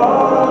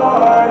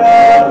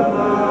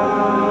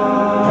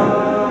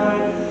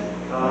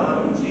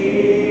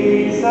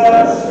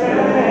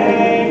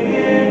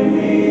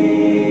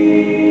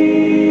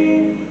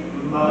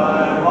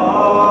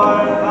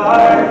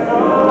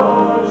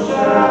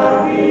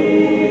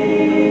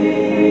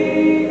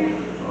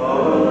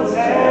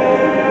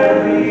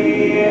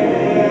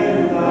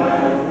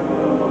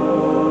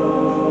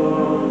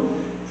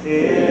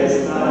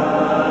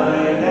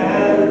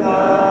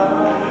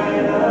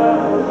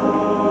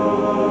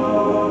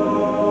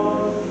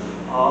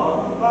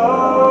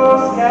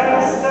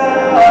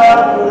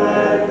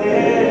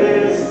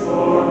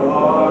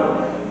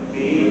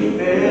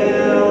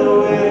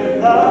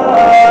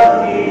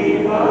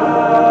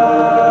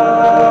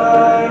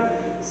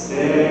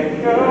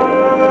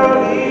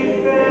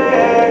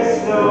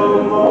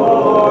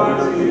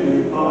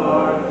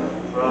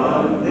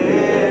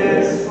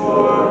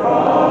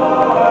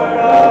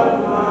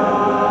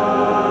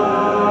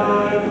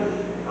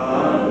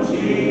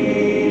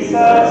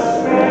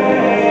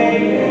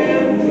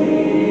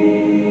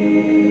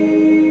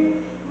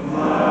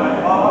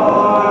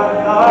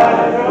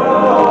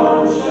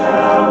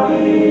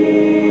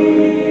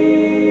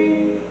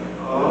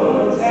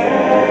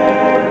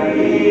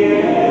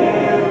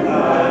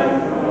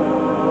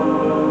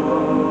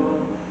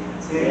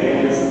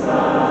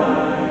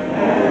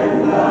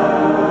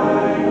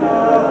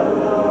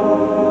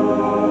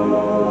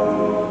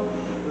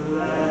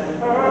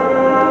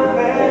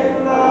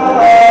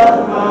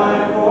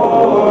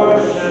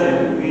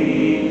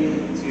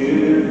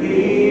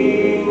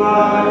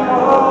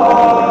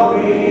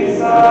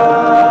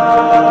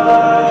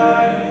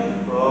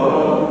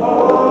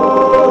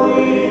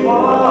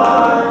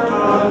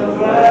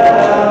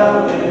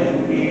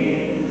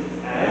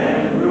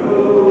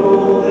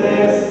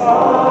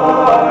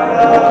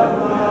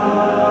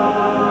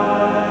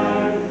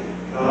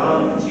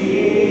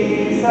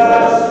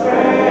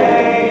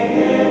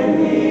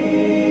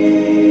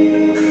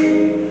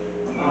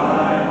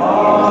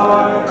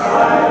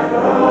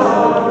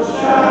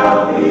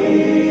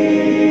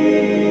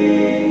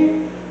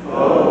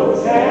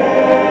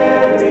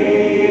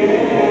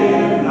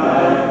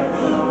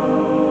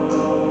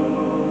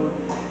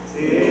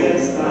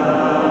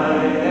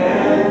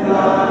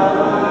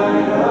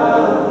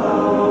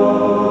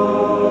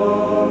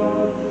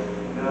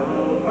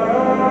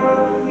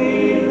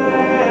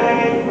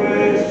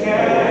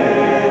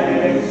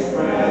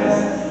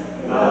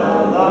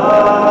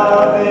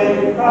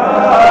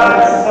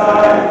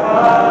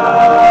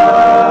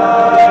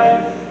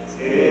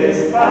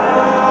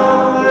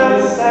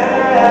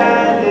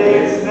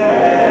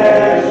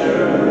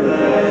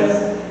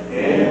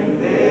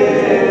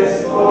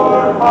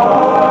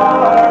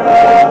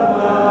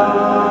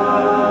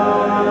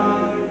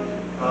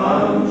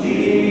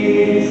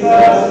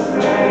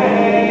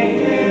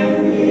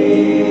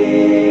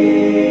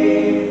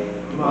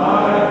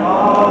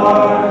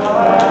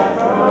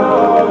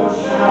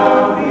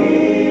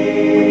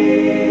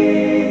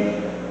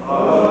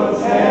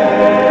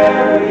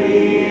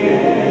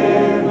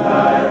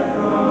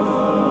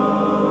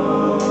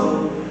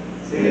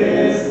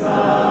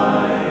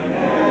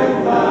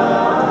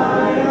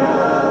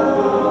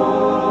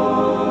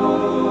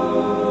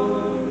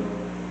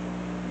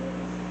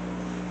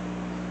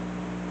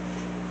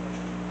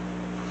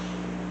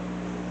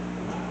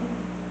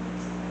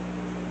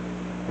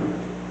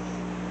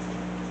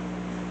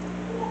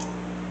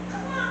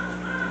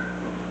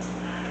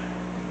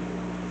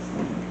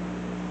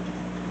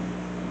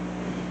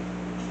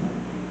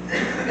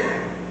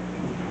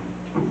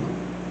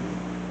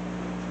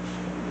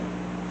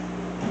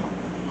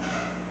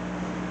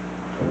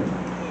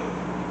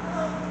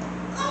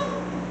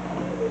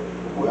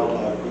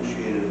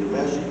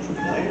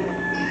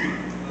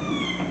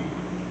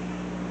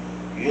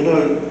You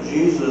know,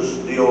 Jesus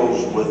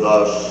deals with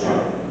us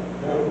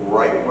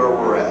right where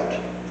we're at.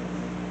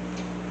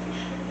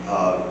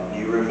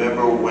 You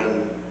remember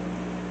when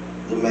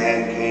the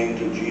man came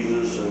to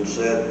Jesus and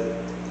said,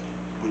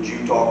 "Would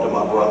you talk to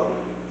my brother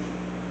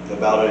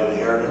about an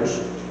inheritance?"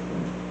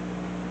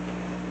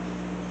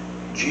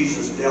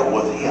 Jesus dealt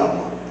with him,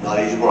 not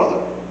his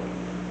brother.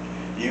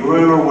 You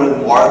remember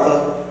when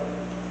Martha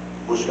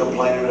was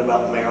complaining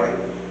about Mary?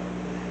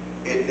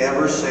 It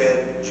never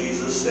said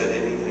Jesus said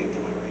anything to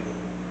Mary.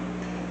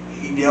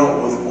 He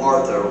dealt with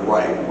Martha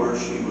right where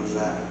she was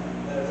at.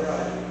 That's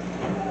right.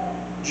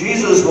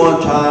 Jesus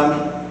one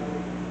time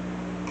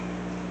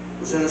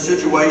was in a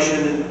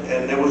situation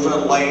and there was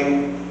a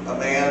man,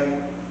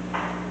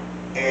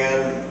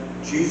 and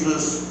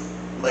Jesus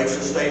makes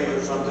a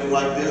statement, something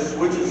like this,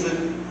 which is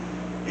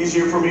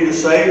easier for me to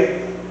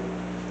say: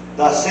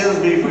 "Thy sins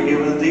be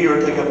forgiven thee,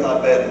 or take up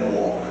thy bed and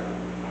walk.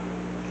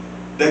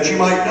 That you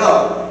might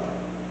know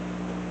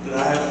that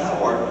I have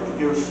power to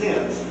forgive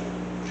sins.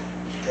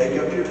 Take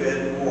up your bed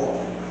and walk."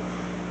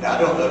 Now,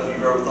 I don't know if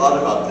you've ever thought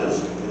about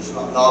this. It's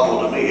not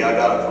novel to me. I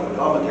got it from a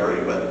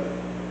commentary, but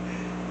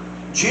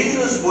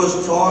Jesus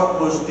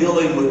was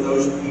dealing with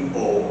those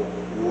people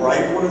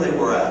right where they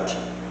were at.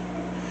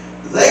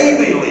 They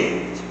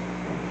believed,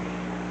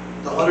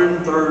 the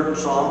 103rd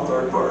Psalm,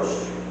 3rd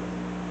verse,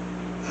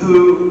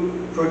 "Who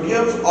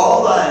forgives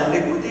all thy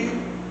iniquity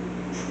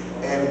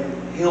and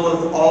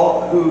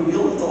who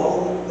healeth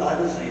all thy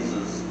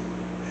diseases."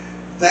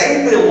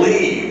 They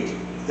believed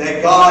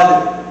that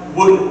God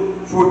would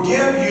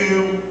forgive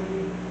you,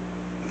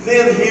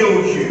 then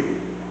heal you.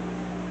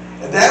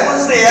 And that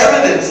was the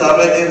evidence of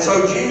it. And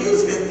so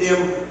Jesus hit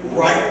them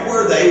right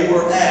where they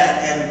were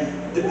at. And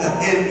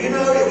you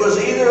know, it was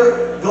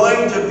either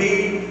going to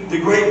be the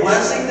great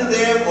blessing to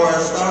them or a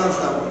stone of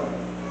stumbling.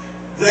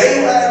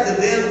 They had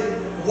to then,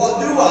 what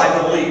do I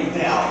believe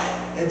now?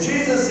 And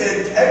Jesus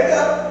said, "Take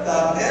up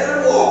thy bed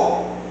and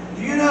walk."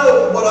 Do you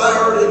know what I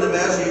heard in the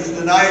message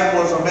tonight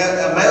was a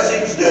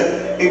message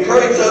that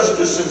encouraged us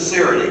to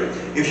sincerity.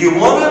 If you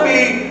want to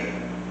be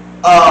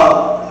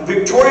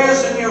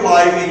victorious in your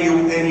life and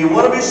you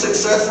want to be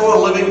successful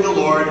in living the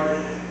Lord,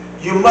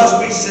 you must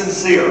be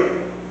sincere.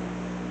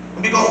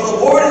 Because the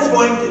Lord is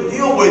going to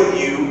deal with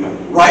you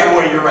right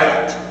where you're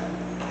at.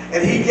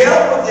 And He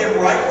dealt with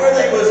them right where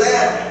they was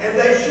at. And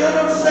they should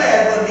have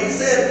said, when He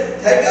said,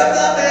 "Take up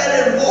thy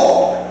bed and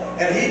walk,"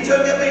 and He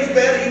took up His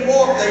bed and He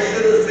walked, they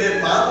should have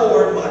said, "My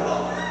Lord, my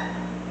God."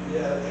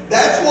 Yeah.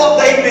 That's what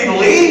they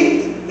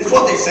believed. It's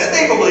what they said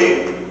they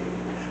believed.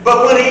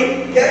 But when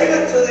He gave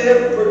it to them,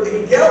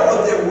 He dealt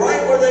with them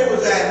right where they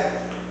was at,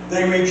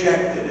 they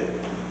rejected it.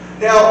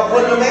 Now,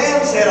 when the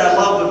man said, I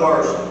love the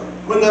verse,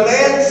 when the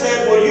man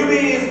said, "Will you be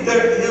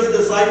His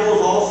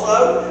disciples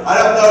also?" I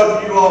don't know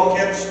if you all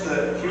catch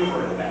the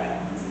humor in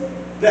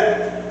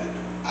that.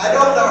 I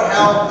don't know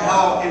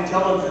how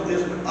intelligent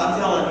this is, but I'm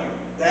telling you,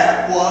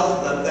 that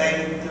was the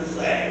thing to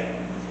say.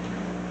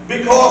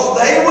 Because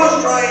they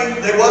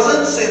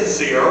wasn't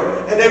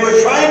sincere, and they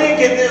were trying to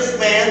get this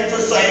man to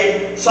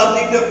say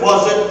something that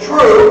wasn't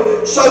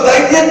true, so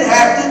they didn't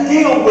have to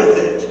deal with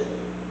it.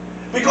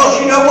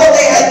 Because you know what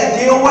they had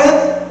to deal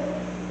with?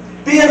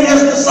 Being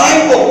His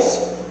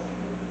disciples.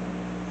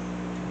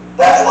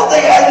 That's what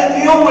they had to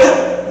deal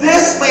with.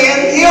 This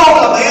man healed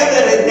a man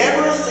that had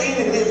never seen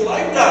in his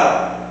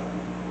lifetime.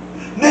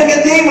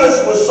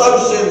 Nicodemus was so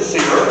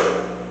sincere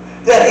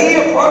that he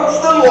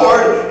approached the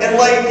Lord and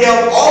laid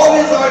down all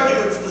of his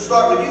arguments to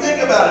start with. You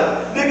think about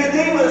it.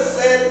 Nicodemus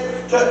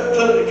said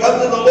to come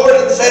to the Lord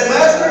and said,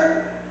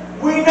 "Master,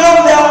 we know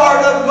thou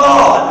art of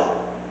God."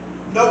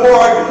 No more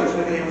arguments,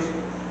 Nicodemus.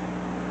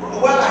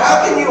 Well,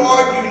 how can you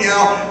argue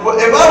now? Well,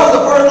 if I was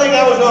the first thing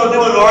I was going to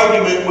do in an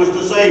argument was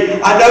to say,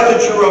 "I know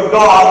that you're of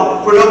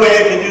God, for no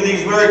man can do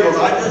these miracles,"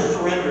 I just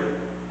surrendered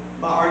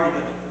my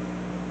argument.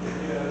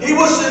 He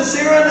was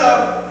sincere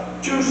enough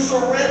to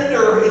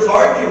surrender his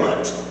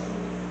argument.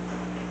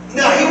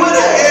 Now, he went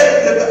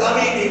ahead,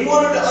 he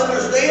wanted to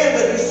understand,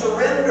 but he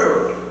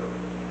surrendered.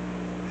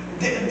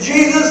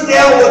 Jesus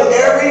dealt with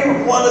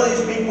every one of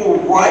these people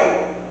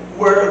right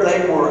where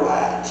they were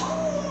at.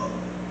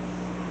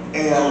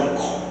 And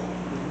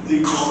the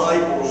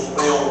disciples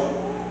felt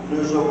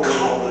miserable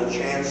on the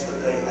chance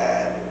that they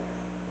had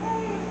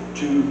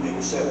to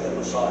accept the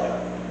Messiah.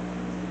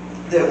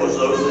 There was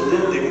those that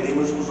did.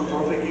 Nicodemus was a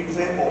perfect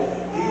example.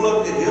 He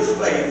looked at his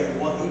faith and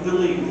what he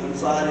believed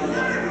inside of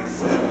him, and he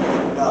said,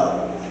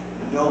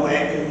 no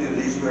man can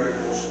do these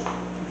miracles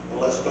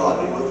unless God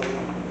be with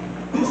him.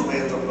 This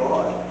man's of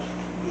God.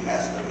 He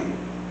has to be.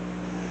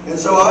 And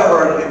so I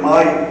heard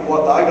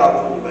what I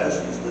got from the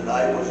message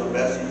tonight was a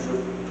message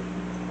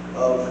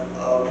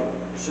of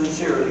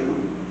sincerity.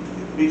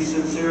 Be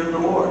sincere in the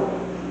Lord.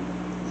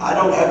 I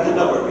don't have to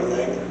know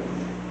everything.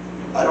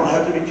 I don't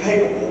have to be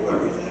capable of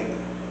everything.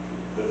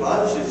 But if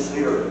I'm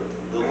sincere,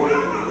 the Lord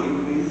can lead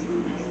me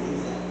through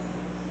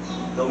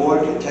anything. The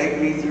Lord can take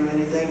me through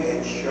anything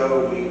and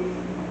show me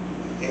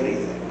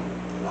anything.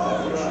 And I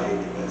appreciate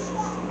the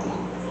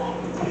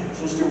message.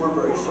 Sister, we're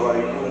very sorry.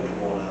 You're going to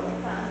come on out.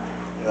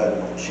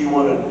 She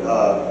wanted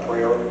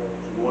prayer.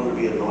 She wanted to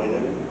be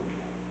anointed.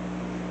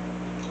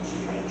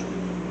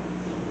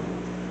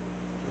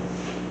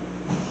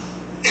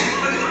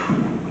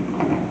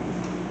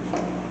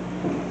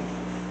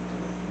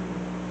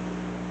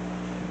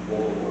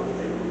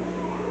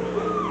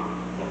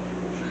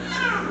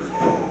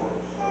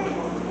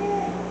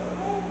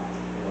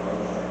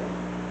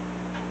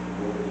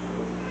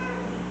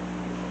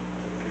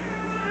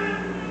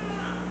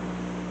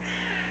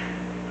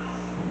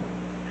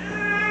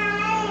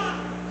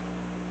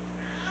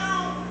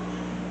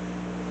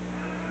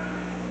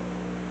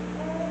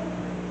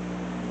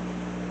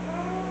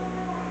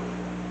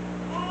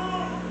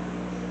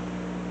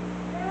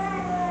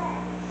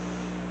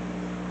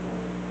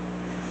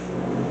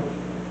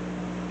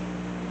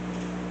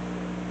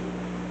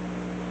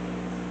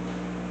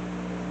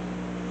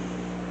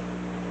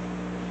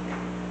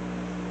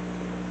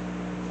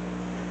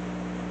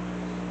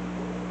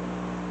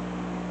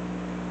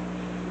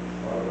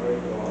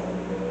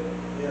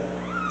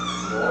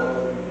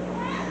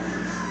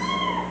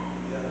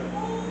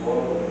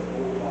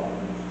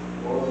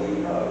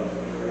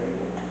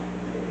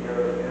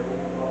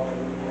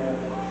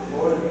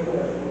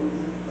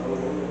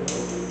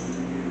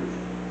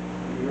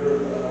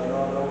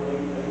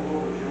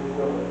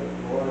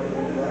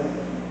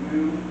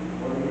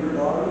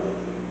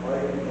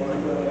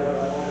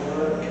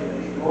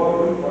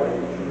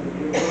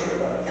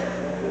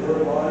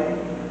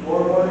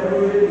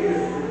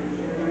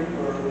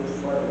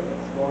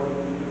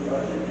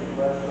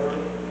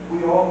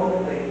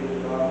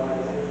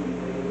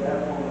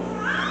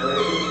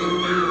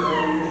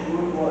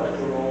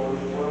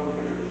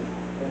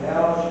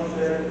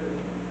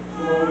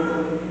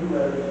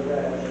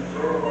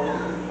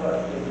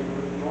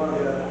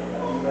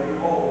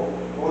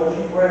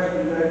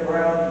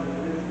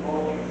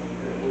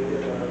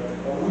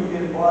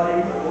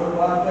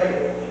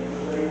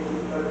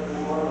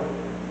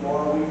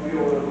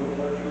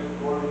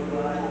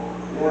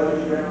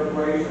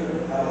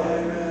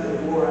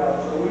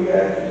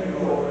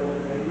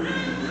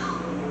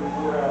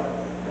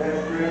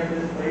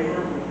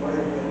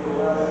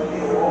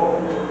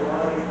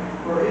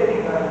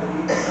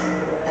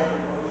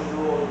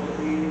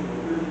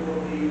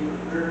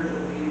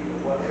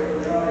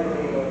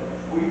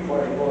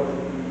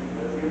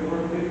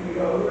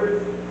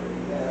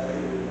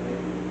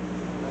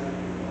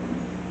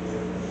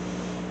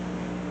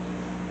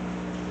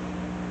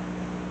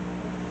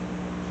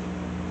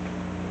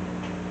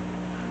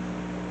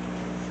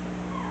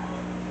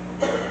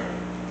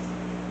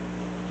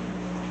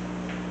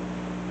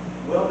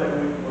 Well, then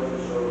we can bring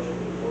the service to a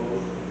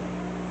close.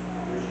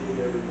 Appreciate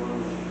everyone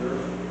who's here.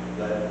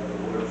 That the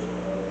words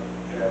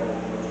travel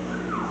most of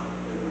these.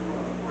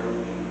 Everyone,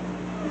 praise you.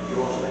 If you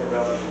want to stay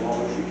around as long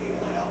as you can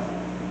now.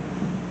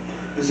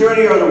 Is there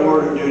any other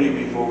word of duty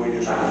before we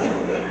dismiss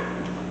today?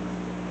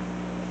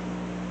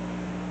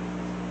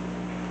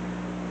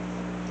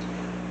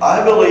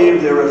 I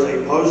believe there is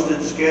a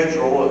posted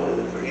schedule.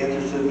 If you're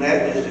interested in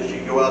that, just as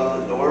you go out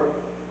the door,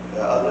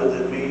 other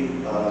than me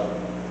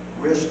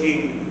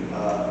risking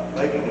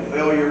making a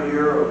failure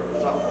here or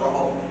something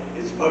wrong,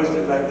 it's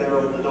posted back there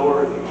on the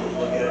door. If you just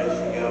look at it as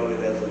you go, it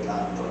has a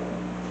time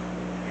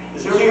frame.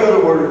 Is there any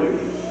other word of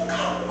duty?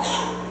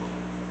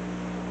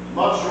 I'm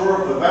not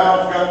sure if the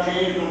valves got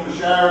changed on the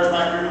showers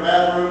back here in the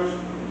bathrooms.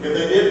 If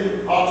they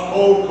didn't, hot's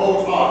cold,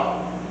 cold's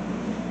hot.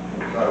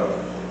 So,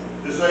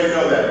 just so you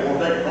know that. You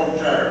won't take a cold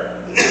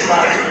shower. If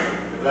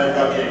that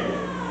got changed.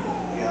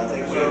 Yeah, I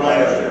think we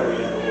last year we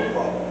had a little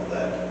problem with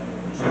that.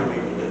 Some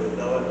people didn't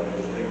know it, and they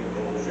was taking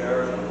cold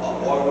showers and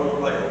hot water was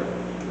available.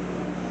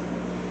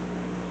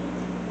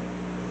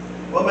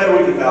 Well, maybe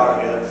we can bow our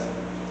heads.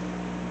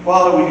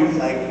 Father, we do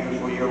thank you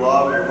for your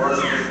love, your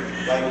mercy.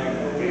 Thank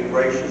you for being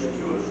gracious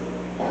to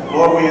us.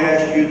 Lord, we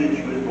ask you that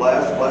you would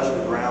bless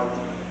the grounds.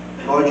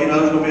 Lord, you know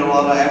there's going to be a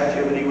lot of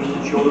activity with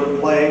the children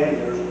playing, and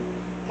there's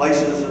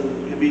places that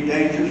can be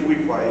dangerous. We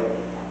pray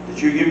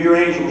that you give your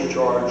angels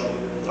charge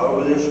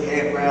over this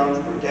campground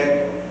to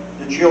protect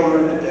the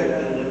children,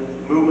 protect the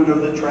movement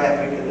of the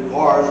traffic and the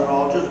cars and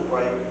all. Just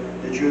pray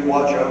that you would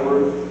watch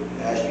over.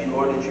 Ask you,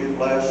 Lord, that you would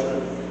bless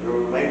the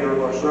remainder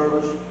of our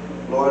service.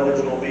 Lord,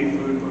 there's going to be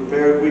food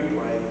prepared. We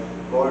pray,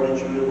 Lord, that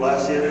you would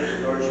bless it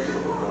and nourish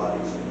our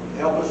bodies.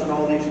 Help us in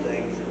all these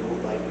things.